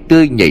tảng thịt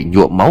tươi nhảy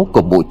nhụa máu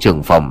của bộ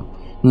trưởng phòng,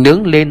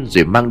 nướng lên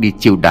rồi mang đi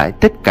chiêu đãi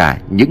tất cả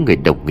những người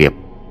đồng nghiệp.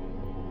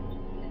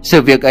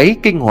 Sự việc ấy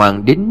kinh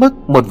hoàng đến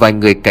mức một vài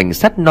người cảnh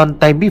sát non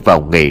tay mới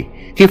vào nghề,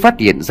 khi phát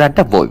hiện ra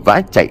đã vội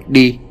vã chạy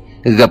đi,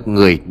 gặp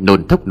người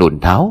nôn thốc nôn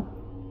tháo.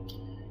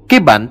 Cái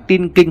bản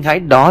tin kinh hãi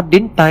đó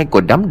đến tai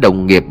của đám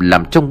đồng nghiệp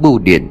làm trong bưu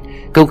điện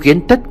không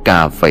khiến tất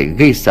cả phải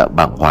gây sợ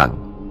bàng hoàng.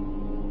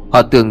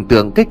 Họ tưởng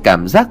tượng cái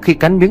cảm giác khi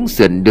cắn miếng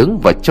sườn nướng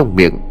vào trong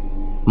miệng,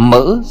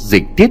 mỡ,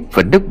 dịch tiết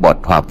và nước bọt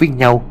hòa với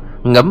nhau,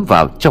 ngấm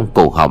vào trong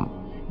cổ họng,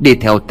 đi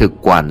theo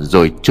thực quản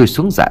rồi trôi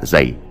xuống dạ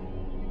dày.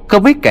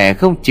 Không ít kẻ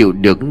không chịu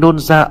được nôn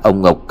ra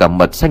ồng ộc cả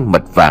mật xanh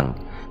mật vàng,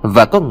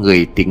 và có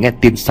người thì nghe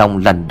tin xong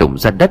lăn đùng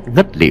ra đất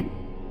ngất lịm.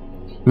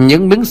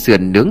 Những miếng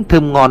sườn nướng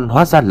thơm ngon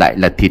hóa ra lại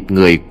là thịt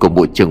người của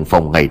bộ trưởng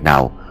phòng ngày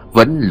nào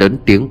vẫn lớn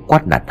tiếng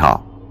quát nạt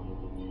họ.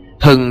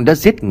 Hưng đã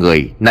giết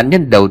người. Nạn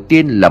nhân đầu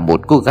tiên là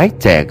một cô gái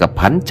trẻ gặp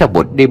hắn trong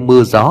một đêm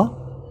mưa gió.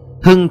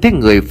 Hưng thấy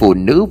người phụ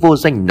nữ vô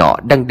danh nọ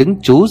đang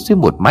đứng trú dưới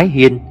một mái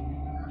hiên.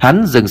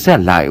 Hắn dừng xe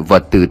lại và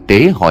tử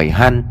tế hỏi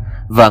han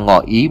và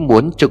ngỏ ý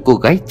muốn cho cô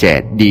gái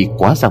trẻ đi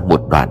quá ra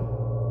một đoạn.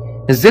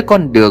 Giữa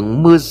con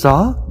đường mưa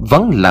gió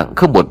vắng lặng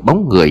không một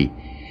bóng người,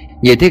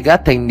 nhìn thấy gã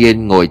thanh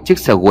niên ngồi chiếc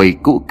xe quay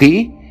cũ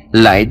kỹ,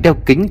 lại đeo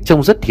kính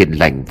trông rất hiền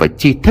lành và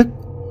tri thức.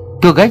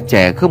 Cô gái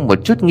trẻ không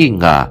một chút nghi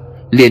ngờ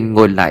liền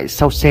ngồi lại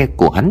sau xe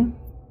của hắn.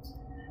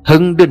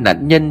 Hưng đưa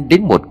nạn nhân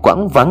đến một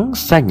quãng vắng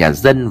xa nhà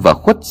dân và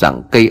khuất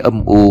dạng cây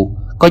âm u,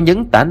 có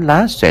những tán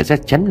lá xòe ra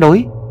chắn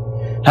lối.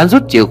 Hắn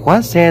rút chìa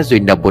khóa xe rồi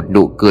nở một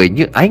nụ cười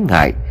như ái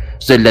ngại,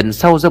 rồi lần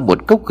sau ra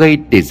một cốc gây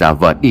để giả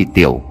vờ đi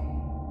tiểu.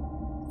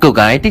 Cô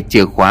gái thấy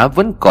chìa khóa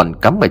vẫn còn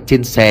cắm ở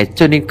trên xe,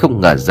 cho nên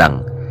không ngờ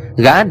rằng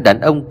gã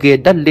đàn ông kia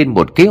đã lên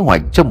một kế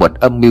hoạch cho một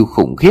âm mưu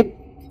khủng khiếp.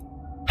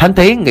 Hắn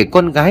thấy người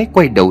con gái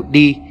quay đầu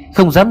đi,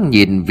 không dám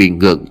nhìn vì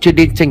ngượng, cho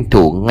nên tranh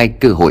thủ ngay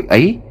cơ hội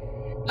ấy.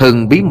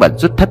 Hưng bí mật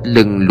rút thắt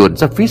lưng luồn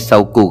ra phía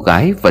sau cô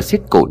gái và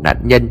siết cổ nạn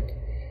nhân.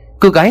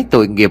 Cô gái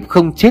tội nghiệp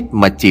không chết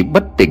mà chỉ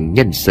bất tỉnh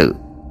nhân sự.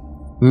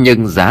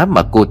 Nhưng giá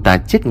mà cô ta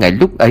chết ngay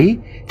lúc ấy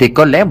thì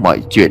có lẽ mọi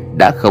chuyện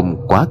đã không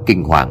quá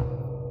kinh hoàng.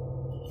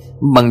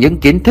 Bằng những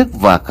kiến thức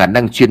và khả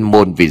năng chuyên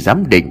môn về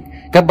giám định,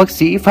 các bác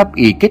sĩ pháp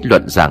y kết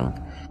luận rằng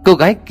cô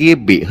gái kia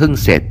bị Hưng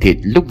xẻ thịt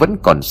lúc vẫn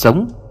còn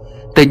sống.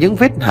 Từ những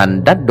vết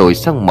hằn đã đổi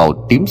sang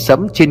màu tím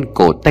sẫm trên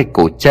cổ tay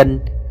cổ chân,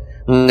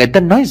 người ta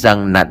nói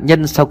rằng nạn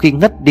nhân sau khi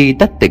ngất đi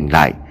đã tỉnh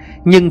lại,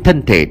 nhưng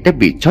thân thể đã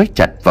bị trói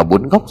chặt vào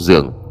bốn góc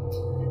giường.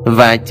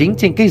 Và chính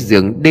trên cái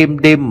giường đêm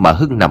đêm mà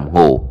Hưng nằm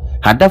ngủ,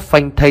 hắn đã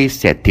phanh thây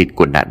xẻ thịt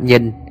của nạn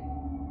nhân.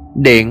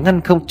 Để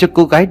ngăn không cho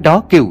cô gái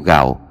đó kêu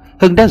gào,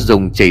 Hưng đã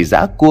dùng chảy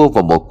giã cua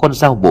vào một con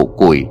dao bổ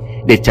củi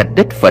để chặt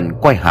đứt phần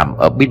quai hàm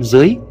ở bên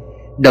dưới,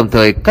 đồng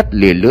thời cắt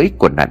lìa lưỡi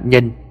của nạn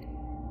nhân.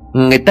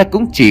 Người ta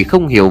cũng chỉ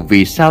không hiểu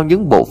vì sao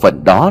những bộ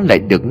phận đó lại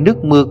được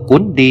nước mưa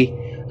cuốn đi,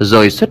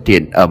 rồi xuất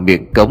hiện ở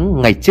miệng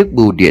cống ngay trước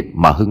bưu điện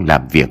mà Hưng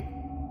làm việc.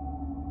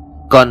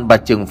 Còn bà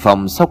trưởng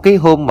phòng, sau cái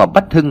hôm mà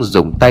bắt Hưng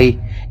dùng tay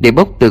để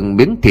bốc từng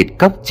miếng thịt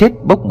cóc chết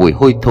bốc mùi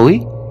hôi thối,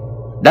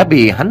 đã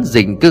bị hắn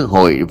dình cơ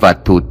hội và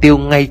thủ tiêu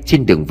ngay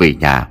trên đường về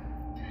nhà.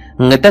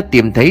 Người ta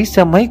tìm thấy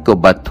xe máy của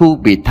bà Thu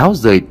bị tháo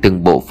rời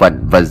từng bộ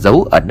phận và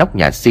giấu ở nóc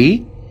nhà xí.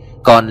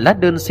 Còn lá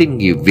đơn xin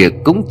nghỉ việc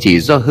cũng chỉ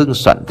do Hưng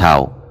soạn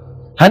thảo.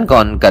 Hắn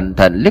còn cẩn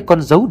thận lấy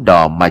con dấu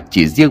đỏ mà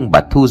chỉ riêng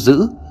bà Thu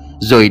giữ,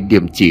 rồi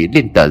điểm chỉ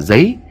lên tờ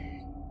giấy,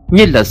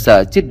 như là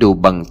sợ chưa đủ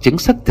bằng chứng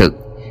xác thực.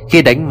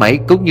 Khi đánh máy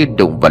cũng như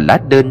đụng vào lá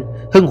đơn,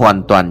 Hưng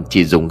hoàn toàn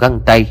chỉ dùng găng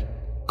tay.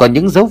 Còn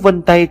những dấu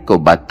vân tay của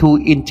bà Thu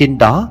in trên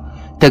đó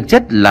thực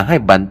chất là hai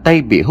bàn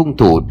tay bị hung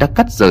thủ đã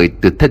cắt rời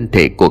từ thân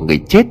thể của người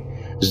chết,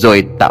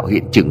 rồi tạo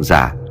hiện trường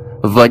giả,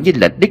 vờ như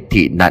là đích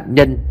thị nạn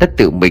nhân đã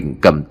tự mình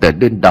cầm tờ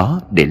đơn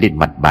đó để lên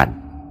mặt bàn.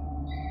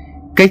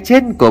 Cái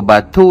chết của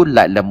bà Thu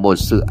lại là một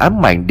sự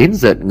ám ảnh đến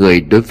rợn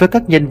người đối với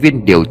các nhân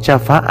viên điều tra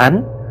phá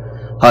án.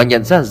 Họ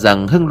nhận ra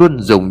rằng Hưng luôn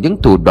dùng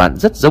những thủ đoạn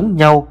rất giống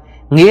nhau,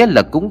 nghĩa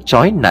là cũng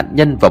trói nạn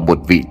nhân vào một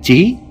vị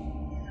trí,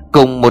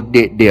 cùng một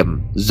địa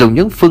điểm, dùng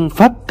những phương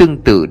pháp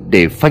tương tự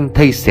để phanh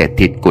thây xẻ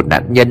thịt của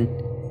nạn nhân.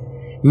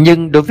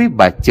 Nhưng đối với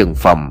bà trưởng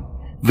phòng,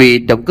 vì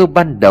động cơ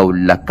ban đầu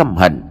là căm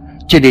hận,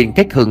 cho nên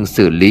cách Hưng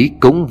xử lý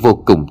cũng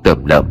vô cùng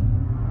tởm lợm.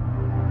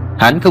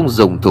 Hắn không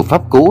dùng thủ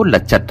pháp cũ là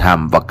chặt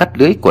hàm và cắt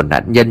lưỡi của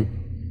nạn nhân.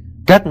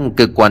 Các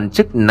cơ quan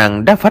chức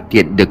năng đã phát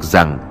hiện được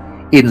rằng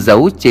in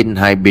dấu trên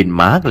hai bên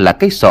má là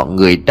cái sọ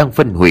người đang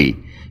phân hủy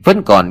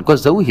vẫn còn có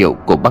dấu hiệu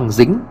của băng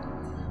dính.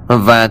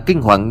 Và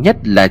kinh hoàng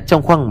nhất là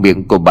trong khoang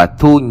miệng của bà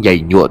Thu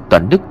nhầy nhụa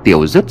toàn nước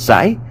tiểu rớt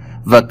rãi,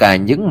 và cả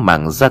những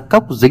mảng da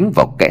cóc dính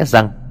vào kẽ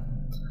răng.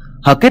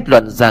 Họ kết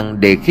luận rằng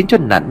để khiến cho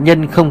nạn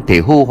nhân không thể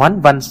hô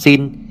hoán van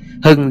xin,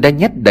 Hưng đã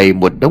nhét đầy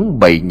một đống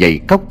bầy nhầy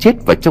cóc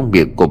chết vào trong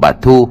miệng của bà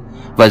Thu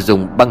và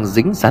dùng băng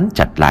dính dán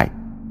chặt lại.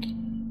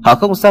 Họ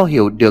không sao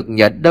hiểu được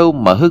nhờ đâu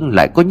mà Hưng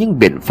lại có những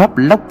biện pháp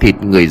lóc thịt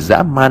người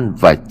dã man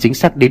và chính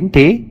xác đến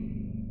thế.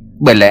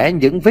 Bởi lẽ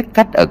những vết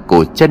cắt ở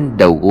cổ chân,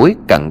 đầu gối,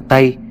 cẳng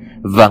tay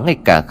và ngay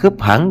cả khớp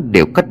háng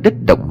đều cắt đứt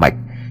động mạch,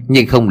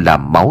 nhưng không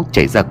làm máu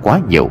chảy ra quá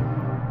nhiều.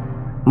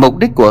 Mục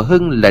đích của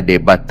Hưng là để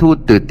bà Thu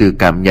từ từ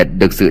cảm nhận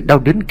được sự đau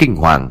đớn kinh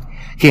hoàng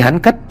khi hắn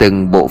cắt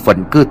từng bộ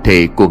phận cơ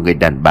thể của người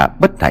đàn bà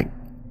bất hạnh.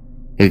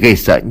 Gây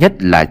sợ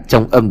nhất là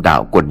trong âm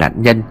đạo của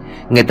nạn nhân,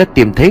 người ta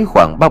tìm thấy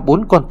khoảng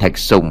 3-4 con thạch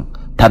sùng,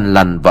 thằn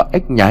lằn và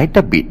ếch nhái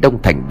đã bị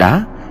đông thành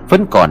đá,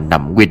 vẫn còn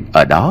nằm nguyên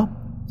ở đó.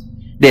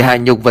 Để hạ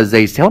nhục và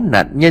giày xéo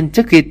nạn nhân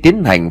trước khi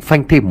tiến hành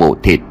phanh thây mổ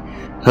thịt,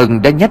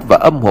 Hưng đã nhét vào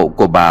âm hộ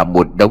của bà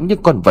một đống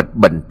những con vật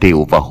bẩn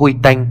thỉu và hôi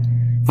tanh.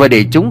 Và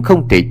để chúng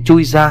không thể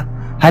chui ra,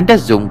 hắn đã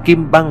dùng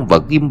kim băng và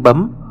kim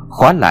bấm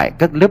khóa lại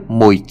các lớp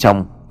môi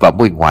trong và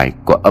môi ngoài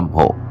của âm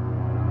hộ.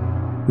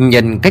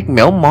 Nhân cách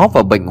méo mó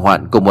và bệnh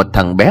hoạn của một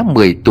thằng bé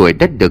 10 tuổi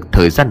đã được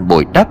thời gian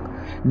bồi đắp,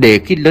 để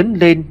khi lớn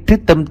lên, thứ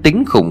tâm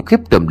tính khủng khiếp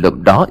tầm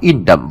lợm đó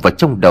in đậm vào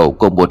trong đầu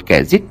của một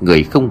kẻ giết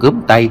người không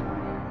gớm tay,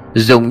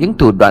 dùng những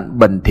thủ đoạn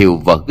bẩn thỉu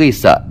và gây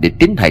sợ để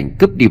tiến hành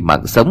cướp đi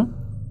mạng sống.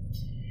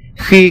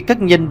 Khi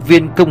các nhân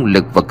viên công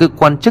lực và cơ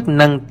quan chức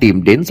năng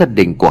tìm đến gia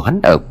đình của hắn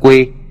ở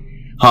quê,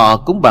 họ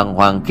cũng bàng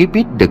hoàng khi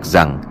biết được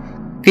rằng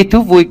cái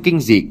thú vui kinh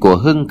dị của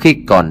Hưng khi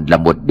còn là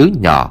một đứa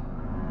nhỏ,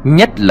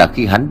 nhất là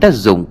khi hắn đã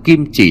dùng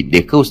kim chỉ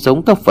để khâu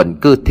sống các phần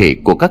cơ thể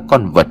của các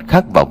con vật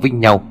khác vào với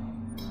nhau.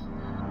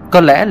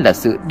 Có lẽ là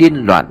sự điên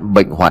loạn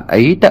bệnh hoạn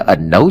ấy đã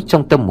ẩn náu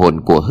trong tâm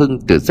hồn của Hưng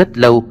từ rất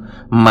lâu,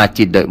 mà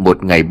chỉ đợi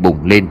một ngày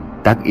bùng lên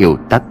tác yêu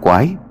tác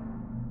quái.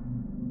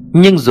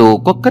 Nhưng dù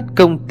có cất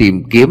công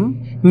tìm kiếm,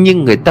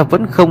 nhưng người ta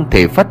vẫn không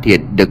thể phát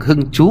hiện được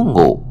Hưng trú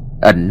ngụ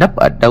ẩn nấp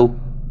ở đâu.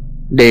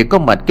 Để có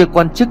mặt cơ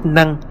quan chức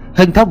năng,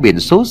 Hưng tháo biển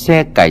số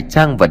xe, cải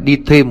trang và đi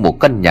thuê một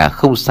căn nhà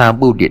không xa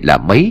bưu điện là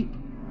mấy.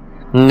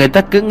 Người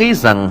ta cứ nghĩ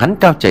rằng hắn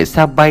cao chạy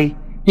xa bay,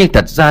 nhưng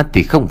thật ra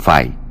thì không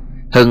phải.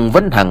 Hưng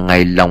vẫn hàng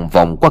ngày lòng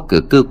vòng qua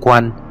cửa cơ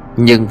quan,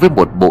 nhưng với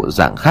một bộ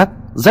dạng khác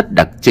rất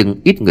đặc trưng,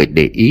 ít người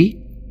để ý.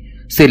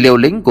 Sự liều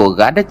lĩnh của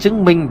gã đã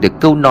chứng minh được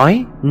câu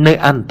nói nơi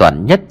an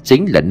toàn nhất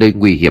chính là nơi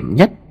nguy hiểm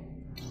nhất.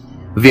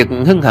 Việc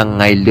Hưng hàng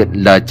ngày lượn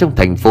lờ trong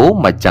thành phố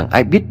mà chẳng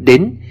ai biết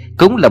đến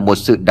cũng là một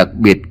sự đặc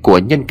biệt của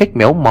nhân cách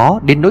méo mó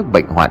đến nỗi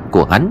bệnh hoạn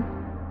của hắn.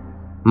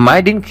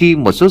 Mãi đến khi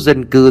một số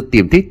dân cư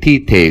tìm thấy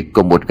thi thể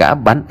của một gã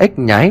bán ếch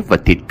nhái và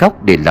thịt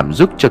cóc để làm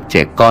giúp cho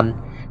trẻ con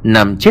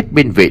nằm chết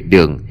bên vệ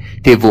đường,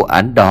 thì vụ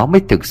án đó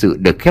mới thực sự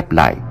được khép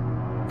lại.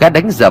 Gã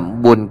đánh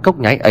dậm buôn cóc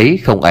nhái ấy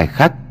không ai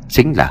khác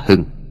chính là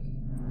Hưng.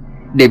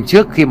 Đêm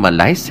trước khi mà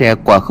lái xe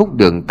qua khúc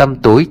đường tăm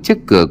tối trước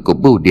cửa của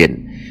bưu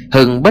điện,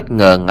 Hưng bất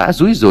ngờ ngã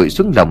dúi dụi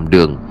xuống lòng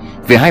đường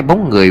vì hai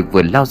bóng người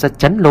vừa lao ra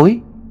chắn lối.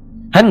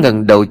 Hắn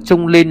ngẩng đầu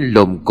trông lên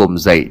lồm cồm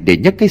dậy để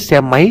nhấc cái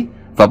xe máy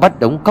và bắt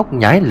đống cóc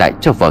nhái lại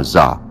cho vào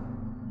giỏ,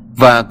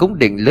 và cũng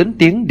định lớn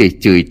tiếng để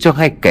chửi cho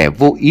hai kẻ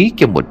vô ý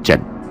kia một trận.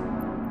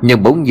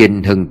 Nhưng bỗng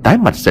nhiên Hưng tái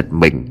mặt giật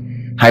mình.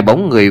 Hai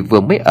bóng người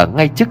vừa mới ở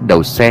ngay trước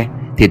đầu xe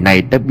thì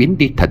này đã biến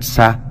đi thật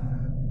xa,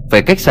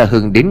 phải cách xa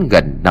Hưng đến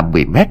gần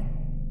 50 mét.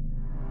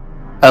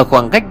 Ở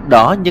khoảng cách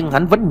đó nhưng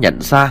hắn vẫn nhận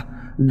ra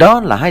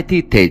đó là hai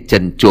thi thể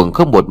trần truồng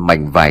không một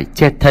mảnh vải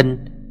che thân.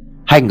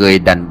 Hai người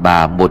đàn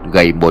bà, một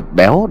gầy một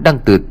béo, đang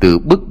từ từ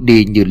bước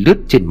đi như lướt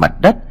trên mặt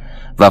đất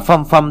và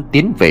phăm phăm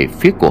tiến về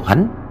phía của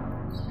hắn.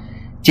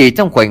 Chỉ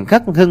trong khoảnh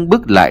khắc Hưng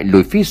bước lại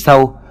lùi phía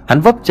sau,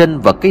 hắn vấp chân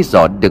vào cái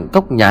giỏ đựng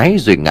cóc nhái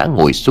rồi ngã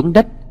ngồi xuống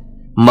đất,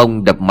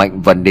 mông đập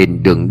mạnh vào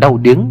nền đường đau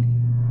điếng,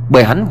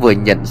 bởi hắn vừa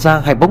nhận ra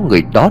hai bóng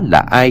người đó là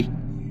ai.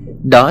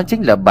 Đó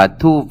chính là bà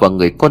Thu và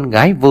người con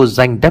gái vô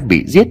danh đã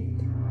bị giết.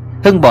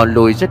 Hưng bò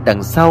lùi ra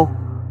đằng sau,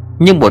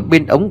 nhưng một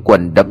bên ống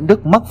quần đẫm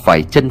nước mắc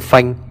phải chân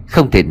phanh,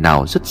 không thể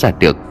nào rút ra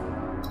được.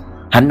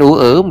 Hắn ú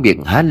ớ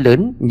miệng há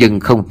lớn nhưng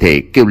không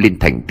thể kêu lên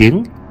thành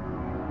tiếng.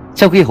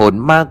 Trong khi hồn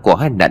ma của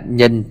hai nạn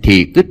nhân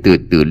thì cứ từ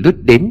từ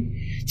lướt đến.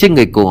 Trên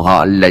người của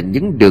họ là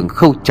những đường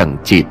khâu chằng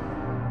chịt,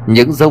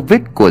 những dấu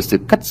vết của sự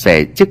cắt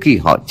xẻ trước khi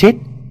họ chết.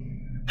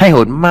 Hai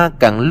hồn ma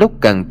càng lúc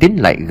càng tiến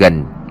lại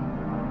gần.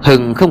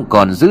 Hưng không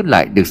còn giữ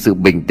lại được sự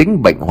bình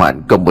tĩnh bệnh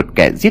hoạn của một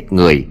kẻ giết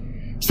người.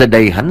 Giờ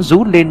đây hắn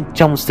rú lên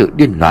trong sự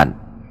điên loạn.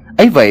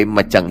 Ấy vậy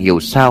mà chẳng hiểu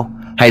sao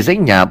hai dãy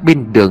nhà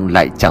bên đường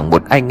lại chẳng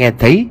một ai nghe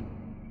thấy.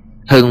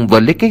 Hưng vừa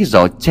lấy cái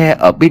giỏ tre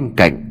ở bên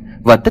cạnh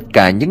và tất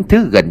cả những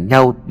thứ gần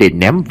nhau để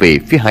ném về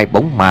phía hai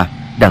bóng ma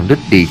đang lướt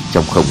đi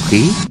trong không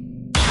khí.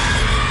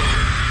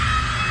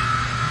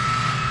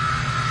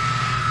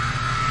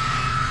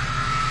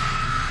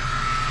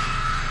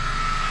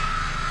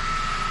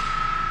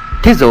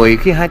 Thế rồi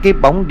khi hai cái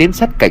bóng đến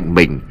sát cạnh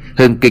mình,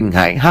 Hưng kinh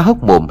hãi há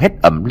hốc mồm hét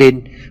ầm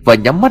lên và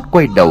nhắm mắt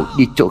quay đầu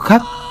đi chỗ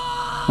khác.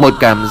 Một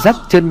cảm giác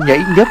chân nhảy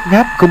nhớp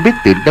nháp không biết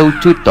từ đâu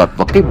chui tọt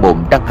vào cái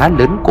mồm đang há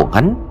lớn của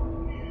hắn.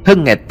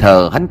 Hưng nghẹt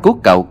thở, hắn cố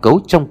cào cấu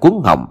trong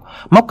cuống họng,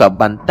 móc cả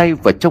bàn tay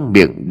vào trong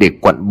miệng để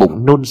quặn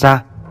bụng nôn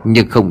ra,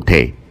 nhưng không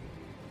thể.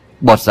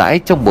 Bọt dãi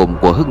trong mồm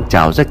của Hưng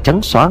trào ra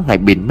trắng xóa ngay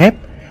bên mép,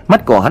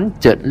 mắt của hắn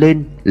trợn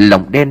lên,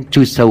 lòng đen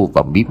chui sâu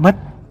vào mí mắt.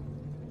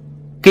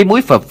 Cái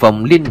mũi phập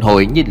phồng liên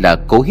hồi như là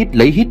cố hít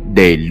lấy hít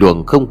để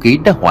luồng không khí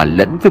đã hòa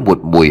lẫn với một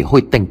mùi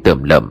hôi tanh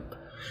tởm lợm.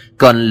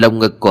 Còn lồng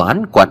ngực của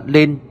hắn quặn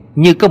lên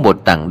như có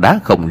một tảng đá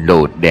khổng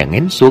lồ đè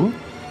nghén xuống.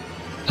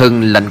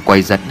 Hưng lăn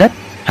quay ra đất,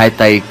 hai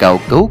tay cào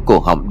cấu cổ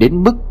họng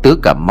đến mức tứa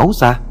cả máu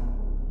ra.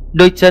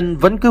 Đôi chân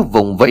vẫn cứ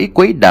vùng vẫy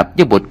quấy đạp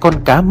như một con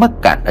cá mắc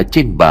cạn ở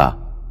trên bờ.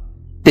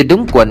 Từ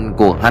đống quần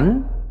của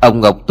hắn, ồng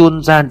ngọc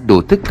tuôn ra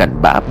đủ thứ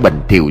cặn bã bẩn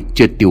thỉu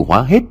chưa tiêu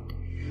hóa hết.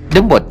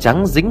 Đống bọt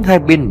trắng dính hai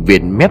bên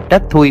viền mép đã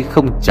thôi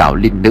không trào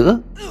lên nữa.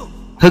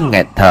 Hưng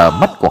nghẹt thở,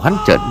 mắt của hắn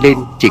trợn lên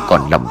chỉ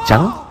còn lòng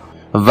trắng,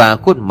 và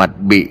khuôn mặt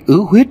bị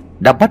ứ huyết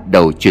đã bắt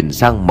đầu chuyển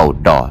sang màu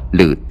đỏ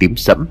lử tím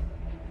sẫm.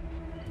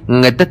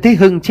 Người ta thấy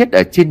Hưng chết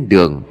ở trên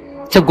đường,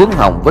 trong cuống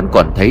họng vẫn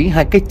còn thấy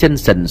hai cái chân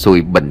sần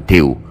sùi bẩn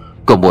thỉu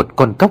của một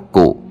con cóc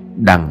cụ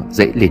đang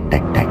dẫy lên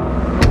đành đạch.